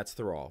baby, that's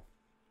Thrall.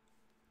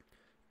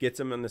 Gets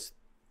him on this,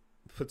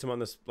 puts him on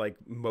this like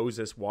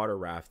Moses water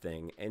raft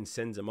thing and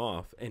sends him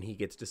off, and he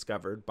gets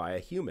discovered by a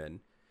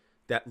human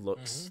that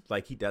looks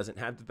like he doesn't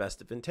have the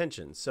best of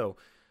intentions. So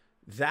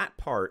that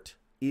part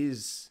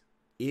is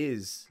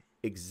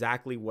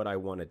exactly what I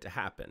wanted to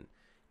happen.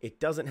 It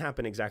doesn't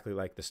happen exactly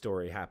like the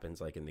story happens,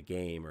 like in the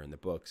game or in the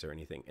books or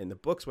anything. In the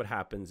books, what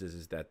happens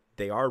is that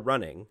they are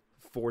running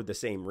for the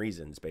same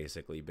reasons,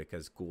 basically,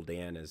 because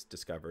Gul'dan has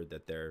discovered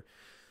that they're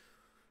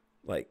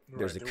like,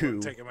 there's a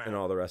coup and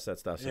all the rest of that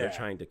stuff. So they're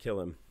trying to kill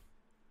him.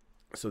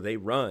 So they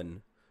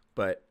run,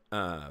 but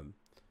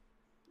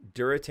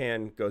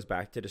Durotan goes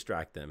back to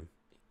distract them.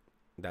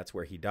 That's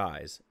where he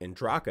dies. And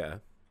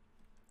Draka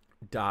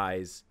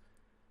dies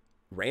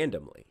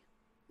randomly.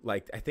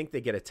 like I think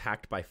they get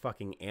attacked by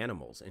fucking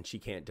animals, and she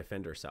can't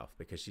defend herself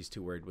because she's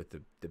too worried with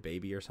the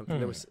baby or something.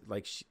 There was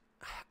like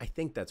I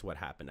think that's what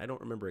happened. I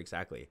don't remember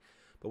exactly,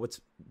 but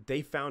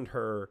they found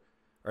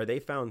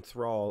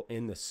Thrall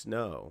in the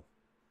snow,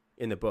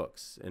 in the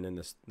books and in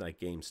this like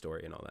game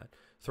story and all that.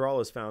 Thrall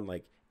is found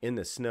like in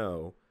the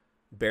snow,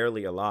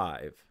 barely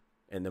alive,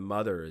 and the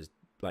mother is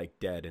like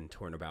dead and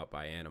torn about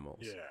by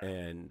animals. Yeah.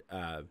 And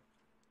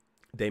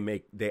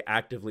they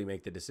actively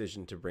make the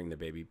decision to bring the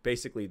baby.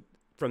 Basically,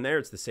 from there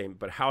it's the same,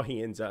 but how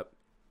he ends up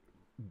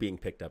being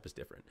picked up is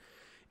different.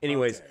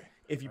 Anyways,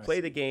 if you play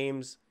the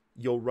games,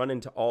 you'll run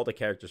into all the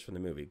characters from the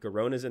movie.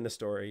 Garona's in the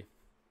story,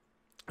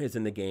 is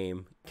in the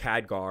game.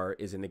 Khadgar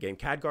is in the game.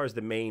 Khadgar is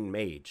the main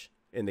mage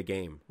in the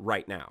game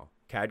right now.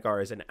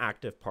 Khadgar is an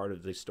active part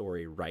of the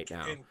story right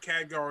now. And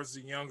Khadgar is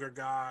the younger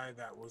guy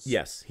that was...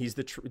 Yes, he's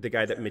the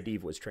guy that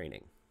Medivh was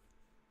training.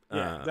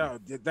 Yeah,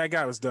 that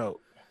guy was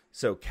dope.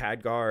 So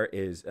Khadgar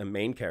is a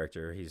main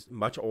character. He's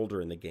much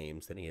older in the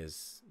games than he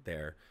is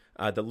there.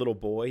 The little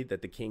boy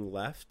that the king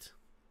left,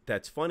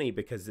 that's funny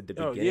because at the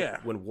beginning,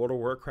 when World of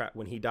Warcraft,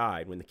 when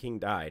the king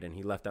died and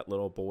he left that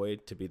little boy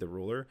to be the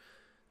ruler,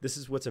 this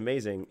is what's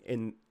amazing.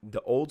 In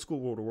the old school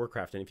World of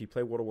Warcraft, and if you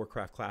play World of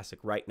Warcraft Classic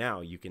right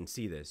now, you can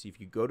see this. If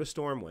you go to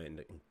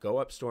Stormwind, and go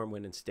up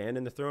Stormwind and stand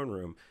in the throne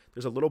room,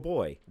 there's a little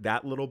boy,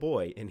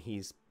 and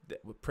he's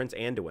Prince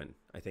Anduin,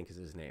 I think is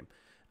his name.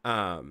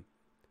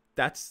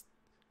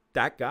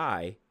 That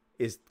guy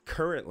is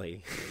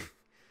currently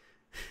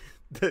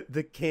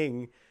the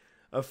king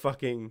of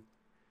fucking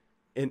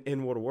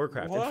in World of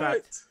Warcraft.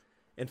 What?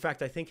 In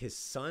fact, I think his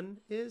son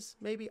is,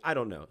 maybe, I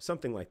don't know,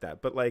 something like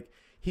that. But like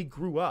he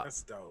grew up.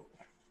 That's dope.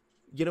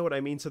 You know what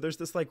I mean? So there's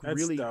this like That's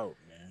really dope,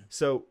 man.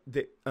 So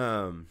the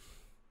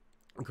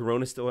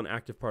Garona's still an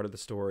active part of the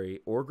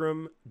story.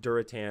 Orgrim,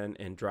 Durotan,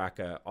 and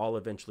Draka all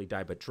eventually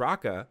die, but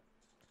Draka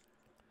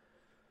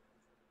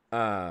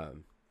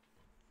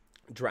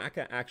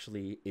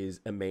actually is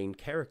a main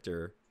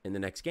character in the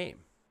next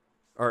game,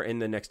 or in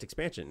the next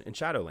expansion in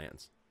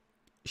Shadowlands.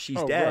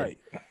 She's dead, right.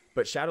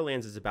 But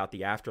Shadowlands is about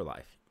the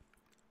afterlife,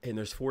 and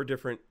there's 4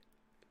 different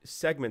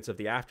segments of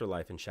the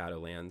afterlife in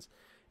Shadowlands,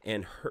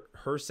 and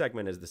her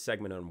segment is the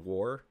segment on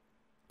war,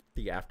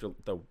 the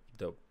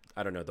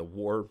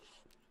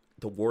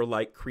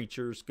warlike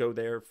creatures go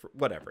there for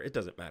whatever, it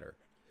doesn't matter.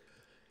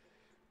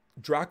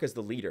 Draka's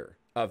the leader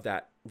of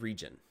that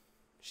region.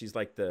 She's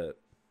like the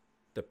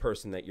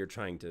person that you're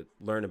trying to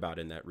learn about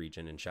in that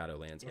region in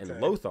Shadowlands. Okay. And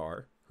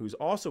Lothar, who's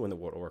also in the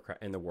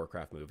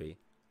Warcraft movie,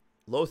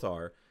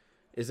 Lothar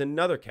is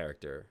another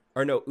character.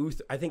 Or no,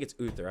 I think it's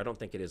Uther. I don't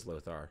think it is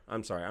Lothar.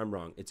 I'm sorry, I'm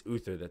wrong. It's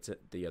Uther that's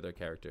the other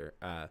character.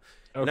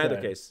 In either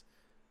case,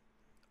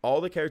 all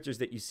the characters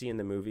that you see in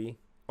the movie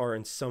are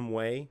in some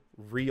way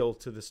real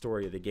to the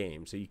story of the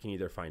game. So you can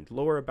either find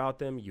lore about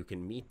them, you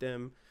can meet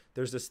them.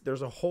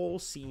 There's a whole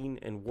scene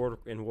in World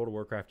of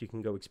Warcraft you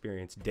can go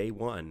experience day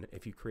 1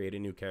 if you create a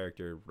new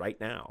character right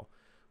now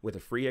with a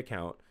free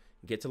account,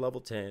 get to level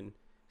 10,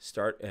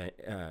 start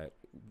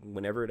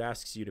whenever it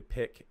asks you to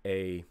pick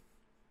a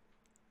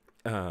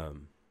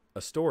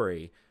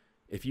story.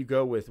 If you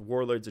go with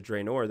Warlords of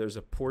Draenor, there's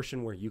a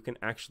portion where you can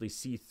actually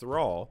see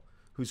Thrall,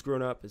 who's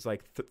grown up, is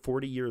like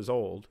 40 years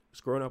old,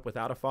 who's grown up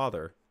without a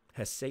father,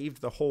 has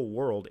saved the whole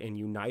world and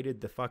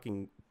united the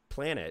fucking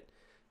planet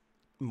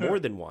more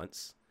than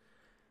once.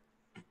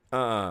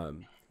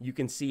 You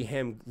can see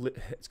him,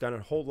 it's got a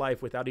whole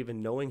life without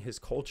even knowing his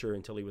culture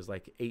until he was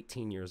like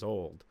 18 years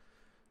old,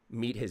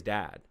 meet his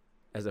dad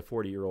as a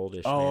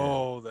 40-year-old-ish man.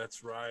 Oh,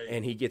 that's right.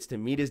 And he gets to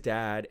meet his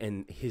dad,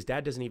 and his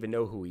dad doesn't even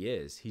know who he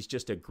is. He's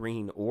just a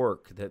green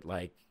orc that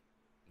like,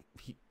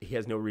 he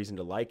has no reason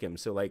to like him.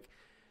 So like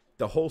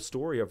the whole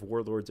story of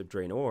Warlords of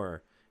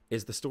Draenor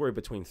is the story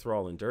between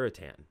Thrall and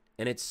Durotan.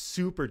 And it's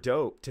super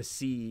dope to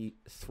see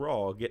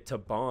Thrall get to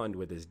bond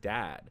with his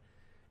dad.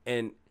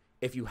 And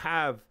if you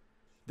have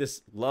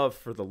this love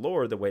for the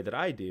lore the way that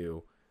I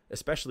do,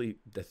 especially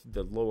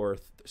the lore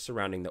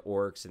surrounding the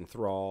orcs and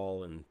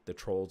Thrall and the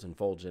trolls and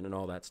Vol'jin and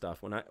all that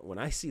stuff, when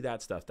I see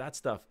that stuff,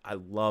 I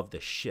love the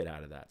shit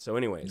out of that. So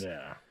anyways,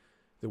 yeah,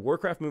 the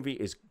Warcraft movie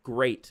is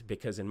great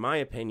because in my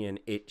opinion,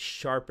 it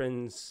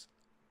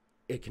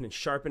can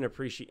sharpen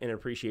an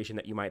appreciation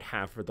that you might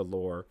have for the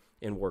lore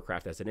in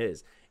Warcraft as it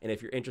is. And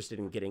if you're interested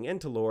in getting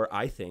into lore,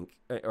 I think,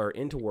 or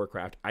into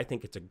Warcraft, I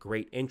think it's a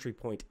great entry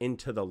point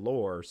into the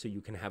lore so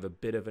you can have a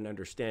bit of an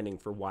understanding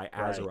for why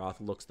Azeroth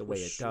looks the way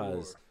it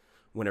does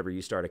whenever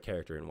you start a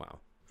character in WoW.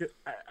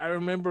 I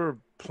remember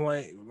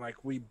playing,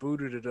 like we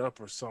booted it up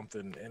or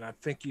something, and I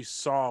think you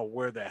saw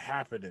where that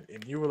happened,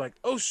 and you were like,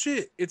 oh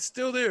shit, it's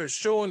still there. It's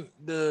showing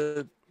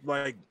the,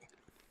 like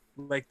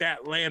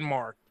that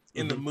landmark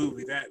in the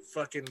movie, that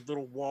fucking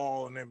little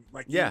wall, and then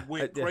like you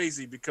went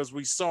crazy because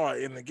we saw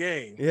it in the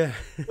game. Yeah.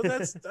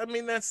 But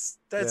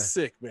that's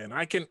sick, man.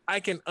 I can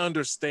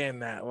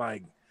understand that,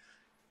 like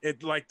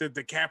it, like the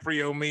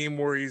DiCaprio meme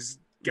where he's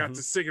got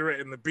the cigarette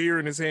and the beer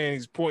in his hand,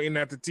 he's pointing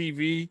at the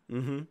TV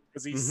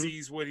because he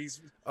sees what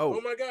he's oh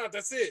my god,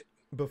 that's it.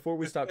 Before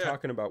we stop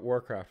talking about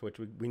Warcraft, which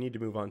we need to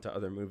move on to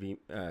other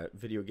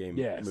video game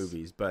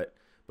movies, but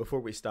before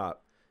we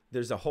stop,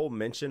 there's a whole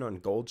mention on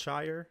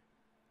Goldshire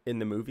in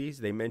the movies.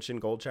 They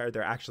mention Goldshire.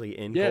 They're actually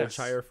in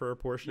Goldshire for a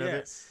portion of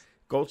it.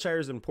 Goldshire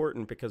is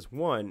important because,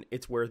 one,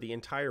 it's where the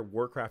entire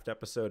Warcraft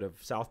episode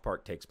of South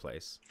Park takes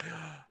place.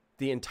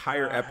 The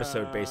entire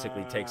episode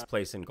basically takes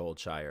place in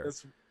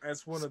Goldshire.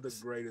 That's one of the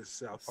greatest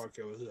South Park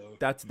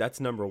episodes. That's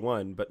number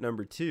one. But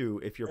number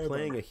two, if you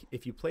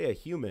play a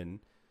human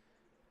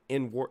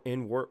in World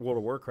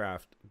of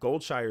Warcraft,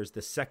 Goldshire is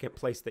the second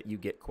place that you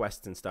get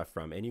quests and stuff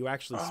from, and you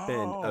actually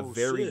spend a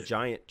very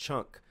giant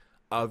chunk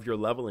of your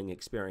leveling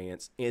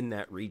experience in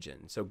that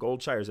region. So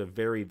Goldshire is a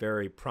very,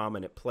 very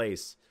prominent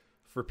place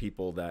for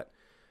people that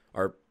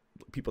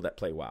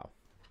play WoW.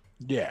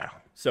 Yeah.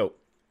 So,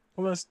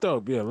 well, that's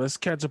dope. Yeah, let's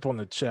catch up on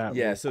the chat.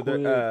 Yeah.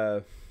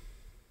 So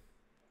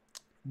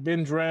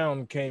Ben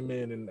Drown came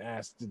in and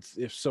asked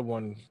if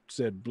someone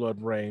said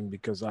Blood Rain,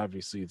 because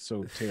obviously it's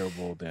so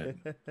terrible that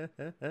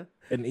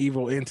an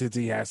evil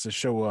entity has to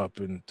show up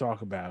and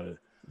talk about it.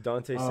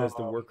 Dante says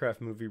the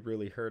Warcraft movie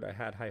really hurt. I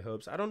had high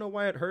hopes. I don't know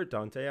why it hurt,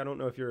 Dante. I don't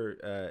know if you're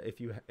if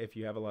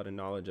you have a lot of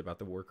knowledge about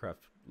the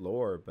Warcraft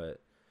lore,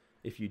 but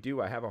if you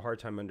do, I have a hard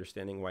time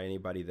understanding why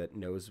anybody that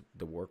knows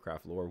the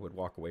Warcraft lore would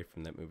walk away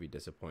from that movie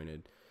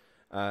disappointed.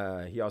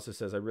 He also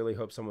says, I really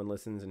hope someone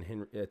listens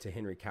to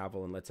Henry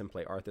Cavill and lets him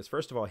play Arthas.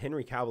 First of all,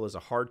 Henry Cavill is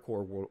a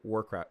hardcore World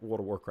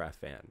of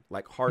Warcraft fan.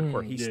 Like,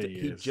 hardcore. He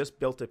just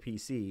built a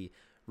PC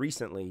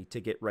recently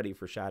to get ready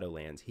for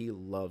Shadowlands. He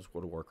loves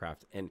World of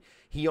Warcraft. And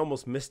he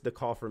almost missed the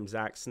call from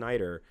Zack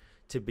Snyder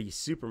to be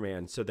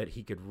Superman so that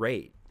he could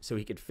raid. So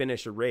he could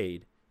finish a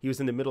raid. He was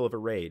in the middle of a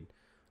raid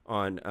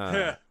on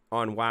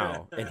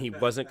WoW, and he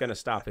wasn't going to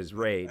stop his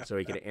raid so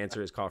he could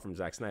answer his call from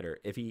Zack Snyder.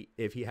 If he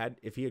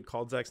had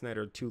called Zack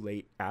Snyder too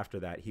late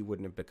after that, he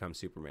wouldn't have become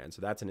Superman.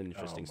 So that's an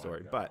interesting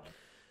story. God.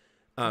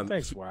 But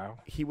thanks, WoW.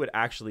 He would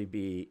actually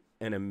be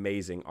an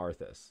amazing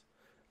Arthas.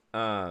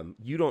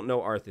 You don't know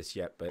Arthas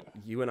yet, but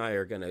you and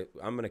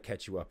I'm gonna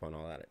catch you up on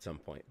all that at some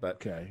point. But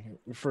okay,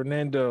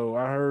 Fernando,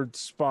 I heard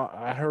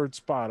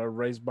Spada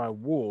Raised by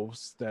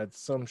Wolves. That's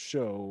some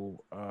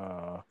show.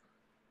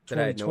 That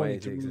I had no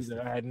idea existed.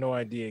 That I had no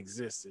idea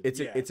existed.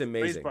 It's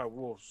amazing. Raised by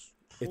Wolves.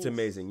 It's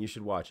amazing. You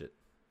should watch it.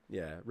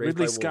 Yeah,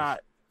 Ridley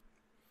Scott.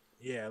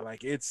 Yeah,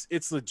 like it's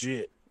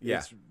legit. Yeah,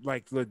 it's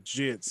like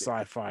legit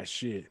sci-fi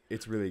shit.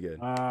 It's really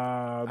good.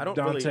 I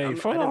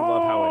didn't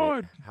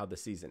love how the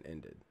season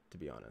ended, to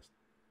be honest.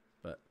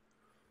 But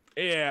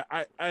yeah,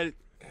 I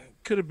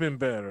could have been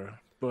better,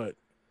 but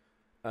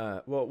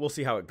well, we'll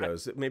see how it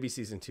goes. Maybe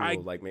season 2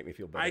 will like make me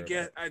feel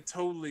better. I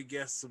totally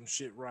guessed some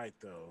shit right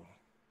though.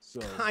 So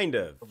kind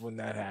of when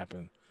that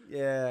happened.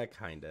 Yeah,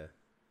 kinda.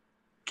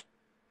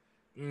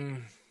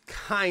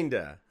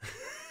 Kinda.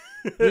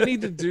 We need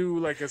to do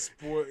like a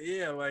sport.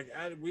 Yeah, like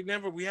we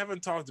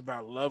haven't talked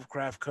about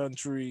Lovecraft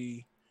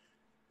Country.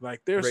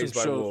 Like there's Raised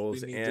some by shows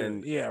Wolves we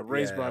need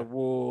Raised by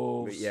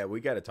Wolves. Yeah, we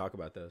got to talk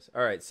about those.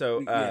 All right, so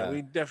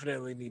we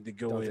definitely need to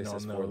go in on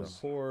those. For the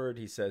Horde,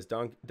 he says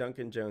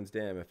Duncan Jones.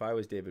 Damn, if I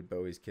was David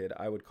Bowie's kid,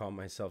 I would call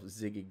myself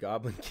Ziggy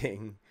Goblin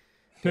King.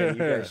 And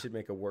you guys should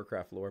make a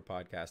Warcraft lore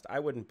podcast.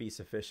 I wouldn't be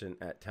sufficient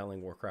at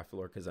telling Warcraft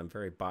lore because I'm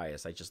very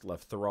biased. I just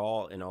love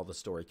Thrall and all the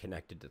story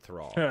connected to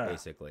Thrall,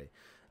 basically.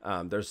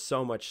 There's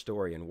so much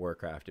story in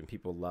Warcraft, and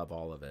people love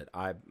all of it.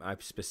 I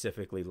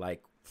specifically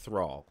like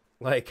Thrall.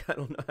 Like, I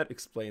don't know how to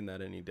explain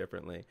that any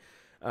differently.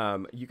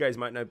 You guys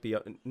might not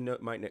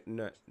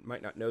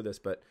know this,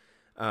 but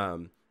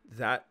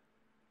that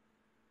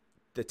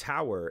the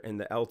tower in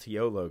the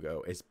LTO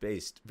logo is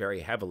based very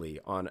heavily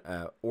on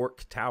a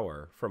orc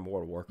tower from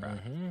World of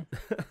Warcraft.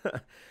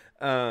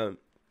 Mm-hmm.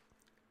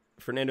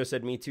 Fernando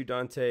said, me too,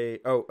 Dante.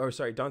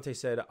 Dante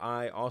said,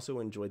 I also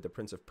enjoyed the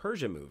Prince of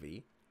Persia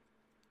movie.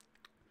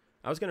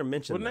 I was going to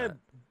mention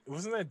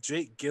Wasn't that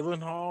Jake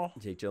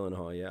Gyllenhaal? Jake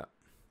Gyllenhaal, yeah.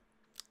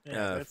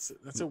 Yeah,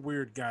 that's a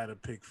weird guy to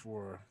pick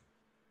for,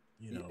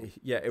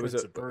 Yeah,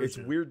 it's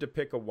weird to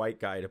pick a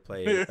white guy to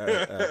play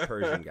a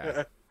Persian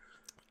guy.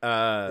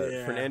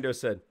 Fernando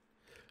said,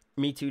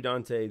 me too,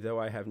 Dante, though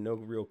I have no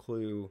real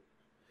clue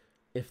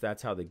if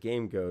that's how the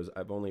game goes.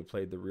 I've only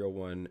played the real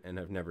one and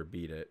have never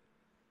beat it.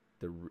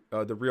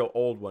 The real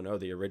old one. Oh,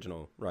 the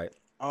original, right.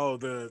 Oh,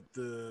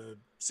 the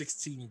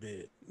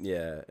 16-bit.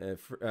 Yeah,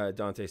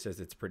 Dante says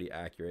it's pretty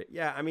accurate.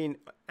 Yeah, I mean,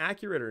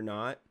 accurate or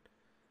not,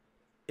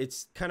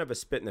 it's kind of a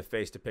spit in the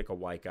face to pick a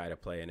white guy to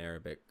play an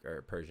Arabic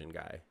or Persian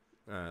guy.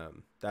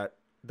 That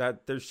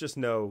there's just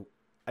no,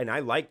 and I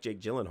like Jake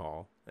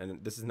Gyllenhaal,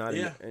 and this is not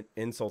an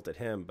insult at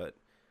him, but,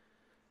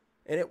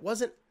 and it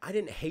wasn't, I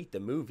didn't hate the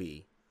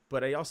movie,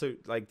 but I also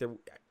like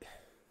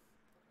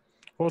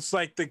well, it's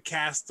like the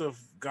cast of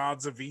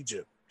Gods of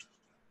Egypt.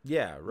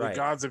 Yeah, right. The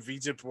Gods of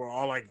Egypt were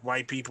all like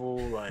white people.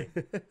 Like,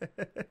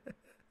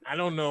 I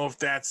don't know if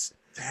that's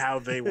how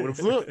they would have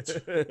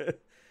looked.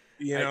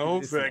 We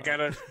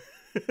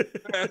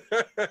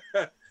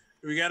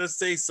gotta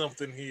say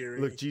something here.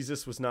 Look,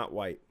 Jesus was not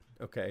white.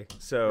 Okay,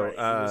 so he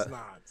was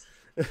not.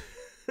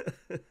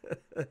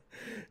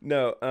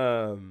 No,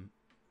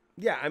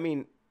 yeah, I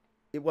mean,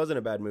 it wasn't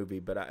a bad movie,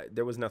 but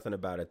there was nothing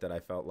about it that I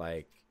felt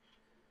like,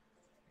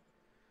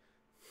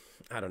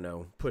 I don't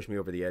know, push me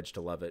over the edge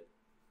to love it.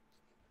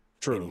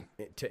 True.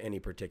 To any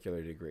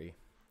particular degree.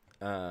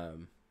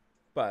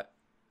 But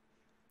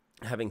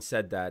having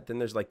said that, then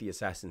there's like the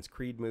Assassin's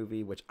Creed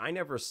movie, which I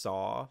never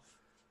saw.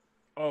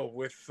 Oh,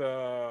 with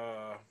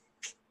your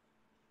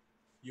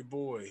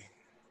boy.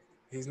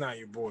 He's not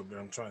your boy, but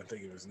I'm trying to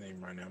think of his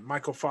name right now.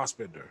 Michael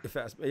Fassbender.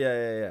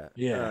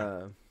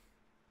 Yeah.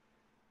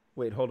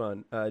 Wait, hold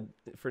on.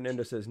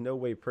 Fernando says, no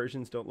way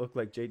Persians don't look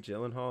like Jake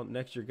Gyllenhaal.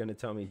 Next, you're going to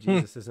tell me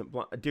Jesus isn't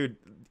blonde. Dude,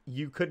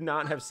 you could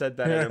not have said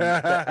that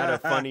at a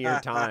funnier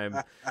time.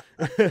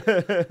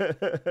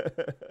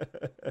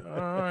 All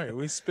right,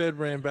 we sped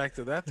ran back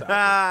to that topic.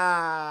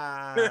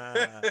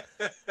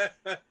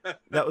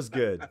 That was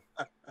good.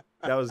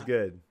 That was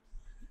good.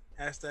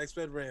 Hashtag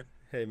sped ran.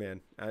 Hey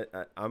man,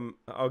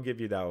 I'll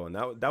give you that one.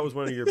 That was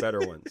one of your better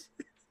ones.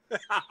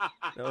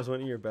 That was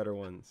one of your better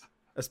ones,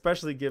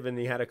 especially given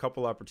he had a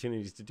couple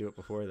opportunities to do it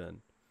before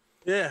then.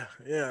 Yeah.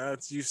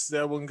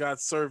 That one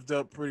got served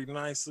up pretty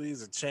nicely.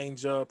 It's a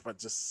change up. I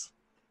just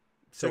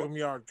took him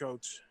yard,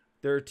 coach.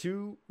 There are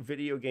 2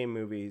 video game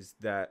movies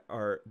that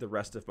are the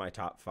rest of my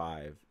top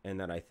 5, and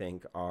that I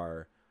think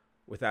are,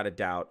 without a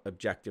doubt,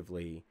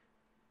 objectively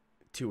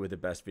 2 of the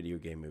best video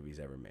game movies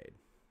ever made.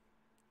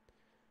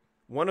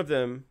 One of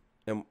them,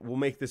 and we'll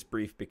make this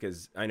brief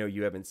because I know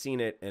you haven't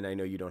seen it, and I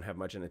know you don't have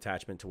much an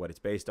attachment to what it's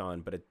based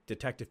on, but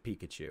Detective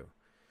Pikachu.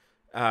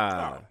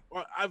 Well,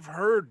 I've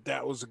heard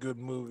that was a good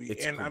movie,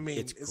 and I mean,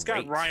 it's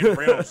got great. Ryan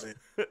Reynolds in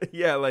it.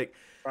 Yeah, like,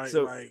 right,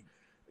 so, like,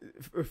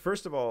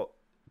 first of all,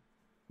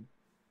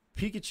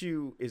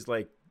 Pikachu is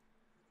like,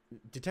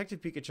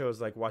 Detective Pikachu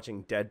is like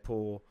watching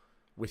Deadpool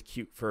with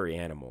cute furry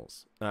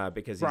animals,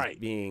 because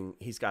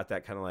he's got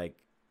that kind of like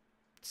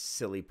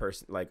silly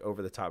person, like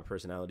over the top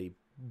personality,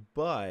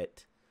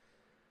 but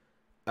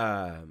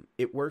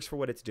it works for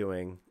what it's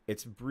doing.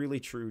 It's really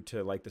true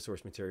to like the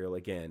source material.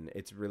 Again,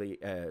 it's really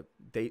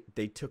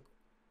they took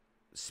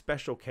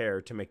special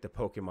care to make the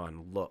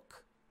Pokemon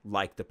look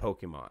like the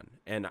Pokemon,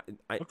 and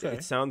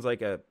it sounds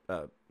like a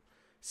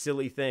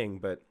silly thing,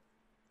 but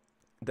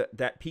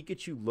that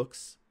Pikachu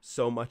looks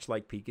so much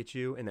like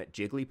Pikachu, and that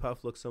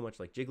Jigglypuff looks so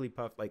much like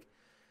Jigglypuff, like,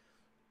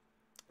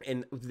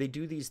 and they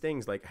do these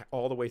things like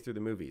all the way through the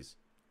movies,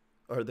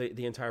 or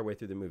the entire way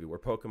through the movie, where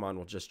Pokemon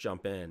will just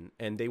jump in,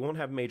 and they won't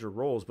have major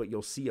roles, but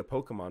you'll see a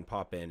Pokemon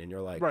pop in, and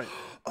you're like,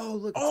 oh,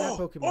 look, it's that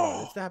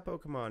Pokemon. It's that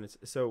Pokemon.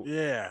 So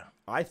yeah,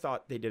 I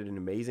thought they did an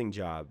amazing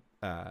job,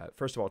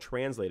 first of all,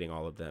 translating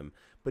all of them,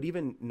 but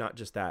even not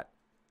just that,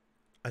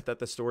 I thought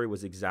the story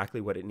was exactly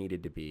what it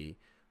needed to be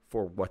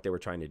for what they were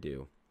trying to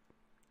do.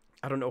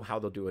 I don't know how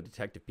they'll do a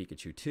Detective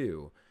Pikachu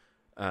 2,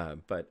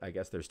 but I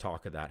guess there's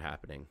talk of that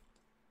happening.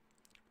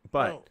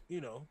 But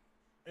well,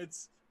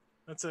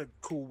 that's a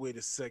cool way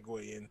to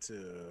segue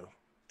into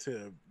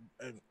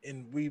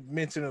and we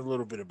mentioned a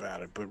little bit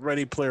about it, but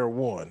Ready Player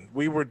One,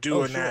 we were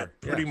doing that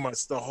pretty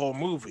much the whole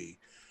movie,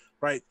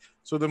 right?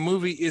 So the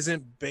movie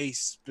isn't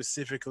based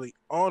specifically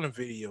on a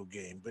video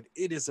game, but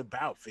it is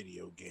about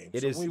video games.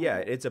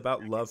 It's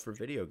about love for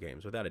video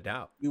games, without a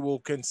doubt. We will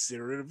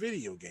consider it a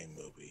video game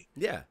movie.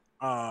 Yeah.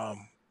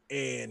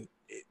 And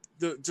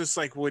just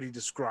like what he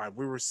described,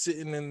 we were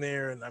sitting in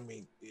there, and I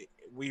mean,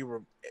 we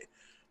were,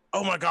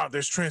 oh my God,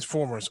 there's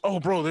Transformers.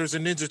 Oh, bro, there's a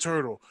Ninja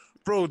Turtle.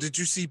 Bro, did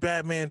you see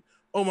Batman?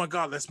 Oh my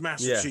God, that's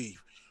Master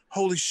Chief.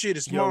 Holy shit,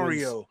 it's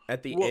Mario.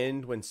 At the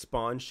end, when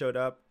Spawn showed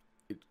up,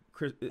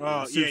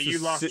 you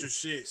lost your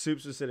shit.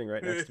 Soups was sitting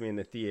right next to me in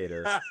the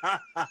theater.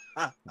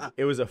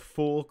 It was a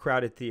full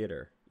crowded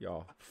theater,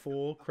 y'all.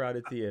 Full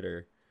crowded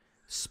theater.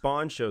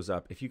 Spawn shows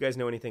up. If you guys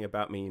know anything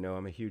about me, you know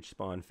I'm a huge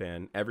Spawn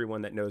fan.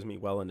 Everyone that knows me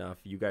well enough,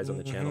 you guys on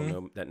the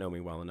channel know me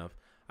well enough.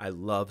 I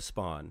love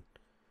Spawn.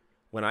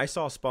 When I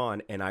saw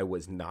Spawn and I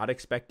was not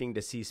expecting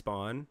to see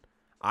Spawn,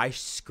 I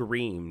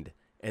screamed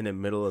in the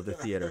middle of the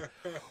theater.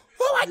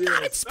 Oh my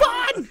God, it's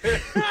Spawn!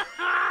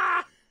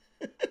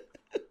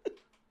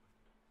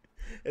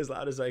 As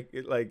loud as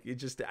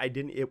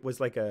it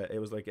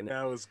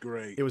was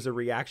great. It was a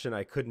reaction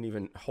I couldn't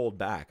even hold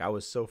back. I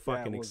was so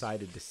fucking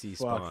excited to see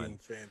Spawn. Fucking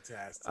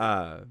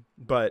fantastic.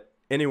 But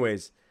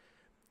anyways,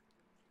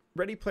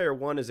 Ready Player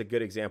One is a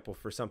good example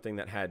for something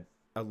that had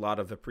a lot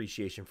of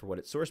appreciation for what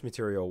its source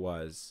material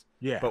was,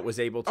 but was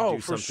able to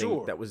do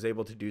something that was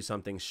able to do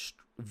something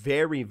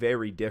very,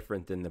 very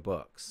different than the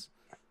books.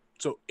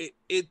 So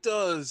it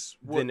does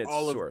what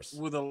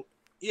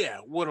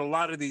what a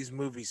lot of these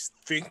movies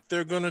think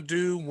they're going to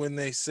do when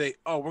they say,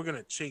 oh, we're going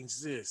to change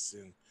this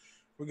and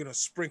we're going to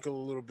sprinkle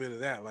a little bit of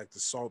that, like the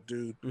Salt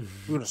Dude. We're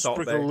going to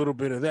sprinkle a little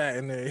bit of that.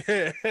 And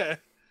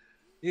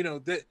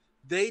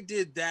they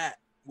did that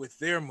with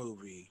their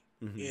movie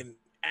and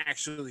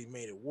actually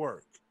made it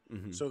work.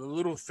 So the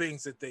little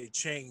things that they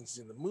changed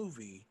in the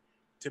movie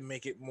to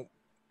make it,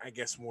 I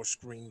guess, more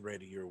screen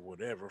ready or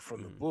whatever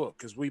from the book,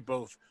 because we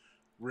both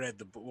read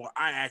the book. Well,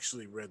 I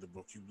actually read the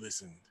book. You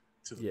listened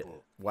to the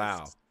book.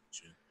 Wow.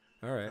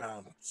 All right.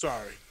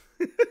 Sorry.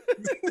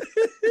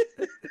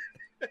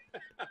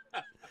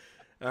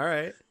 All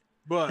right.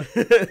 But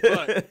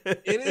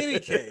in any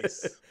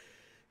case,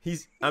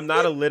 I'm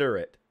not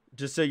illiterate.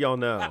 Just so y'all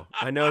know.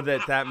 I know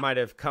that might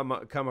have come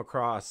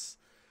across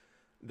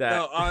that.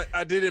 No,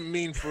 I didn't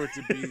mean for it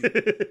to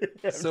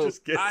be. So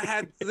I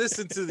had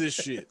listened to this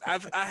shit.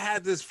 I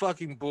had this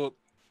fucking book,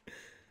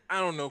 I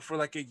don't know, for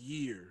like a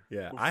year.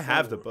 Yeah, before. I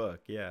have the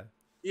book. Yeah.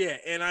 Yeah,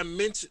 and I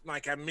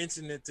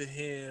mentioned it to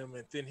him,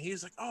 and then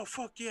he's like, "Oh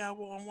fuck yeah, I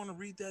want to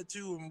read that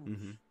too."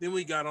 And then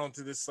we got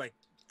onto this like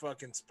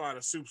fucking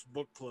Spot Soup's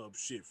book club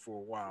shit for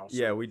a while. So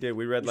yeah, we did.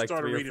 We read like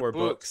 3 or 4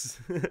 books.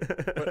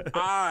 But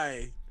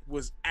I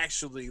was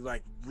actually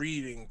like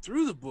reading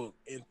through the book,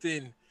 and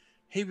then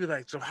he'd be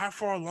like, "So how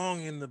far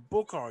along in the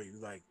book are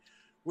you? Like,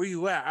 where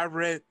you at?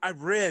 I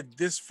read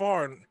this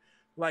far," and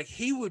like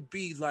he would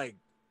be like,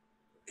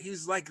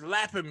 he's like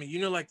lapping me, you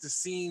know, like the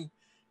scene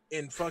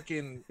in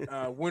fucking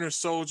Winter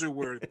Soldier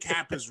where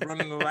Cap is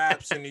running the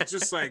laps and he's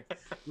just like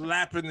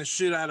lapping the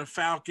shit out of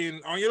Falcon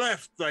on your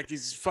left, like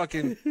he's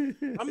fucking.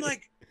 I'm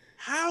like,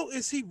 how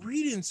is he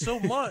reading so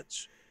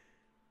much,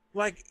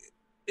 like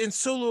in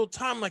so little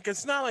time? Like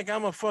it's not like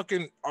I'm a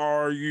fucking.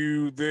 Are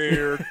you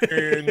there?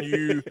 Can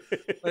you?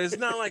 Like, it's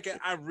not like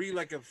I read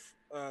like a.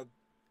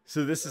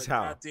 So this is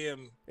how.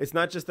 Goddamn. It's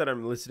not just that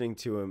I'm listening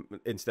to him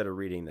instead of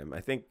reading them.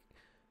 I think.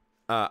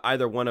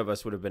 Either one of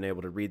us would have been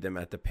able to read them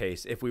at the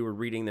pace. If we were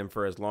reading them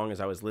for as long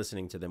as I was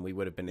listening to them, we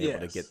would have been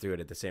able to get through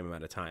it at the same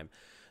amount of time.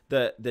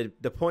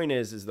 The point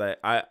is that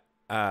I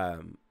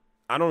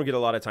don't get a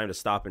lot of time to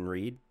stop and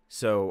read,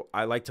 so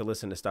I like to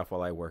listen to stuff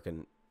while I work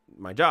in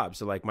my job.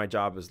 So like my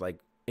job is like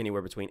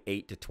anywhere between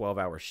 8 to 12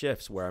 hour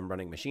shifts where I'm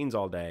running machines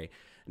all day.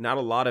 Not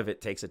a lot of it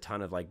takes a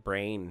ton of like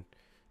brain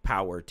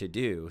power to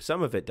do.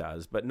 Some of it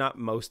does, but not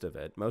most of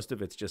it. Most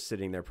of it's just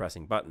sitting there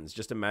pressing buttons.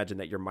 Just imagine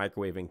that you're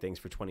microwaving things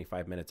for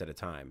 25 minutes at a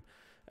time,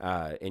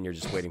 and you're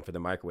just waiting for the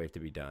microwave to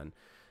be done.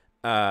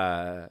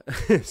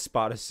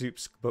 Spot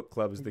Soup's book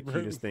club is the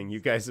cutest thing you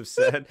guys have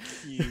said.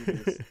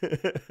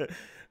 The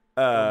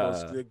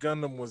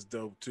Gundam was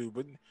dope too,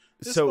 but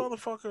this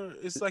motherfucker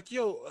is like,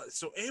 yo,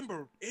 so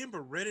Amber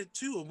read it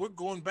too, and we're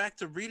going back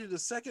to read it a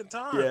second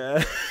time.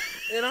 Yeah.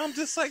 And I'm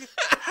just like,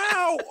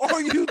 how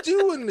are you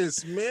doing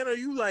this, man? Are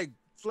you like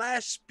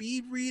flash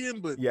speed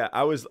reading? But yeah,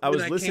 I was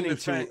listening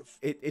to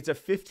it. It's a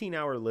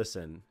 15-hour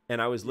listen,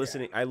 and I was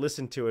listening. I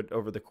listened to it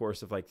over the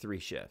course of like 3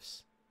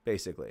 shifts,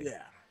 basically.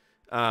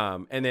 Yeah.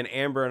 And then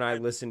Amber and I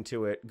listened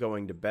to it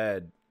going to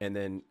bed, and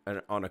then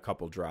on a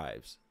couple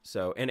drives.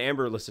 So, and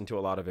Amber listened to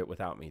a lot of it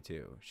without me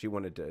too. She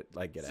wanted to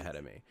like get ahead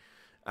of me.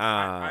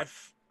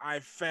 I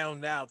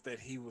found out that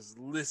he was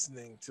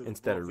listening to the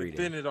instead book, of reading.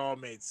 And then it all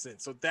made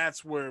sense. So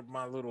that's where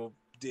my little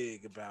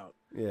dig about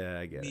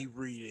I get me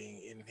reading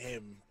and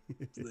him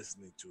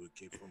listening to it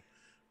came from.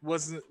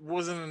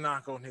 Wasn't a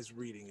knock on his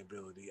reading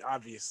ability,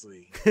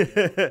 obviously.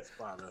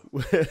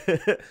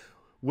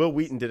 Will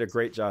Wheaton did a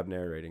great job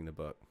narrating the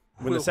book.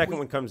 When the second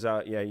one comes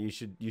out, yeah, you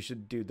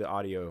should do the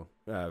audio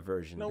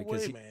version. No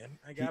because way, man.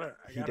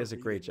 He does a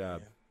great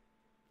job. Man.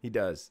 He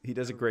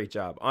does a great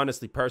job.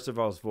 Honestly,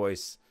 Percival's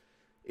voice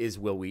is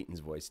Will Wheaton's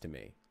voice to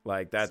me.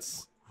 Like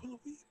that's,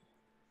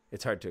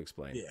 it's hard to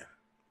explain. Yeah,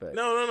 but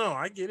no,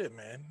 I get it,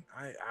 man.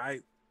 I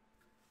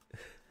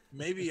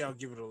maybe I'll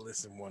give it a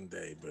listen one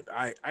day, but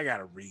I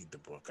gotta read the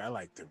book. I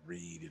like to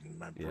read, and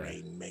my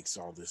brain makes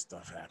all this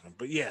stuff happen.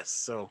 But yes,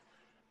 so.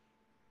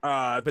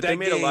 But they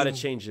made a lot of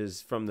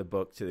changes from the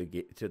book to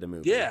the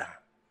movie.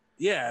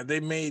 Yeah, they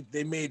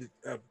made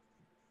a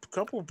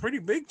couple pretty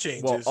big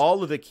changes. Well,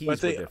 all of the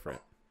keys were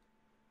different.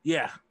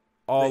 Yeah,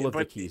 all of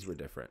the keys were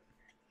different.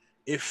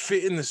 It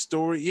fit in the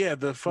story. Yeah,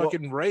 the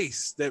fucking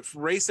race at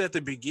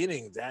the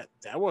beginning that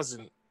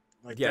wasn't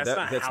like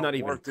that's not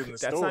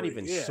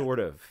even sort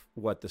of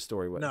what the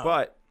story was. No.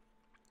 But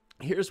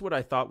here's what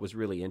I thought was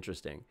really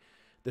interesting: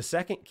 the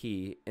second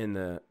key in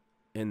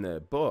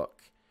the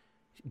book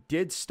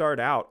did start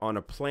out on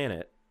a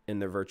planet in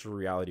the virtual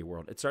reality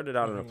world. It started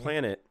out on a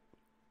planet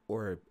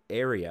or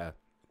area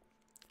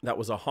that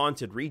was a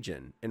haunted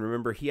region. And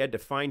remember, he had to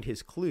find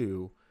his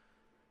clue.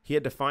 He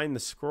had to find the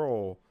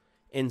scroll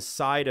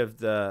inside of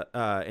that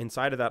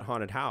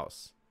haunted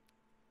house.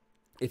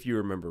 If you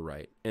remember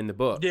right in the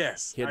book.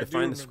 Yes. He had to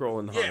find the scroll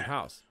in the haunted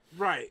house.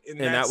 Right. And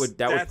that would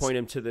point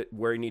him to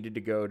where he needed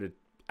to go to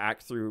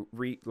act through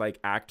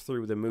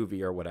the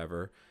movie or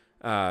whatever.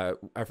 I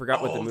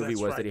forgot what the movie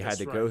was that he had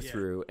to go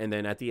through, and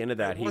then at the end of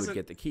that, he would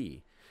get the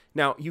key.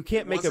 Now, you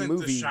can't make a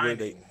movie where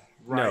they...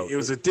 Right, no, it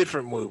was a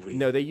different movie.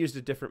 No, they used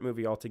a different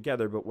movie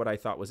altogether, but what I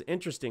thought was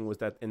interesting was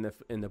that in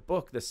the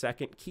book, the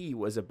second key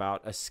was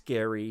about a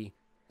scary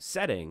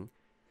setting,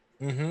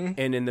 and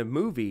in the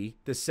movie,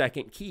 the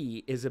second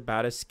key is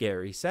about a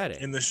scary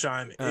setting. In The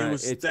Shining.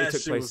 It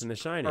took place in The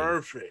Shining.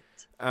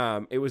 Perfect.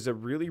 It was a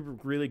really,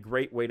 really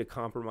great way to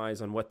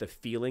compromise on what the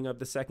feeling of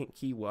the second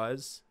key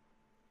was.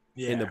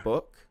 In the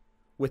book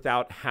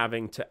without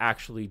having to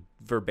actually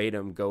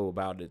verbatim go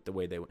about it the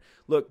way they would.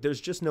 Look,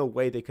 there's just no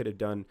way they could have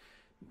done,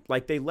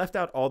 like they left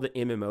out all the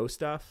MMO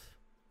stuff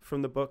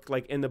from the book.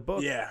 Like in the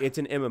book, it's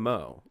an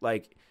MMO.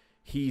 Like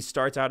he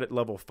starts out at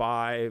level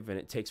 5 and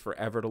it takes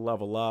forever to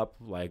level up.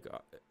 Like,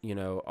 you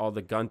know, all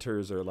the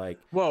Gunters are like,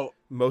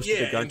 most of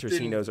the Gunters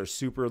he knows are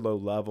super low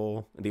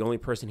level. And the only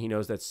person he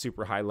knows that's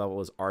super high level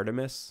is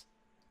Artemis.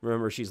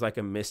 Remember, she's like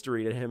a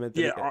mystery to him at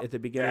the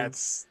beginning.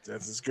 That's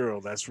his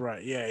girl. That's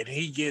right. Yeah, and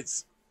he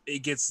gets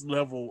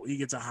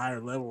a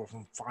higher level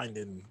from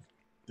finding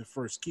the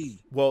first key.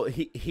 Well,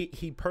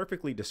 he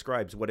perfectly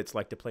describes what it's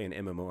like to play an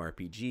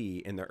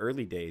MMORPG in the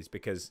early days,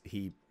 because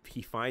he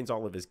finds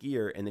all of his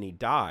gear and then he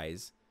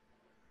dies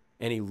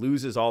and he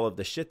loses all of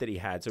the shit that he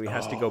had, so he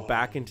has to go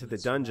back into the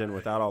dungeon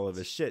without all of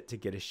his shit to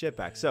get his shit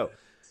back. So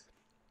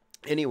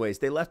anyways,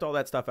 they left all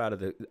that stuff out of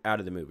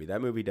the movie. The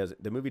movie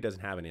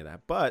doesn't have any of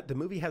that, but the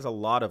movie has a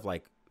lot of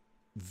like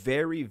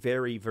very,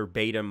 very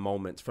verbatim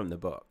moments from the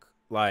book,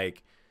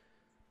 like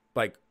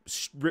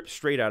ripped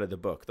straight out of the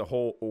book. The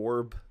whole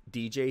orb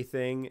DJ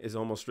thing is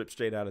almost ripped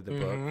straight out of the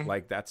book.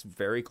 Like, that's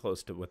very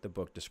close to what the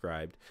book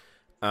described.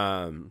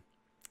 The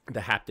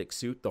haptic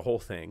suit, the whole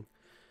thing.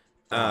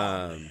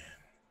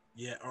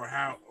 Yeah,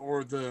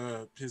 or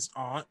his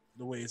aunt,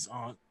 the way his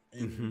aunt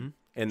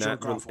and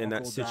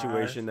that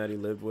situation died. that he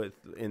lived with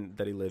in.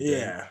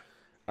 Yeah.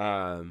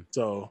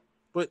 So,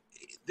 but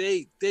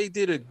they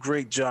did a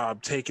great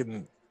job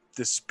taking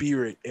the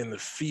spirit and the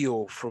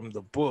feel from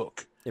the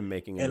book and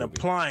making and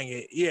applying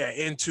it,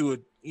 into a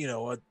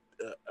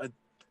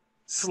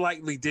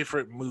slightly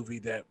different movie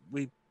that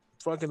we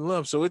fucking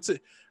love. So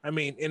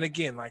and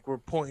again, like, we're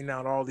pointing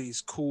out all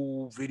these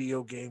cool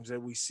video games that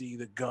we see,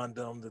 the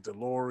Gundam, the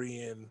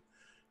DeLorean,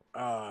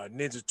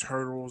 Ninja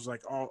Turtles,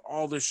 like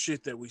all the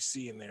shit that we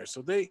see in there.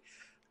 So they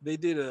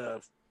did a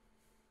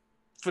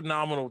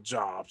phenomenal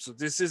job. So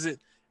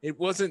it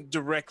wasn't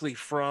directly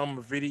from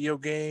a video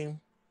game,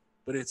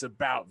 but it's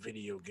about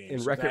video games.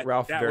 And Wreck-It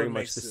Ralph very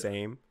much the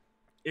same.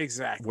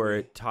 Exactly. Where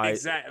it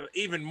ties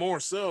even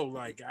more so.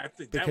 Like, I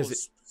think that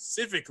was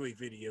specifically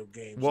video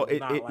games. Well,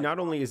 not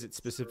only is it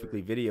specifically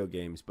video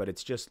games, but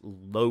it's just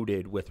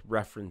loaded with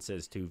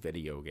references to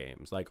video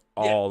games, like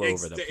all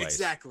over the place.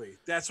 Exactly.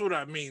 That's what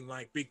I mean.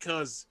 Like,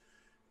 because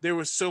there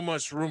was so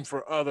much room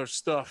for other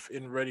stuff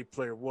in Ready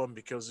Player One,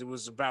 because it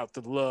was about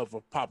the love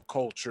of pop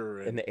culture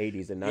and in the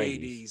 80s and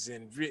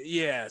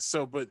 90s.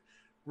 So, but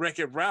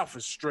Wreck-It Ralph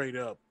is straight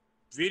up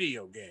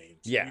video games.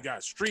 Yeah, you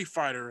got Street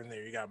Fighter in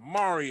there, you got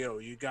Mario,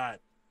 you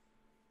got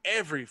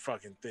every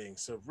fucking thing.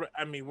 So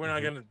I mean, we're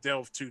not gonna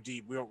delve too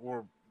deep.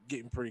 We're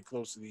getting pretty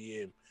close to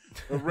the end.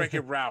 But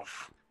Wreck-It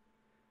Ralph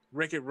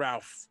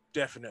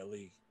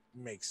definitely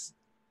makes.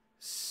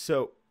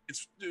 So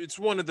it's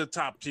one of the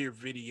top tier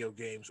video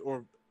games,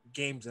 or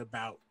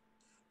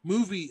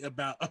movie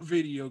about a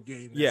video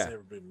game that's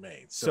ever been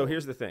made. So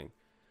here's the thing.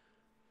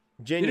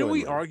 Genuinely.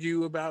 Didn't we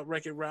argue about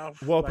Wreck-It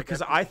Ralph? Well,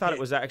 because I thought it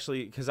was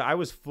actually, because I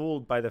was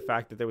fooled by the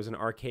fact that there was an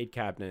arcade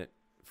cabinet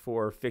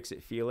for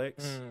Fix-It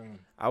Felix.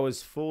 I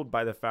was fooled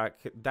by the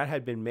fact that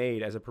had been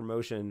made as a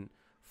promotion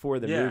for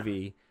the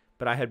movie,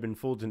 but I had been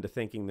fooled into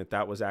thinking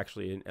that was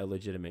actually an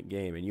illegitimate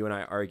game. And you and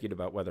I argued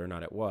about whether or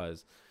not it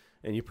was,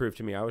 and you proved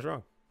to me I was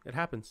wrong. It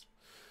happens.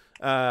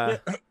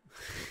 It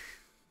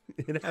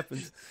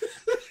happens.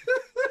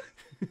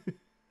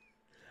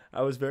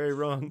 I was very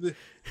wrong.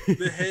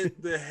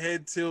 The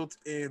head tilt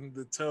and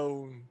the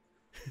tone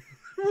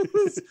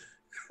was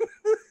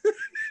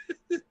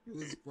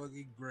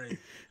fucking great.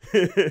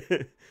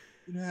 It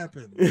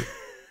happened.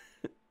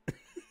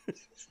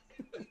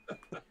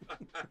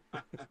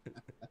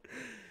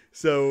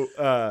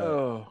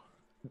 So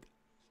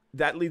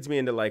that leads me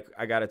into, like,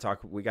 we got to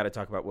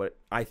talk about what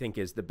I think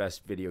is the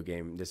best video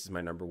game. This is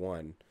my number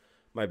one,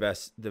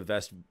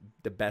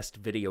 the best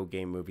video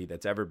game movie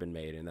that's ever been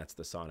made, and that's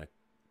the Sonic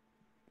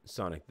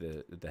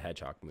the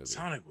Hedgehog movie.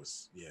 Sonic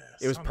was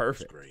it was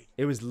perfect. Was great.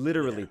 It was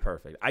literally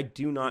perfect. I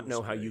do not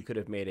know how you could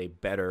have made a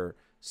better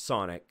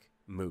Sonic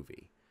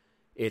movie.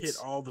 It's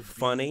hit all the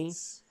funny.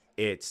 Beats.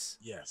 It's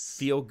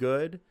feel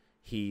good.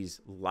 He's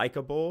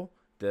likable.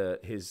 The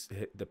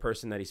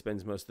person that he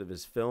spends most of the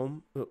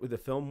film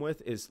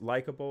with is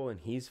likable, and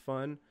he's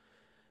fun.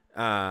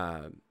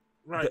 Right,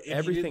 and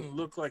everything, he didn't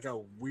look like a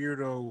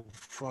weirdo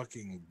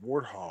fucking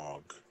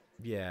warthog.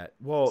 Yeah,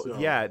 well,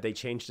 they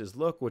changed his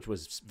look, which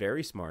was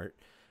very smart.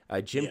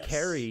 Jim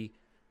Carrey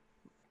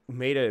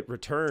made a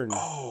return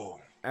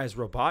as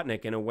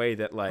Robotnik in a way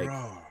that, like,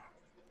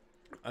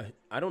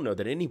 I don't know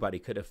that anybody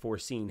could have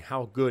foreseen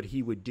how good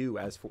he would do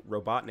as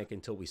Robotnik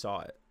until we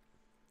saw it.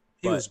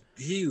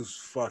 He was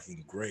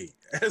fucking great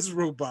as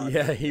Robotnik.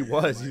 Yeah, he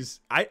was.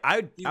 I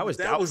was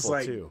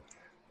doubtful too.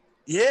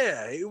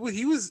 Yeah,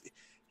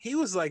 he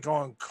was like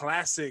on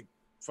classic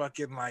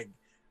fucking like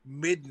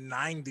mid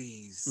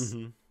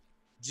 90s.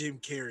 Jim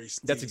Carrey.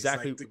 That's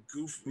exactly. Like the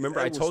goof.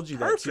 Remember, I told you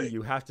that too.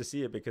 You have to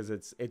see it because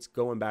it's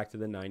going back to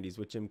the 90s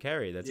with Jim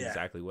Carrey. That's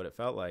exactly what it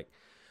felt like.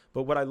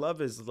 But what I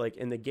love is, like,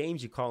 in the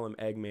games, you call him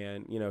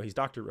Eggman. You know, he's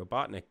Dr.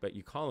 Robotnik, but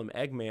you call him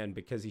Eggman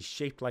because he's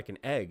shaped like an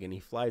egg and he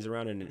flies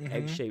around in an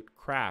egg-shaped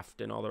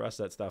craft and all the rest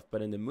of that stuff.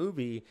 But in the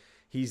movie,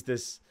 he's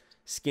this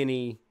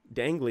skinny,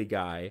 dangly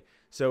guy.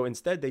 So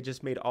instead, they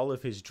just made all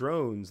of his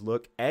drones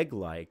look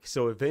egg-like.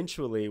 So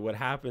eventually, what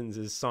happens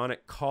is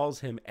Sonic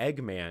calls him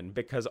Eggman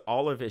because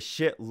all of his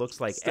shit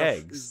looks like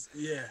eggs.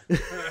 Yeah.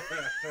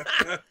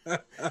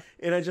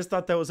 And I just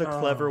thought that was a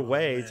clever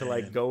way to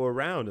like go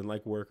around and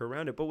like work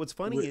around it. But what's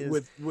funny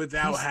is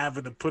without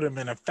having to put him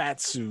in a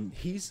fat suit.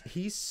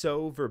 He's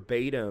so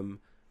verbatim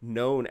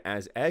known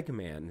as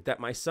Eggman that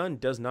my son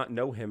does not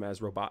know him as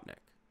Robotnik.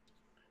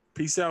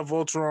 Peace out,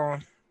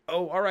 Voltron.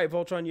 Oh, all right,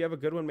 Voltron, you have a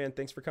good one, man.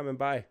 Thanks for coming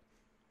by.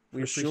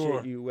 We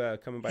appreciate you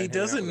coming by. He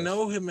doesn't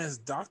know him as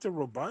Dr.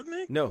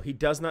 Robotnik? No, he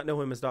does not know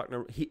him as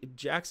Dr.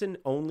 Jackson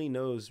only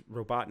knows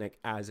Robotnik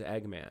as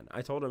Eggman.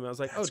 I told him, I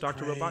was like, That's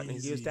Dr.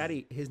 Robotnik. He goes,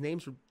 Daddy, his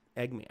name's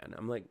Eggman.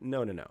 I'm like,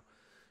 no.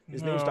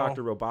 His name's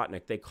Dr.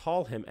 Robotnik. They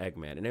call him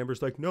Eggman. And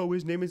Amber's like, no,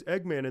 his name is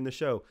Eggman in the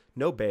show.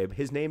 No, babe,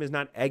 his name is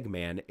not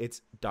Eggman.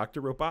 It's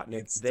Dr.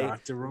 Robotnik. They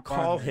Dr. Robotnik.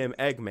 Call him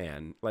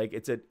Eggman. Like,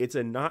 it's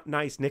a not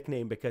nice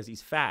nickname because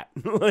he's fat.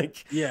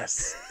 Like,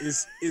 yes.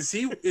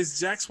 Is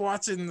Jax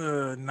watching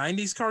the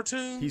 90s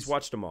cartoons? He's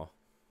watched them all.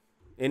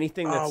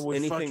 Anything that's with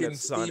anything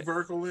that's Steve Sonic,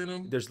 Urkel in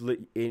him? There's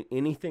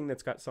anything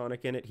that's got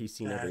Sonic in it, he's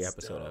seen every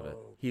episode of it.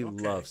 He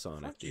loves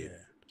Sonic. Yeah.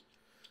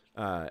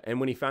 And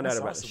when he found out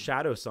about awesome.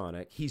 Shadow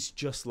Sonic, he's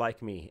just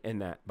like me in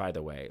that, by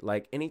the way.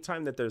 Like,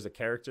 anytime that there's a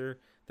character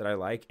that I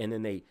like, and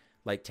then they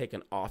like take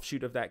an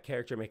offshoot of that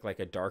character, make like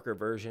a darker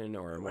version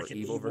or a more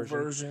evil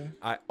version,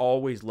 I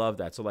always love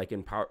that. So like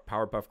in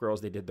Powerpuff Girls,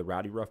 they did the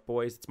Rowdy Rough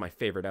Boys. It's my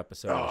favorite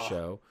episode of the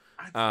show.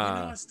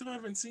 I still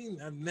haven't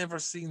I've never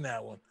seen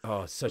that one.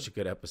 Oh, it's such a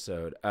good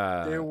episode.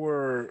 There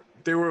were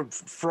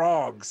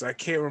frogs. I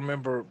can't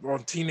remember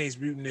on Teenage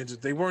Mutant Ninja.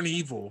 They weren't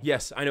evil.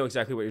 Yes, I know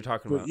exactly what you're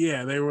talking about.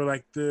 Yeah, they were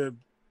like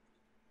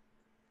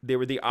they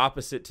were the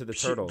opposite to the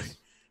turtles.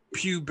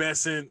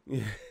 Pubescent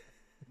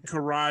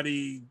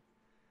karate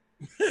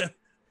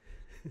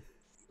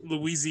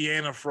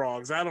Louisiana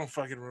frogs. I don't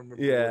fucking remember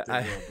what they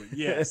were, but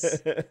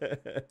yes.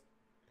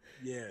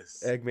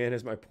 Yes. Eggman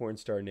is my porn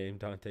star name,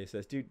 Dante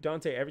says. Dude,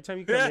 Dante, every time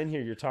you come in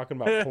here, you're talking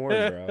about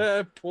porn,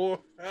 bro. Porn.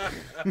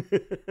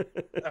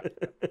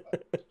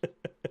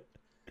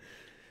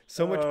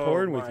 So much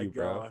porn with you,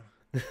 bro.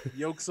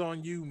 Yoke's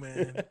on you,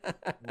 man.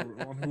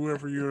 On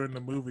whoever you're in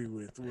the movie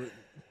with.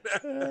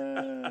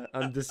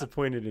 I'm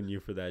disappointed in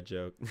you for that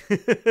joke.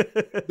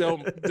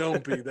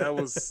 Don't be. That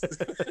was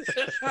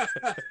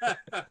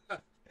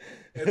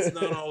it's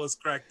not all it's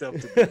cracked up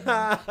to be.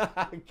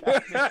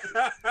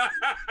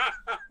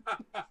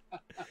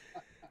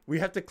 We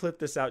have to clip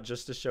this out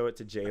just to show it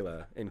to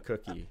Jayla and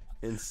Cookie.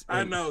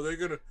 I know they're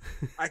gonna.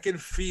 I can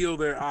feel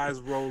their eyes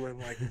rolling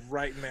like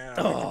right now.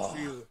 I can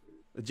feel it.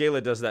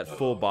 Jayla does that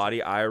full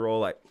body eye roll,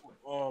 like.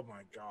 Oh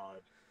my god!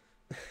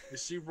 If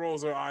she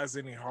rolls her eyes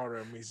any harder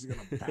at me, she's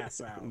gonna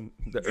pass out.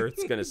 The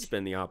Earth's gonna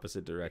spin the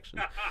opposite direction.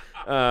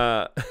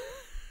 Oh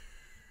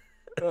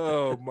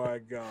my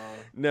god!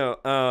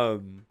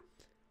 No,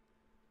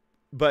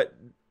 but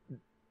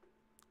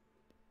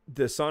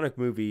the Sonic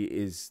movie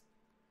is,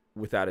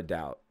 without a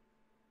doubt,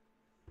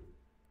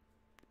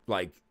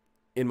 like,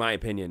 in my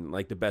opinion,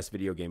 like the best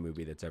video game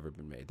movie that's ever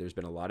been made. There's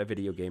been a lot of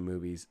video game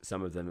movies.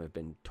 Some of them have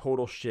been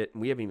total shit.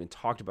 And we haven't even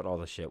talked about all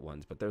the shit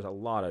ones, but there's a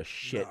lot of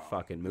shit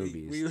fucking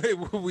movies.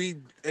 We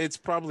it's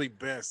probably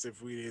best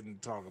if we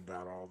didn't talk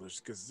about all this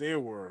because there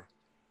were.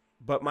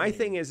 But my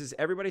thing is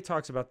everybody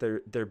talks about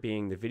there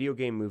being the video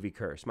game movie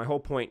curse. My whole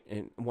point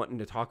in wanting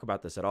to talk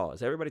about this at all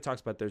is everybody talks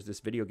about there's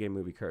this video game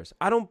movie curse.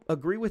 I don't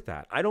agree with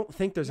that. I don't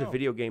think there's a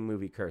video game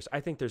movie curse.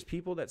 I think there's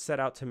people that set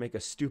out to make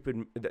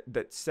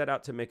that set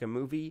out to make a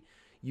movie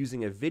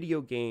using a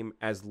video game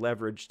as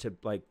leverage to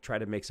like try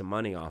to make some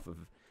money off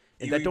of,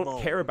 and that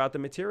don't care about the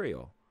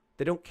material.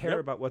 They don't care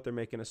about what they're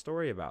making a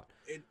story about.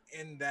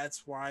 And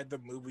that's why the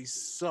movies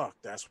suck.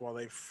 That's why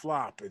they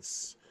flop.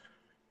 It's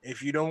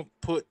if you don't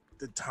put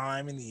the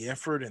time and the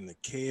effort and the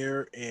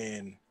care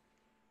and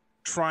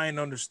try and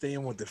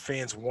understand what the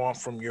fans want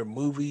from your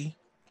movie,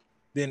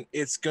 then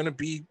it's going to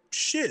be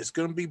shit. It's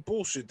going to be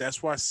bullshit.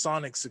 That's why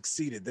Sonic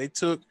succeeded. They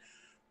took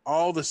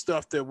all the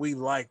stuff that we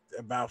liked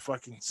about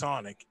fucking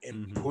Sonic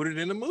and put it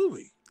in a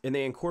movie. And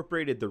they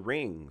incorporated the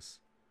rings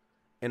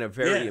in a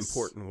very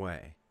important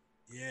way.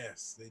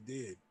 Yes, they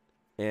did.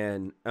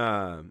 And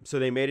so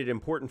they made it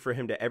important for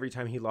him to, every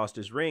time he lost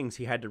his rings,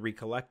 he had to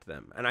recollect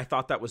them. And I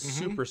thought that was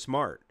super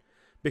smart.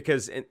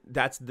 Because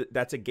that's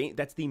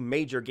the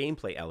major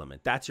gameplay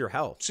element. That's your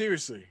health.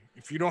 Seriously,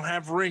 if you don't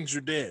have rings,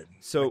 you're dead.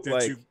 So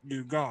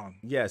you're gone.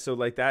 Yeah. So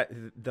like that,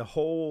 the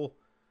whole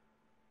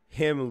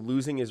him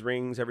losing his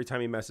rings every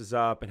time he messes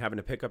up and having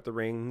to pick up the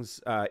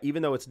rings,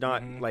 even though it's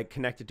not like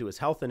connected to his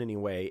health in any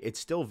way, it's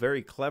still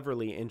very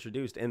cleverly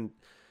introduced. And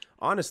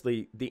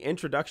honestly, the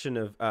introduction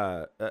of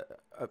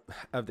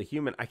the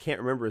human, I can't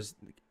remember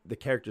the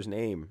character's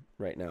name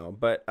right now,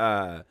 but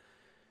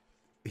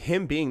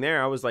him being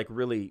there, I was like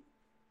really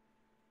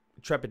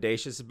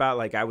trepidatious about.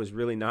 Like I was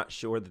really not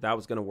sure that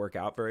was going to work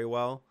out very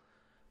well,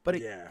 but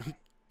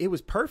it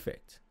was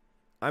perfect.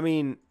 I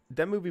mean,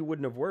 that movie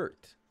wouldn't have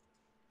worked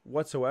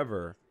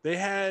whatsoever. They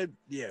had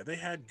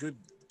good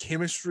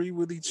chemistry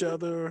with each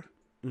other.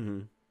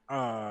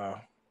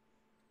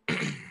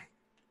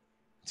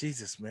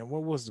 Jesus, man,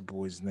 what was the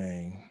boy's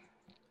name?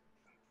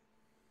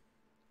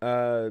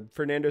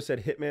 Fernando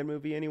said Hitman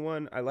movie.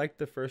 Anyone? I liked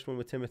the first one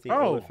with Timothy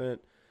Oh.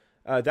 Olyphant.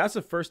 That's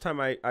the first time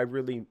I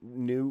really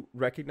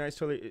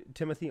recognized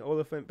Timothy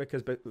Olyphant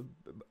because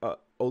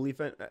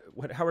Olyphant,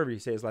 however you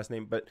say his last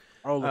name, but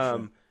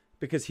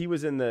because he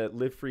was in the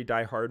Live Free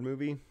Die Hard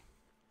movie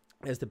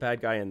as the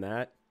bad guy in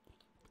that,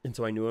 and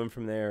so I knew him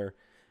from there,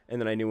 and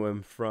then I knew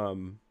him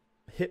from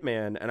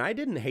Hitman, and I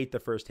didn't hate the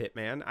first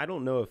Hitman. I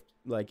don't know if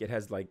like it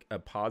has like a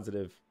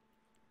positive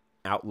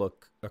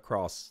outlook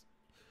across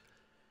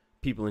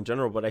people in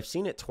general, but I've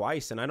seen it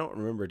twice, and I don't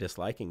remember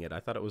disliking it. I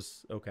thought it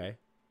was okay.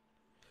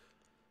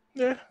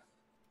 Yeah.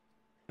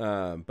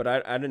 But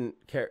I didn't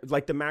care.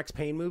 Like the Max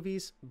Payne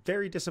movies,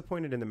 very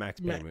disappointed in the Max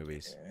Payne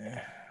movies.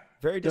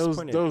 Very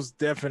disappointed. Those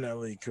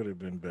definitely could have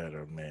been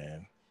better,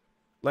 man.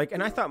 Like,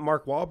 and I thought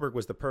Mark Wahlberg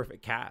was the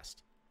perfect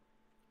cast.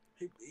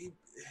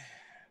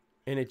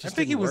 And it just I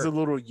think he was work. a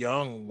little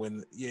young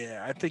when,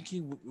 I think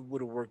he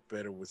would have worked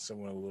better with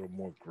someone a little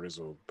more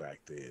grizzled back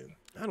then.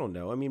 I don't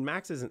know. I mean,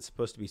 Max isn't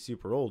supposed to be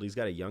super old. He's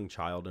got a young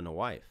child and a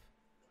wife.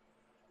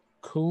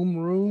 Coom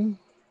Room?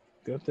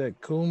 Got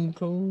that Coom?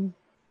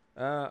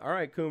 All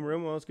right, Coom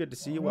Room. Well, it's good to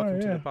see you. Welcome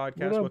to the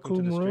podcast. Welcome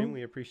to the stream.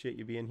 We appreciate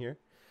you being here.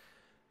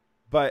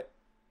 But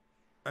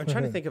I'm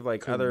trying to think of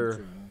like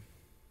other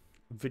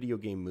video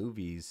game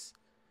movies.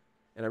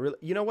 And I really,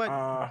 you know what?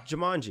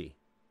 Jumanji.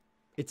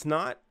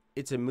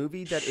 It's a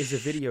movie that is a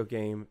video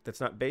game that's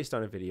not based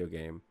on a video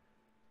game.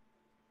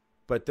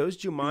 But those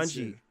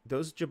Jumanji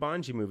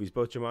movies,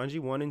 both Jumanji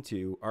 1 and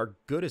 2, are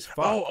good as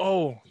fuck.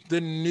 Oh, the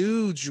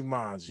new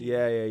Jumanji.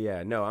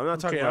 Yeah. No, I'm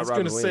not talking about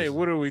Robin Williams. I was going to say,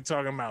 what are we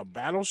talking about?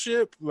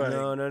 Battleship? Like,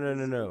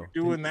 no.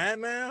 Doing that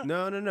now?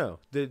 No.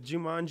 The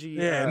Jumanji.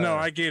 Yeah, no,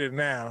 I get it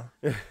now.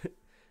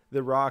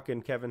 The Rock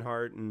and Kevin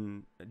Hart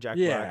and Jack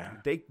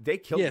Black. They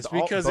killed it. Yes,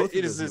 because it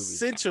is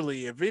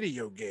essentially a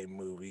video game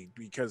movie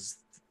because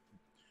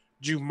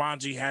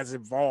Jumanji has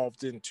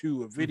evolved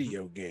into a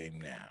video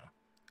game now.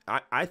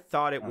 I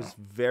thought it was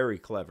very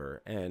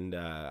clever, and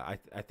I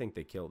think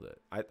they killed it.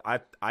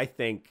 I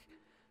think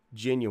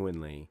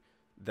genuinely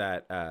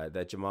that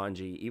that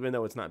Jumanji, even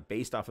though it's not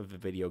based off of a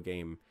video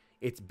game,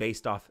 it's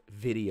based off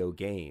video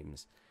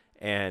games,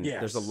 and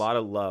there's a lot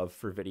of love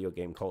for video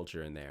game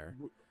culture in there.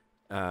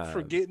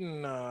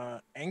 Forgetting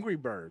Angry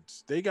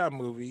Birds, they got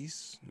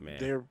movies. Man.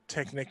 They're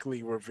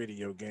technically were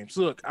video games.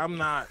 Look, I'm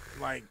not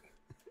like.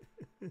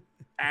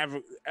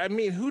 I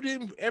mean, who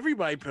didn't?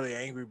 Everybody played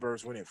Angry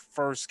Birds when it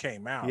first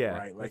came out,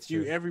 right? Like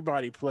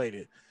everybody played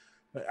it.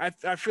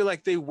 I feel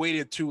like they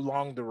waited too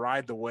long to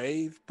ride the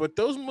wave. But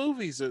those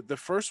movies, the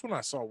first one I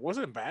saw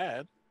wasn't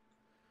bad.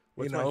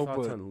 What's my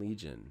thoughts on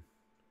Legion?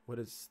 What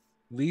is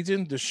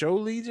Legion? The show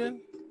Legion?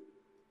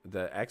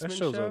 The X-Men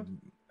show?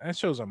 That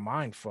show's a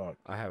mind fuck.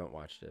 I haven't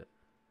watched it.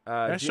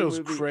 That show's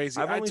crazy.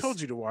 I told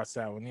you to watch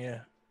that one. Yeah.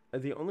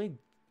 The only.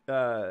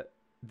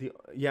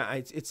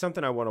 It's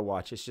something I want to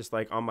watch. It's just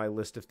like on my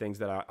list of things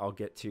that I'll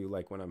get to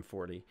like when I'm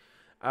 40.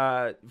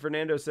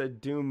 Fernando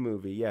said Doom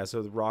movie. Yeah,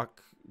 so The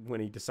Rock, when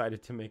he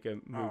decided to make a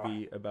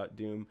movie about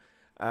Doom.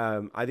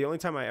 The only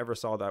time I ever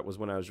saw that was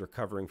when I was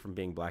recovering from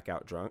being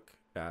blackout drunk.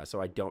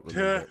 So I don't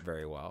remember it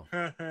very well.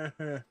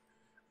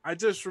 I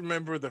just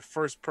remember the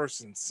first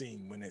person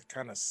scene when it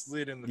kind of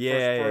slid in the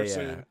first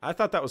person. Yeah. I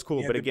thought that was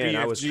cool, but again,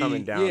 I was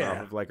coming down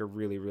off of like a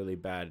really, really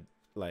bad,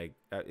 like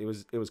it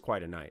was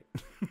quite a night.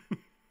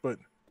 But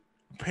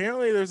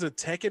apparently there's a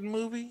Tekken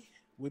movie.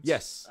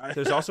 Yes,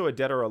 there's also a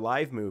Dead or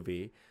Alive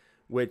movie,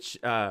 which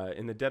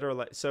in the Dead or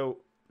Alive. So,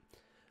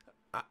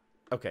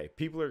 okay,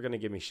 people are going to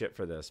give me shit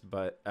for this,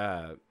 but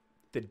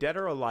the Dead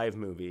or Alive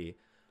movie,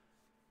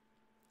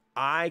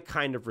 I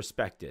kind of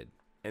respected.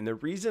 And the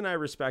reason I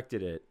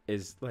respected it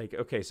is like,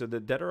 okay, so the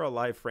Dead or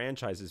Alive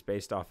franchise is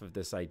based off of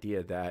this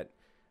idea that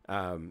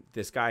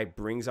this guy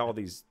brings all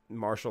these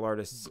martial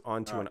artists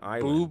onto an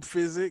island. Boob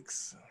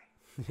physics.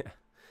 Yeah.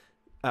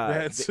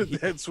 That's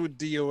what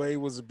DOA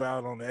was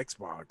about on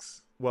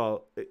Xbox.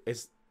 Well,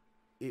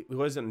 it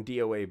wasn't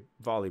DOA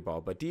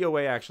volleyball, but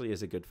DOA actually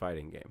is a good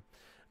fighting game.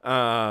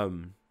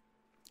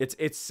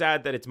 It's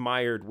sad that it's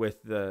mired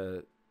with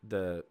the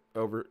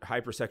over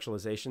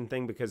hypersexualization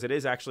thing because it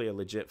is actually a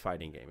legit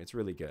fighting game. It's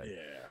really good.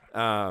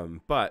 Yeah.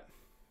 But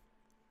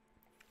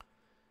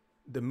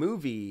the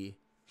movie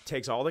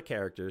takes all the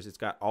characters. It's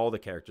got all the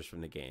characters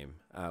from the game,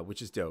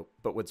 which is dope.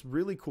 But what's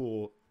really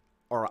cool,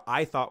 or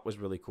I thought was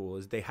really cool,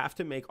 is they have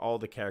to make all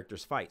the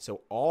characters fight.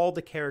 So all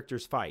the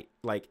characters fight.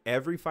 Like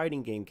every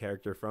fighting game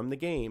character from the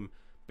game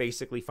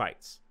basically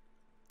fights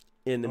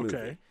in the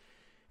movie.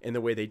 And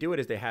the way they do it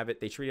is they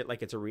treat it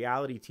like it's a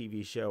reality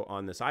TV show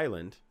on this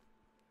island.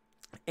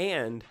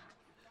 And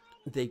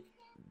they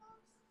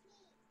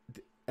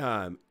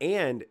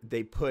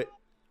put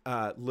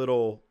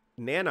little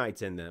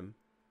nanites in them.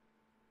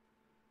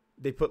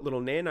 They put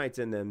little nanites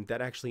in them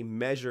that actually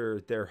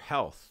measure their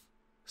health.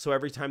 So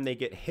every time they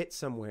get hit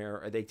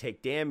somewhere or they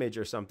take damage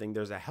or something,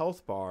 there's a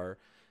health bar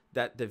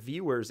that the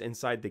viewers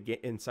inside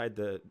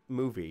the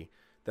movie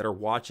that are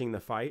watching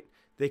the fight,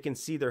 they can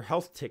see their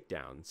health tick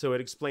down. So it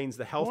explains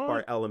the health What?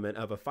 bar element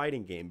of a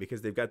fighting game,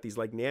 because they've got these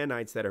like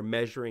nanites that are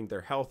measuring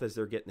their health as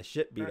they're getting the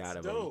shit beat out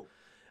of them. dope.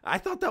 I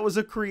thought that was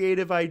a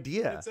creative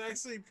idea. It's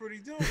actually pretty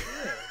dope.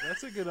 Yeah,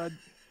 that's a good idea.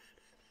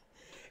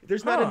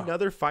 There's not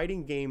another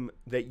fighting game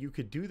that you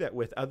could do that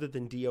with other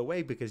than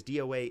DOA, because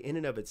DOA in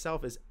and of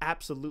itself is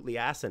absolutely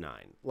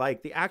asinine.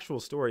 Like, the actual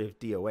story of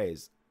DOA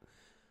is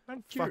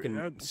I'm fucking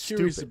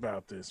curious stupid.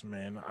 about this,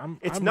 man.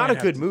 It's I not might a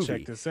have good to movie.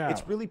 Check this out.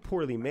 It's really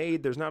poorly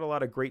made. There's not a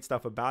lot of great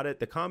stuff about it.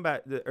 The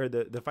combat or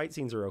the fight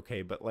scenes are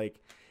okay, but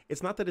like,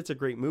 it's not that it's a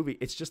great movie.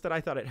 It's just that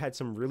I thought it had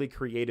some really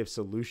creative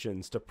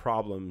solutions to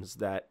problems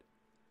that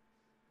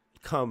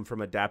come from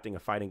adapting a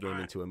fighting game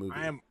into a movie.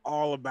 I am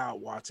all about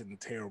watching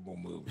terrible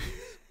movies.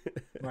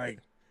 Like,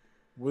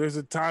 well, there's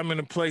a time and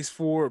a place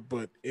for it,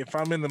 but if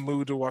I'm in the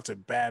mood to watch a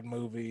bad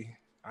movie,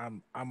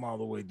 I'm all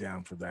the way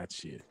down for that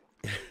shit.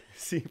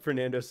 See,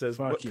 Fernando says,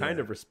 Fuck what kind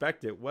yeah. of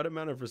respect it? What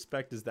amount of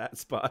respect is that,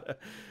 Spot?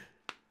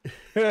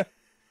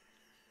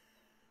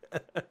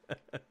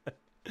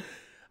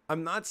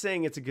 I'm not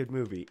saying it's a good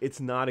movie. It's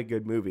not a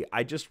good movie.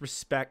 I just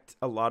respect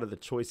a lot of the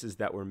choices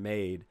that were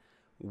made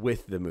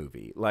with the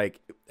movie.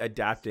 Like,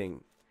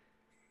 adapting...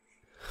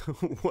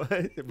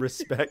 What?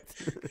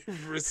 Respect?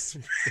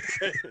 Respect.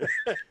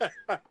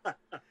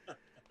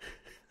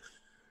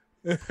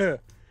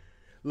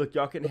 Look,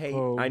 y'all can hate.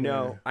 Oh, I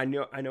know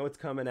it's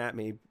coming at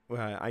me.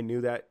 I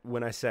knew that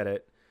when I said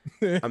it.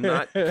 I'm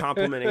not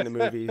complimenting the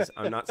movies.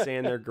 I'm not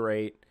saying they're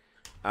great.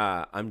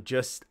 I'm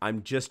just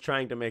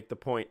trying to make the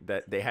point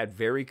that they had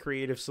very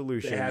creative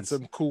solutions. They had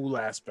some cool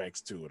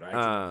aspects to it.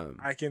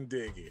 I can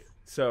dig it.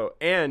 So,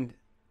 and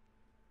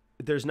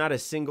there's not a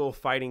single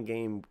fighting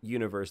game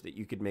universe that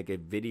you could make a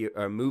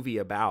movie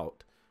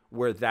about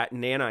where that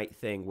nanite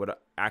thing would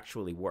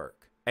actually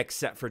work,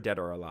 except for Dead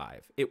or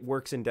Alive. It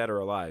works in Dead or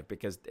Alive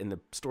because in the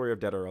story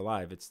of Dead or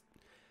Alive, it's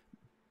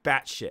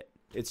batshit.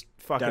 It's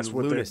fucking That's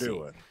what lunacy. they're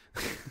doing.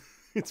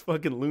 It's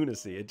fucking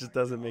lunacy. It just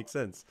doesn't make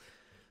sense.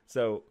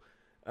 So,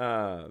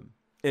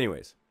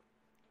 anyways,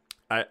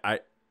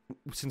 I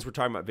since we're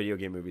talking about video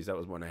game movies, that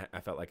was one I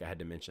felt like I had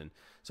to mention.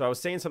 So I was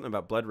saying something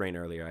about Blood Rain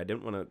earlier. I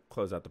didn't want to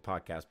close out the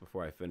podcast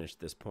before I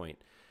finished this point.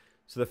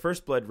 So the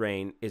first Blood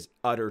Rain is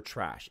utter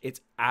trash. It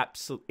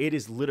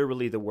is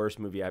literally the worst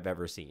movie I've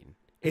ever seen.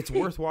 It's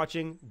worth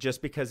watching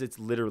just because it's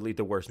literally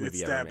the worst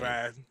movie ever made. It's that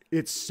bad.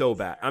 It's so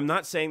bad. I'm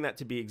not saying that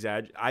to be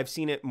exaggerated. I've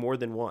seen it more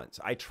than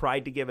once. I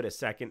tried to give it a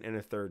second and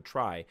a third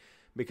try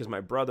because my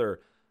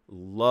brother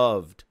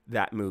loved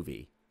that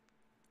movie.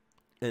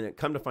 And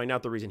come to find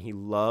out, the reason he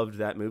loved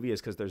that movie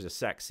is because there's a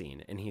sex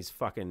scene, and he's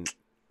fucking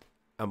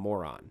a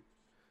moron.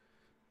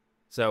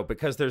 So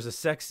because there's a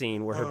sex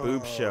scene where her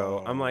boobs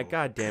show, I'm like,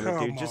 God damn it,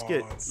 dude, just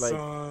get like,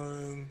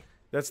 son.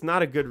 That's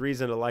not a good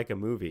reason to like a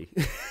movie.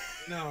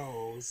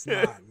 No, it's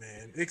not,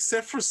 man.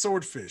 Except for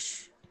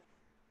Swordfish.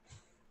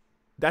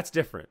 That's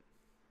different.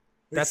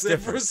 That's Except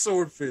different. for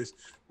Swordfish.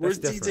 Where's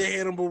That's different. DJ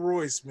Hannibal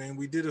Royce, man?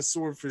 We did a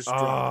Swordfish drop.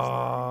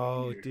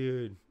 Oh,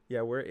 dude.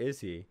 Yeah, where is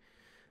he?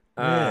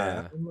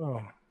 Yeah, I don't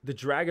know. The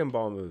Dragon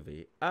Ball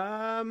movie.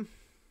 So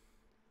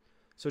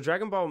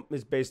Dragon Ball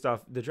is based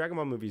off the Dragon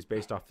Ball movie is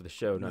based off of the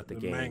show, not the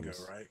games. Manga,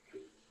 right?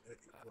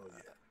 Well,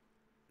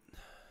 yeah.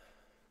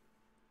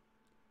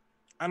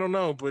 I don't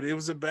know, but it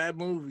was a bad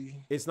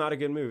movie. It's not a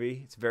good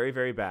movie. It's very,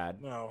 very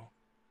bad. No.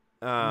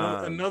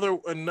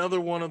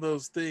 Another one of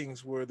those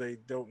things where they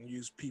don't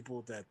use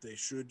people that they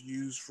should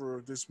use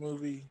for this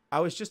movie. I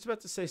was just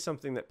about to say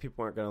something that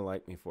people aren't going to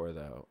like me for,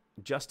 though.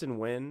 Justin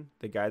Win,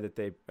 the guy that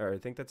I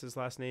think that's his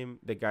last name,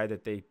 the guy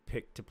that they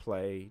picked to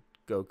play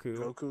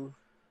Goku.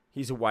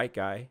 He's a white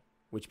guy,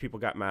 which people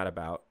got mad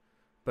about.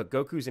 But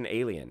Goku's an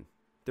alien.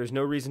 There's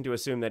no reason to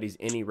assume that he's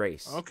any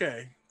race.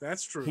 Okay,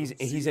 that's true. He's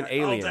an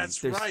alien. Oh,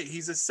 that's right.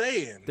 He's a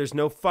Saiyan. There's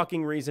no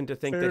fucking reason to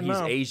think Fair that he's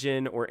enough.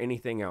 Asian or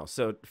anything else.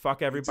 So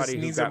fuck everybody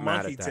who needs got a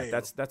mad monkey at that.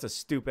 tail. That's a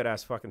stupid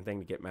ass fucking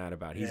thing to get mad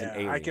about. He's an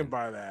alien. I can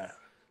buy that.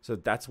 So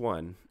that's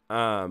one.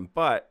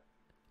 But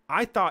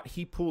I thought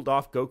he pulled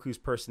off Goku's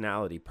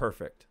personality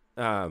perfect.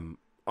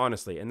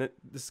 Honestly, and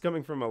this is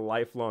coming from a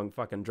lifelong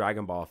fucking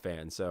Dragon Ball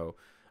fan. So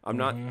I'm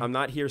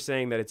not here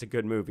saying that it's a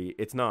good movie.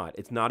 It's not.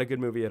 It's not a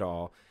good movie at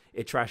all.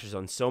 It trashes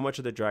on so much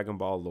of the Dragon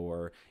Ball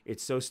lore.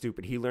 It's so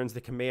stupid. He learns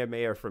the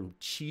Kamehameha from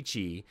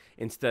Chi-Chi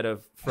instead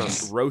of from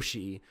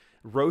Roshi.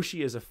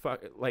 Roshi is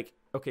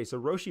okay, so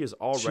Roshi is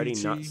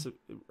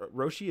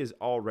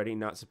already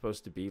not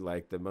supposed to be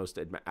like the most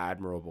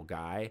admirable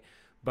guy,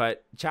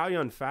 but Chow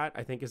Yun-Fat,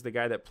 I think, is the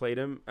guy that played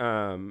him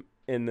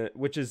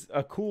which is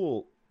a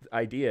cool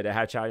idea to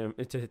have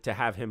to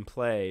have him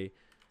play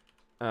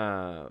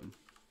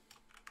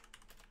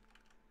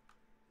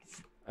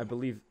I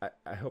believe,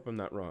 I hope I'm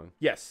not wrong.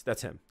 Yes,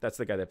 that's him. That's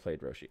the guy that played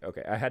Roshi.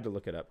 Okay, I had to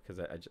look it up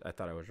because I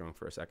thought I was wrong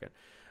for a second.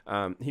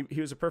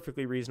 He was a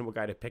perfectly reasonable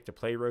guy to pick to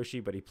play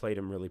Roshi, but he played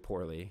him really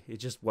poorly. It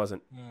just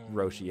wasn't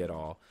Roshi at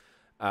all.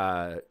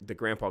 The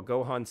Grandpa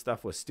Gohan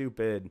stuff was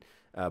stupid.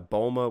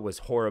 Bulma was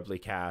horribly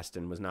cast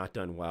and was not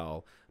done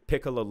well.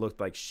 Piccolo looked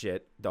like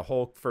shit. The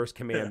whole first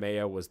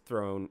Kamehameha was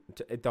thrown.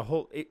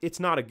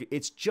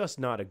 It's just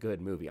not a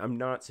good movie. I'm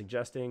not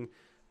suggesting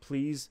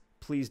please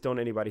don't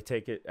anybody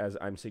take it as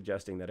I'm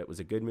suggesting that it was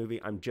a good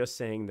movie. I'm just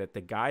saying that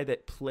the guy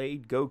that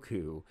played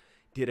Goku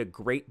did a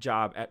great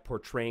job at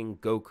portraying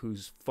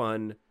Goku's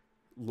fun,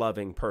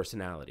 loving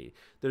personality.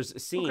 There's a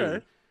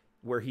scene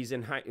where he's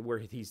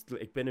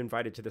like been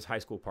invited to this high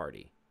school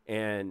party,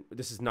 and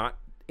this is not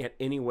in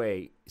any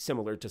way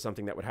similar to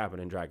something that would happen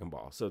in Dragon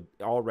Ball. So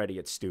already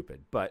it's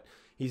stupid, but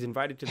he's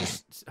invited to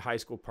this high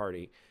school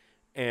party,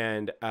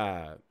 and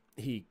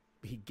he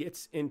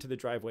gets into the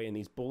driveway, and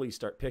these bullies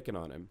start picking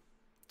on him.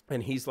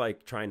 And he's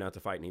like trying not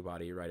to fight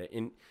anybody, right?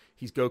 And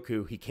he's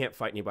Goku. He can't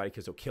fight anybody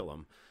because he'll kill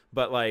him.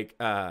 But like,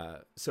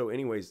 so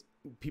anyways,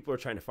 people are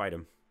trying to fight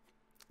him,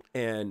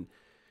 and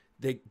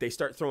they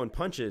start throwing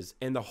punches,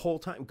 and the whole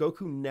time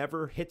Goku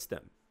never hits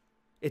them.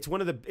 It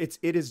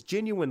is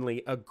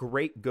genuinely a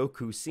great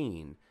Goku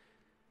scene.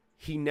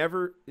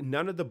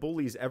 None of the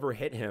bullies ever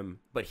hit him,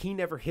 but he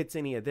never hits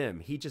any of them.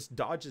 He just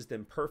dodges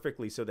them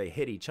perfectly so they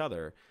hit each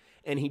other.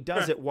 And he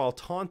does it while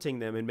taunting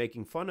them and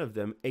making fun of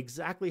them,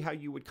 exactly how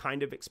you would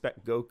kind of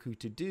expect Goku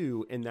to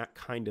do in that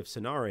kind of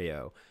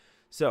scenario.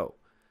 So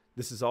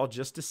this is all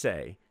just to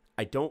say,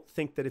 I don't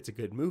think that it's a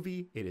good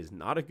movie. It is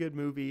not a good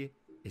movie.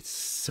 It's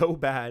so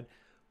bad.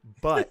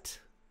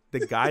 But the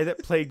guy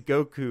that played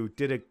Goku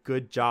did a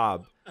good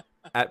job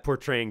at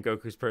portraying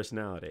Goku's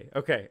personality.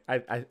 Okay,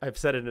 I've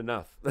said it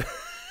enough.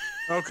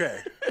 Okay.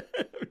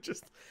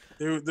 Just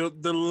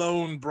the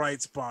lone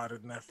bright spot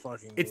in that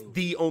fucking It's movie.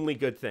 the only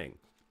good thing.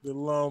 The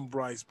lone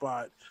bright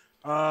spot.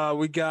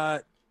 We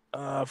got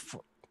from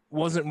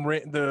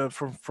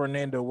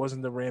Fernando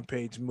wasn't the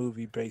Rampage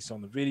movie based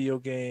on the video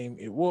game.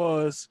 It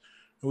was,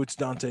 which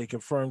Dante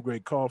confirmed.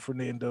 Great call,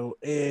 Fernando.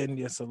 And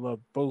yes, I love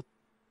both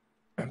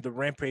the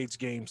Rampage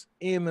games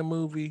and the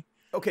movie.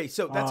 Okay,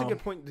 so that's a good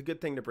point. The good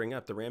thing to bring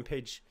up, the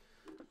Rampage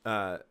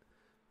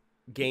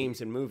games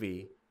and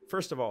movie.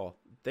 First of all,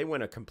 they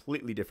went a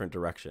completely different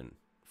direction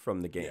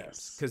from the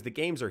games, because the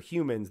games are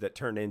humans that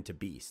turn into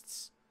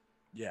beasts.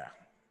 Yeah.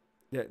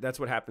 Yeah, that's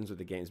what happens with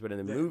the games. But in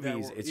the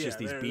movies, it's just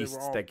these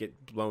beasts that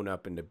get blown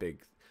up into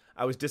big.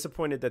 I was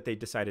disappointed that they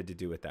decided to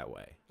do it that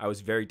way. I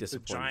was very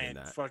disappointed in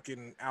that.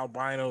 Fucking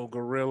albino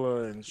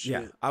gorilla and shit.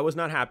 Yeah, I was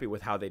not happy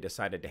with how they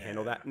decided to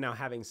handle that. Now,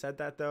 having said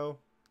that, though,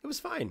 it was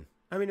fine.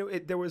 I mean,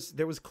 there was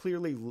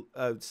clearly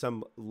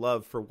some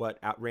love for what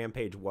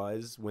Rampage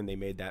was when they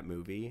made that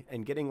movie,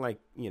 and getting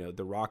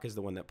The Rock is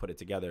the one that put it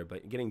together,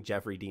 but getting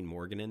Jeffrey Dean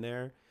Morgan in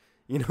there,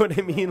 you know what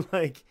I mean?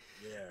 Like,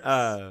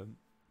 I'm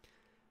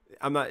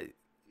not.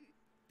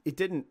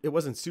 It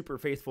wasn't super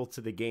faithful to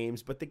the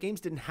games, but the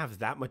games didn't have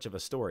that much of a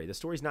story. The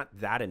story's not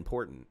that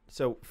important.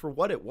 So for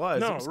what it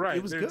was,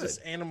 it was they're good. Just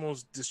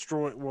animals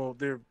destroy. Well,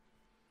 they're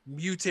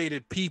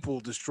mutated people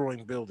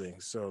destroying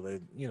buildings. So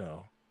they,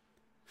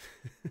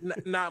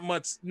 not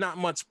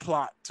much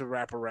plot to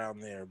wrap around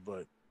there.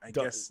 But I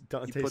guess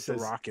Dante you put says,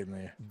 the Rock in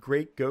there.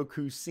 Great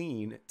Goku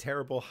scene,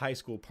 terrible high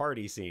school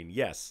party scene.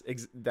 Yes,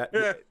 exactly.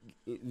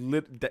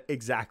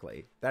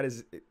 That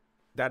is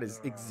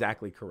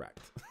exactly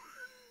correct.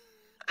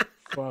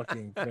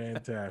 Fucking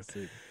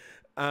fantastic.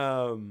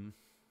 They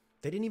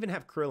didn't even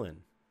have Krillin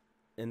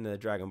in the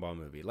Dragon Ball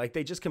movie. Like,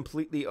 they just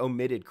completely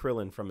omitted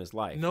Krillin from his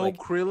life. No, like,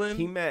 Krillin.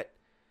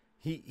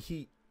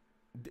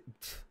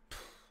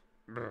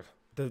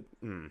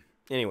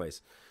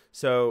 Anyways,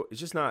 so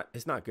it's not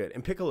good.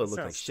 And Piccolo looked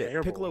like shit.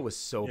 Terrible. Piccolo was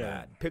so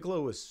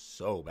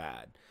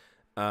bad.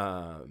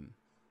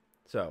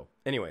 So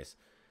anyways,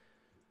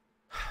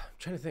 I'm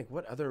trying to think,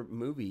 what other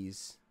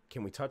movies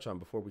can we touch on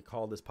before we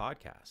call this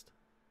podcast?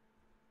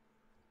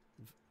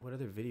 What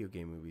other video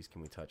game movies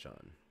can we touch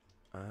on?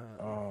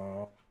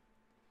 Oh,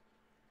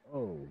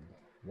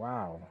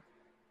 wow.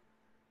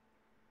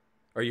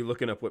 Are you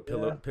looking up what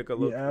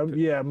Piccolo?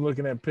 Yeah, I'm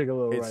looking at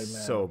Piccolo right now.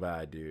 It's so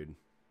bad, dude.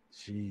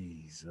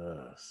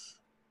 Jesus.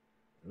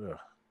 Ugh.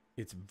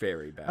 It's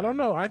very bad. I don't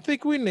know. I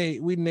think we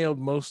nailed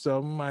most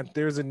of them.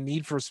 There's a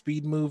Need for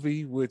Speed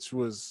movie, which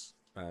was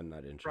I'm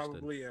not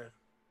interested.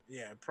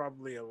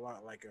 Probably a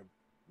lot like a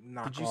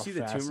knockoff. Did you see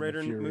the Fast Tomb Raider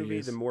and movie,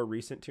 Furious. the more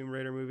recent Tomb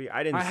Raider movie?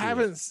 I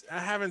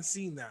haven't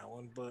seen that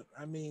one, but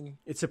I mean,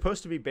 it's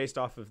supposed to be based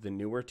off of the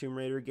newer Tomb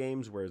Raider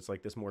games, where it's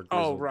like this more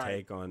grizzled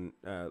take on.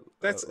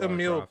 That's Lara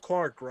Emil Croft.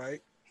 Clark,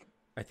 right?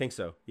 I think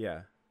so.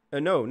 Yeah.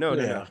 No,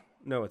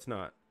 it's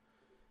not.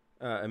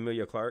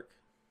 Emilia Clarke.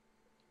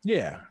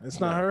 Yeah, it's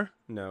not her.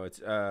 No, it's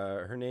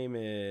her name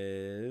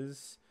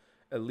is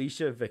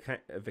Alicia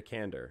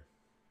Vikander.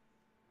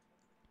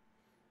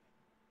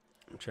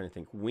 I'm trying to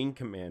think. Wing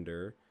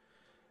Commander.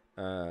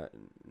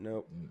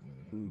 Nope.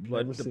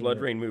 The Blood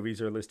Rain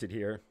movies are listed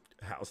here.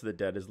 House of the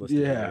Dead is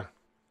listed here.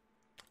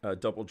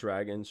 Double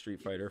Dragon,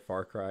 Street Fighter,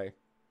 Far Cry,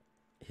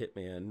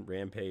 Hitman,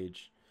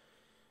 Rampage,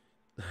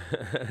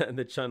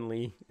 the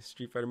Chun-Li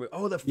Street Fighter movie.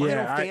 Oh, the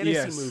Final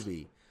Fantasy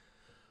movie.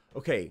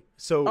 Okay,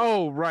 so...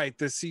 Oh, right,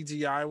 the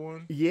CGI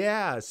one?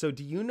 Yeah, so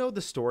do you know the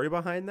story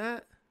behind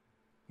that?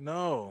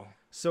 No.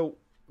 So,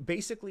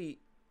 basically,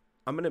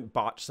 I'm going to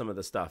botch some of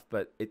the stuff,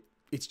 but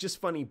it's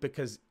just funny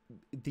because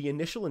the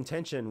initial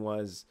intention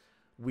was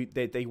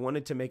they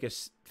wanted to make a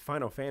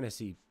Final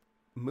Fantasy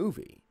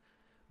movie,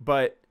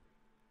 but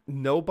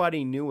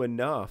nobody knew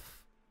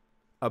enough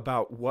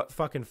about what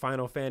fucking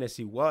Final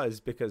Fantasy was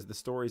because the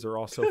stories are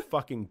all so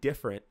fucking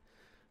different.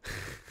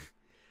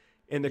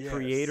 And the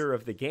creator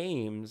of the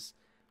games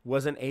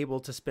wasn't able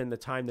to spend the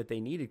time that they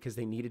needed because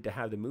they needed to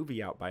have the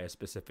movie out by a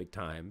specific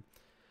time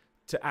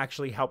to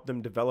actually help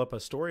them develop a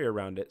story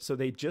around it. So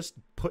they just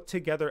put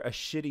together a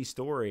shitty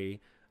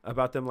story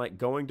about them like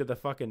going to the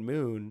fucking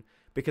moon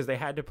because they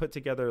had to put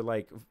together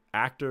like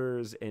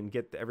actors and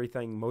get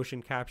everything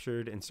motion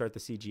captured and start the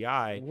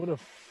CGI. What a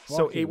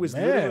so it was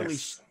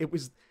mess.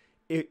 literally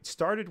it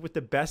started with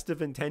the best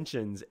of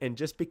intentions and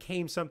just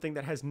became something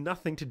that has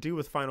nothing to do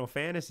with Final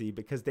Fantasy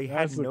because they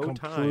had no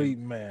time. Complete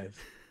mess.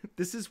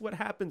 This is what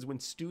happens when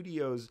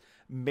studios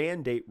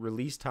mandate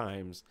release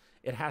times.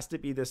 It has to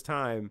be this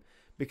time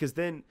because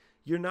then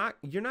you're not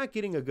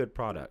getting a good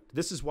product.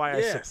 This is why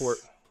I support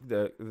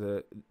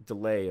the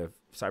delay of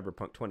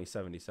Cyberpunk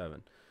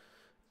 2077.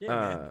 Yeah,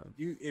 man.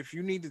 If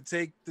you need to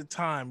take the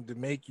time to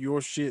make your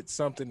shit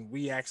something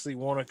we actually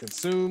want to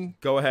consume,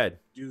 go ahead.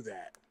 Do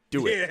that.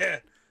 Do it. Yeah,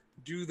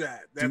 do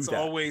that. That's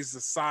always the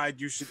side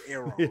you should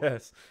err on.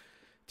 Yes.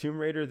 Tomb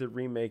Raider, the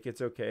remake,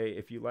 it's okay.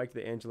 If you like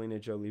the Angelina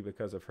Jolie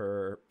because of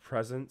her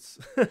presence,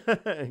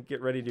 get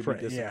ready to be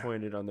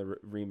disappointed on the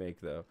remake,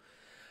 though.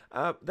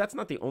 That's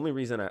not the only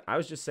reason. I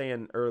was just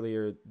saying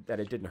earlier that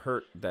it didn't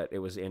hurt that it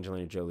was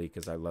Angelina Jolie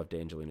because I loved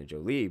Angelina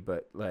Jolie,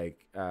 but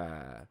like,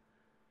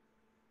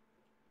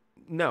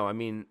 no, I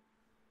mean,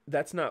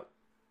 that's not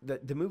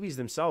the movies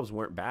themselves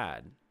weren't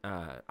bad.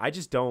 I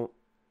just don't.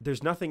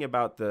 There's nothing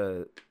about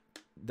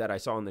that I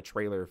saw in the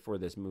trailer for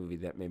this movie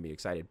that made me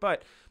excited.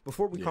 But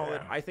before we call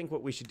it, I think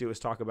what we should do is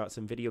talk about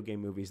some video game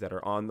movies that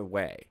are on the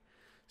way.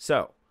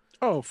 So,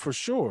 for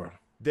sure.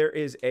 There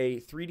is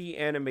a 3D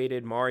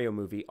animated Mario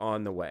movie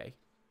on the way.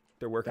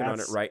 They're working on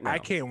it right now. I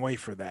can't wait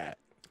for that.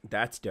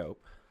 That's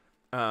dope.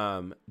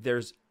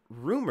 There's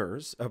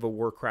rumors of a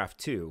Warcraft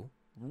 2.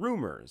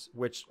 Rumors,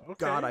 which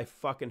God, I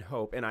fucking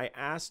hope. And I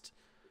asked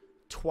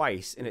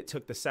twice, and it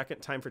took the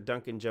second time for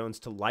Duncan Jones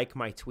to like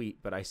my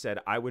tweet, but I said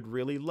I would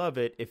really love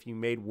it if you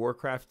made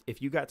Warcraft,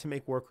 if you got to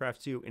make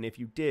Warcraft 2, and if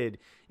you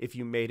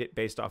made it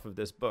based off of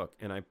this book.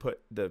 And I put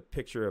the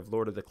picture of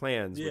Lord of the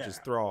Clans, which is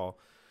Thrall's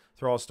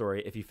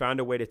story. If you found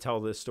a way to tell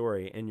this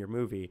story in your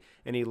movie,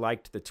 and he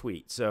liked the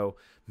tweet, so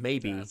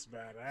maybe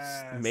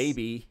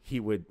he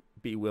would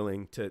be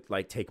willing to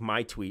like take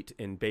my tweet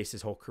and base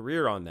his whole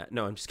career on that.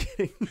 No, I'm just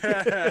kidding.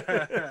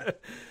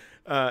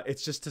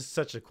 It's just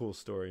such a cool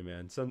story,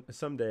 man.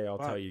 Someday I'll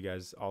tell you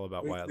guys all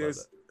about why I love it.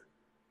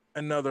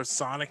 Another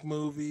Sonic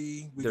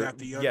movie. We got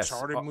the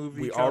Uncharted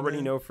movie. We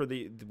already know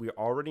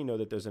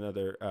that there's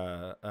another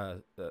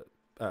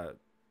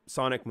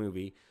Sonic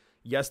movie.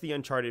 Yes, the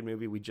Uncharted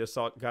movie. We just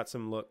got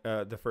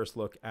the first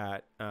look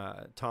at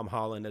Tom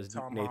Holland as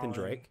Nathan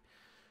Drake.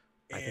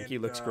 I think he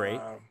looks great,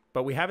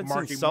 but we haven't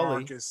seen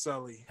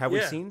Sully. Have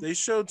we seen? They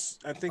showed.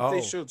 I think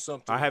they showed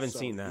something. I haven't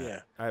seen that. Yeah,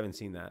 I haven't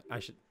seen that. I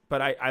should.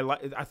 But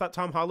I thought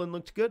Tom Holland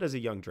looked good as a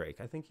young Drake.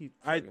 I think he.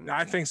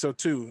 I think so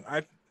too.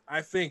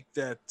 I think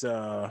that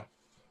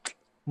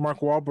Mark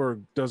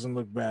Wahlberg doesn't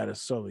look bad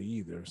as Sully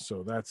either.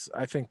 So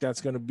I think that's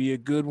going to be a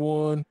good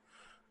one.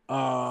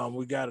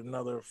 We got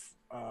another.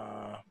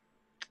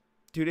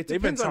 Dude, it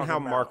depends on how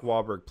Mark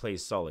Wahlberg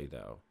plays Sully,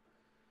 though.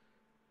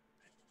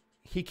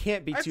 He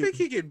can't be too. I think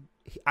he could.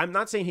 I'm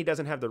not saying he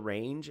doesn't have the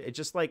range. It's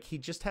just like he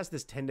just has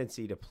this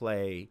tendency to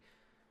play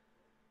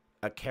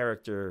a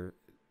character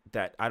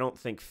that I don't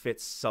think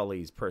fits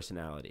Sully's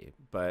personality.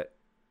 But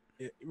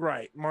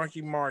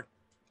Marky Mark.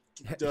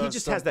 He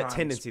just has that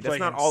tendency. That's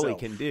not all he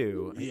can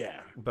do. Yeah,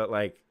 but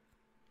like.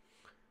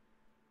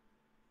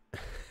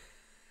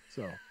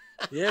 So,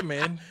 yeah,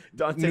 man.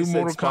 Dante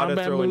said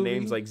Spada throwing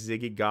names like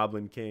Ziggy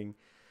Goblin King.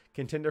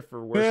 Contender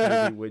for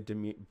worst movie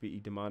would be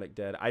Demonic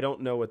Dead. I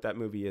don't know what that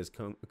movie is,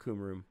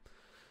 Kumroom.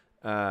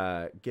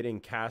 Getting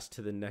cast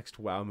to the next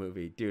WoW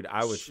movie. Dude,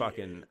 I would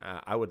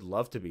I would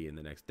love to be in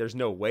the next. There's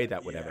no way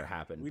that would ever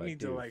happen. We need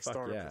to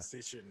start a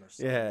petition or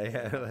something.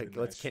 Yeah.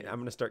 Like I'm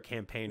going to start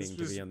campaigning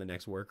to be on the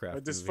next Warcraft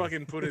movie. Just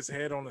fucking put his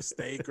head on a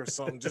stake or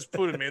something. Just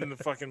put him in the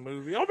fucking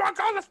movie. Oh my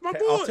God, that's my boy.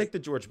 I'll take the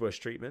George Bush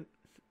treatment.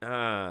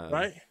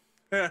 Right?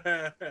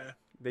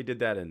 They did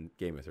that in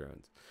Game of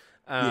Thrones.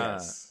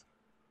 Yes.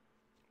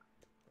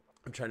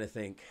 I'm trying to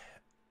think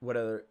what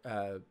other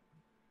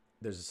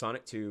there's a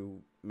Sonic 2,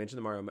 mention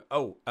the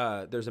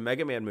Mario. There's a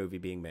Mega Man movie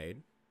being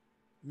made.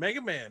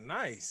 Mega Man,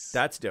 nice.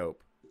 That's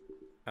dope.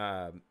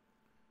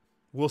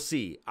 We'll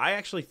see. I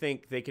actually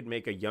think they could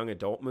make a young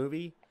adult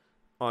movie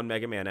on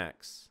Mega Man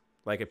X,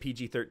 like a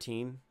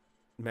PG-13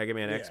 Mega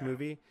Man X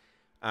movie,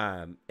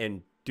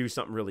 and do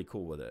something really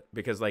cool with it.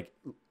 Because like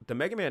the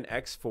Mega Man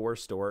X4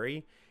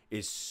 story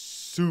is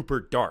super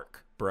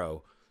dark,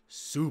 bro.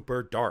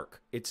 Super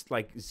dark. It's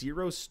like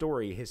Zero's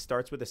story. His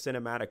starts with a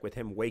cinematic with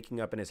him waking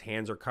up and his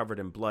hands are covered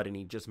in blood and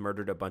he just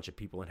murdered a bunch of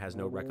people and has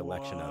no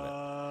recollection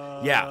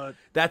of it. Yeah,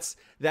 that's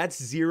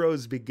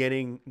Zero's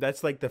beginning.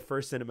 That's like the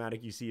first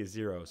cinematic you see is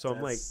Zero. So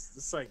I'm like,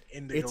 it's like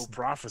Indigo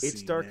Prophecy.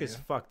 It's dark as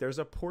fuck. There's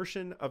a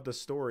portion of the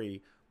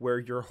story where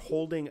you're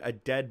holding a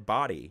dead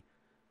body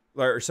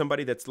or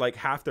somebody that's like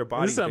half their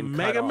body. Is this a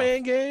Mega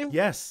Man game?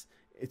 Yes,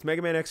 it's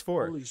Mega Man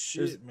X4. Holy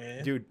shit,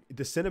 man. Dude,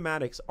 the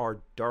cinematics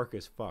are dark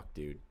as fuck,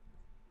 dude.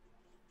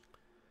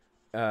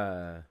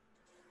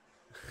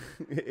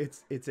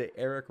 It's a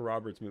Eric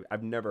Roberts movie.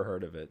 I've never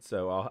heard of it,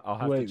 so I'll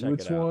have to check it out. Wait,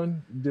 which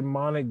one?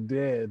 Demonic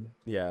Dead.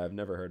 Yeah, I've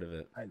never heard of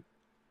it.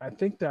 I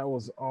think that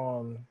was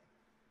on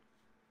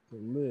the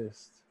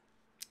list.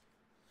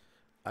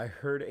 I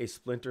heard a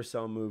Splinter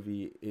Cell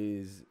movie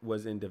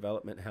was in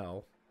development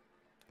hell.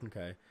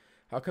 Okay.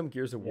 How come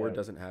Gears of War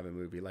doesn't have a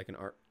movie like an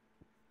art?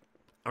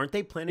 Aren't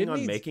they planning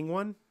on making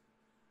one?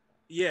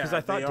 Yeah, because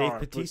I thought Dave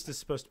Bautista's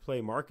supposed to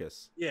play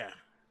Marcus. Yeah,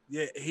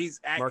 he's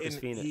Marcus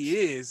Phoenix. He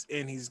is,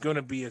 and he's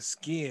gonna be a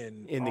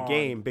skin in the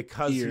game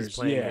because he's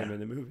playing him in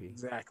the movie.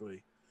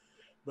 Exactly.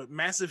 But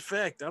Mass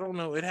Effect, I don't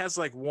know. It has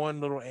like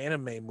one little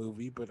anime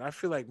movie, but I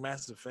feel like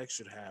Mass Effect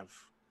should have.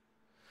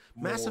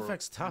 Mass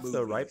Effect's tough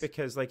though, right?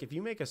 Because like if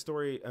you make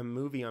a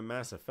movie on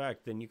Mass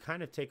Effect, then you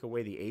kind of take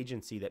away the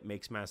agency that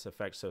makes Mass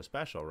Effect so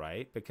special,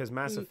 right? Because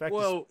Mass Effect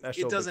is special.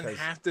 It doesn't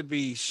have to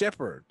be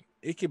Shepard.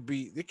 It could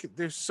be.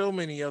 There's so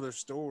many other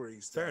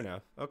stories. Fair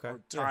enough. Okay. Are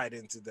tied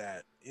into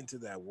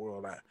that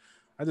world.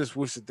 I just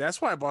wish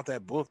that's why I bought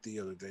that book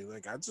the other day.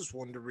 Like I just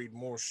wanted to read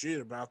more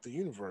shit about the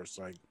universe.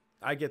 Like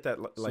I get that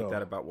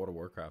that about World of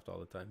Warcraft all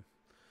the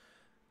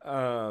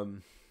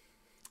time.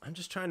 I'm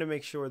just trying to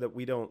make sure that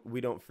we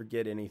don't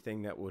forget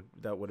anything that would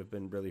have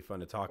been really fun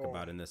to talk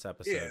about in this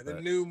episode. Yeah, the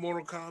new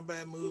Mortal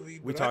Kombat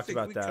movie. We talked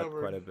about that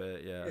quite a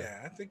bit. Yeah.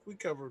 Yeah, I think we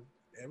covered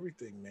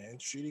everything, man.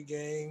 Shitty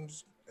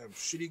games,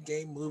 shitty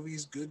game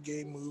movies, good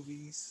game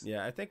movies.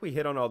 Yeah, I think we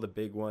hit on all the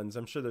big ones.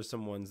 I'm sure there's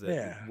some ones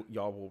that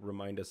y'all will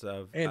remind us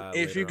of. And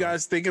if you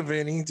guys think of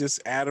any,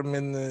 just add them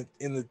in the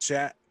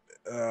chat.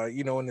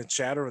 In the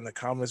chat or in the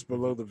comments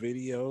below the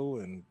video,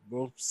 and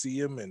we'll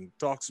see them and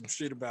talk some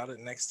shit about it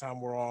next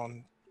time we're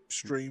on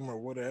stream or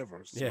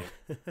whatever. So.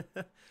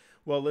 Yeah.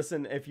 Well,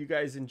 listen, if you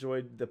guys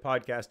enjoyed the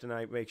podcast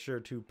tonight, make sure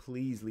to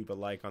please leave a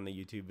like on the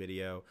YouTube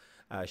video.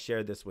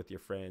 Share this with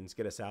your friends.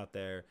 Get us out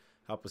there.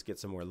 Help us get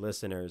some more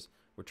listeners.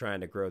 We're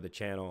trying to grow the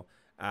channel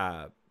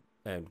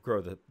and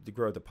grow the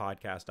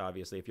podcast.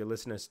 Obviously, if you're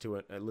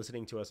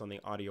listening to us on the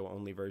audio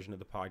only version of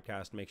the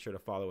podcast, make sure to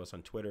follow us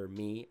on Twitter.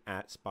 Me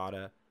at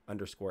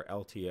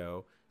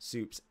Spada_LTO,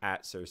 Soups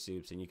at Sir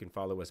Soups, and you can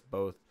follow us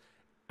both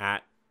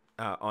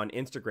on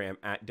Instagram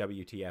at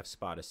WTF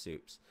Spada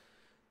Soups.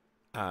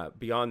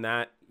 Beyond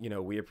that,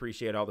 we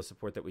appreciate all the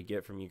support that we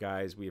get from you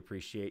guys. We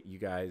appreciate you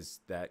guys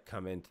that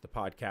come into the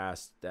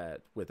podcast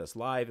with us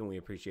live, and we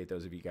appreciate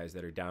those of you guys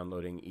that are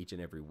downloading each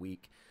and every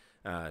week.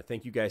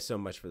 Thank you guys so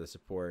much for the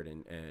support,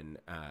 and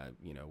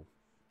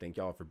thank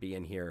y'all for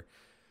being here.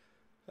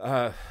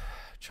 Trying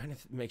to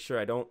make sure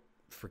I don't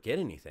forget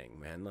anything,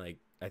 man. Like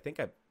I think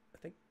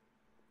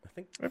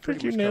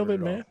you nailed it,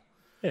 man.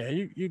 Yeah,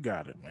 you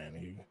got it,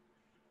 man.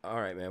 All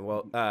right, man.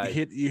 Well,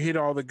 you hit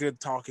all the good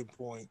talking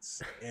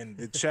points, and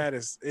the chat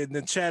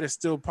is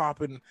still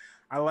popping.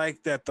 I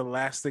like that the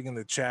last thing in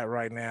the chat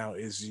right now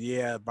is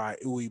by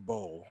Uwe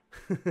Boll.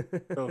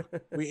 So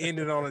we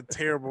ended on a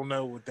terrible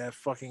note with that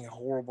fucking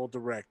horrible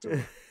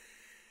director.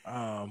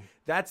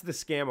 That's the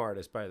scam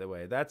artist, by the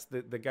way. That's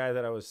the guy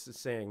that I was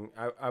saying.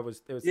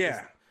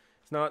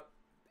 It's not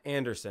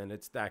Anderson.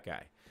 It's that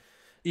guy.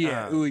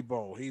 Yeah, Uwe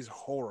Boll. He's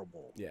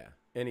horrible. Yeah,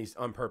 and he's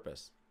on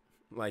purpose.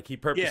 Like he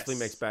purposely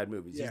makes bad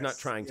movies. He's not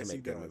trying to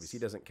make good movies. He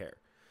doesn't care.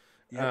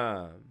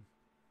 Yep.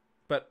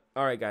 But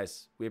all right,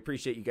 guys, we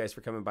appreciate you guys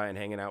for coming by and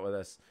hanging out with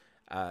us.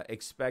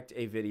 Expect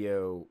a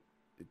video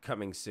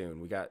coming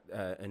soon. We got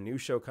a new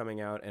show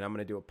coming out, and I'm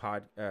going to do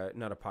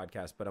not a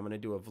podcast, but I'm going to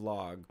do a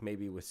vlog,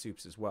 maybe with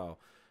Soups as well,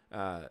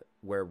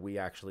 where we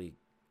actually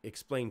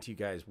explain to you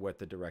guys what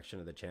the direction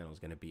of the channel is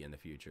going to be in the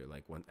future,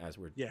 as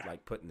we're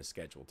like putting the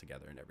schedule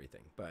together and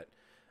everything. But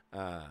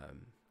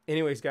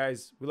anyways,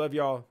 guys, we love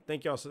y'all.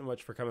 Thank y'all so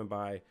much for coming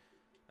by.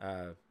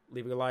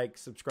 Leave a like,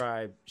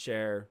 subscribe,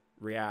 share,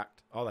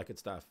 react, all that good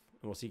stuff.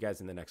 And we'll see you guys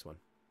in the next one.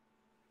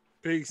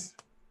 Peace.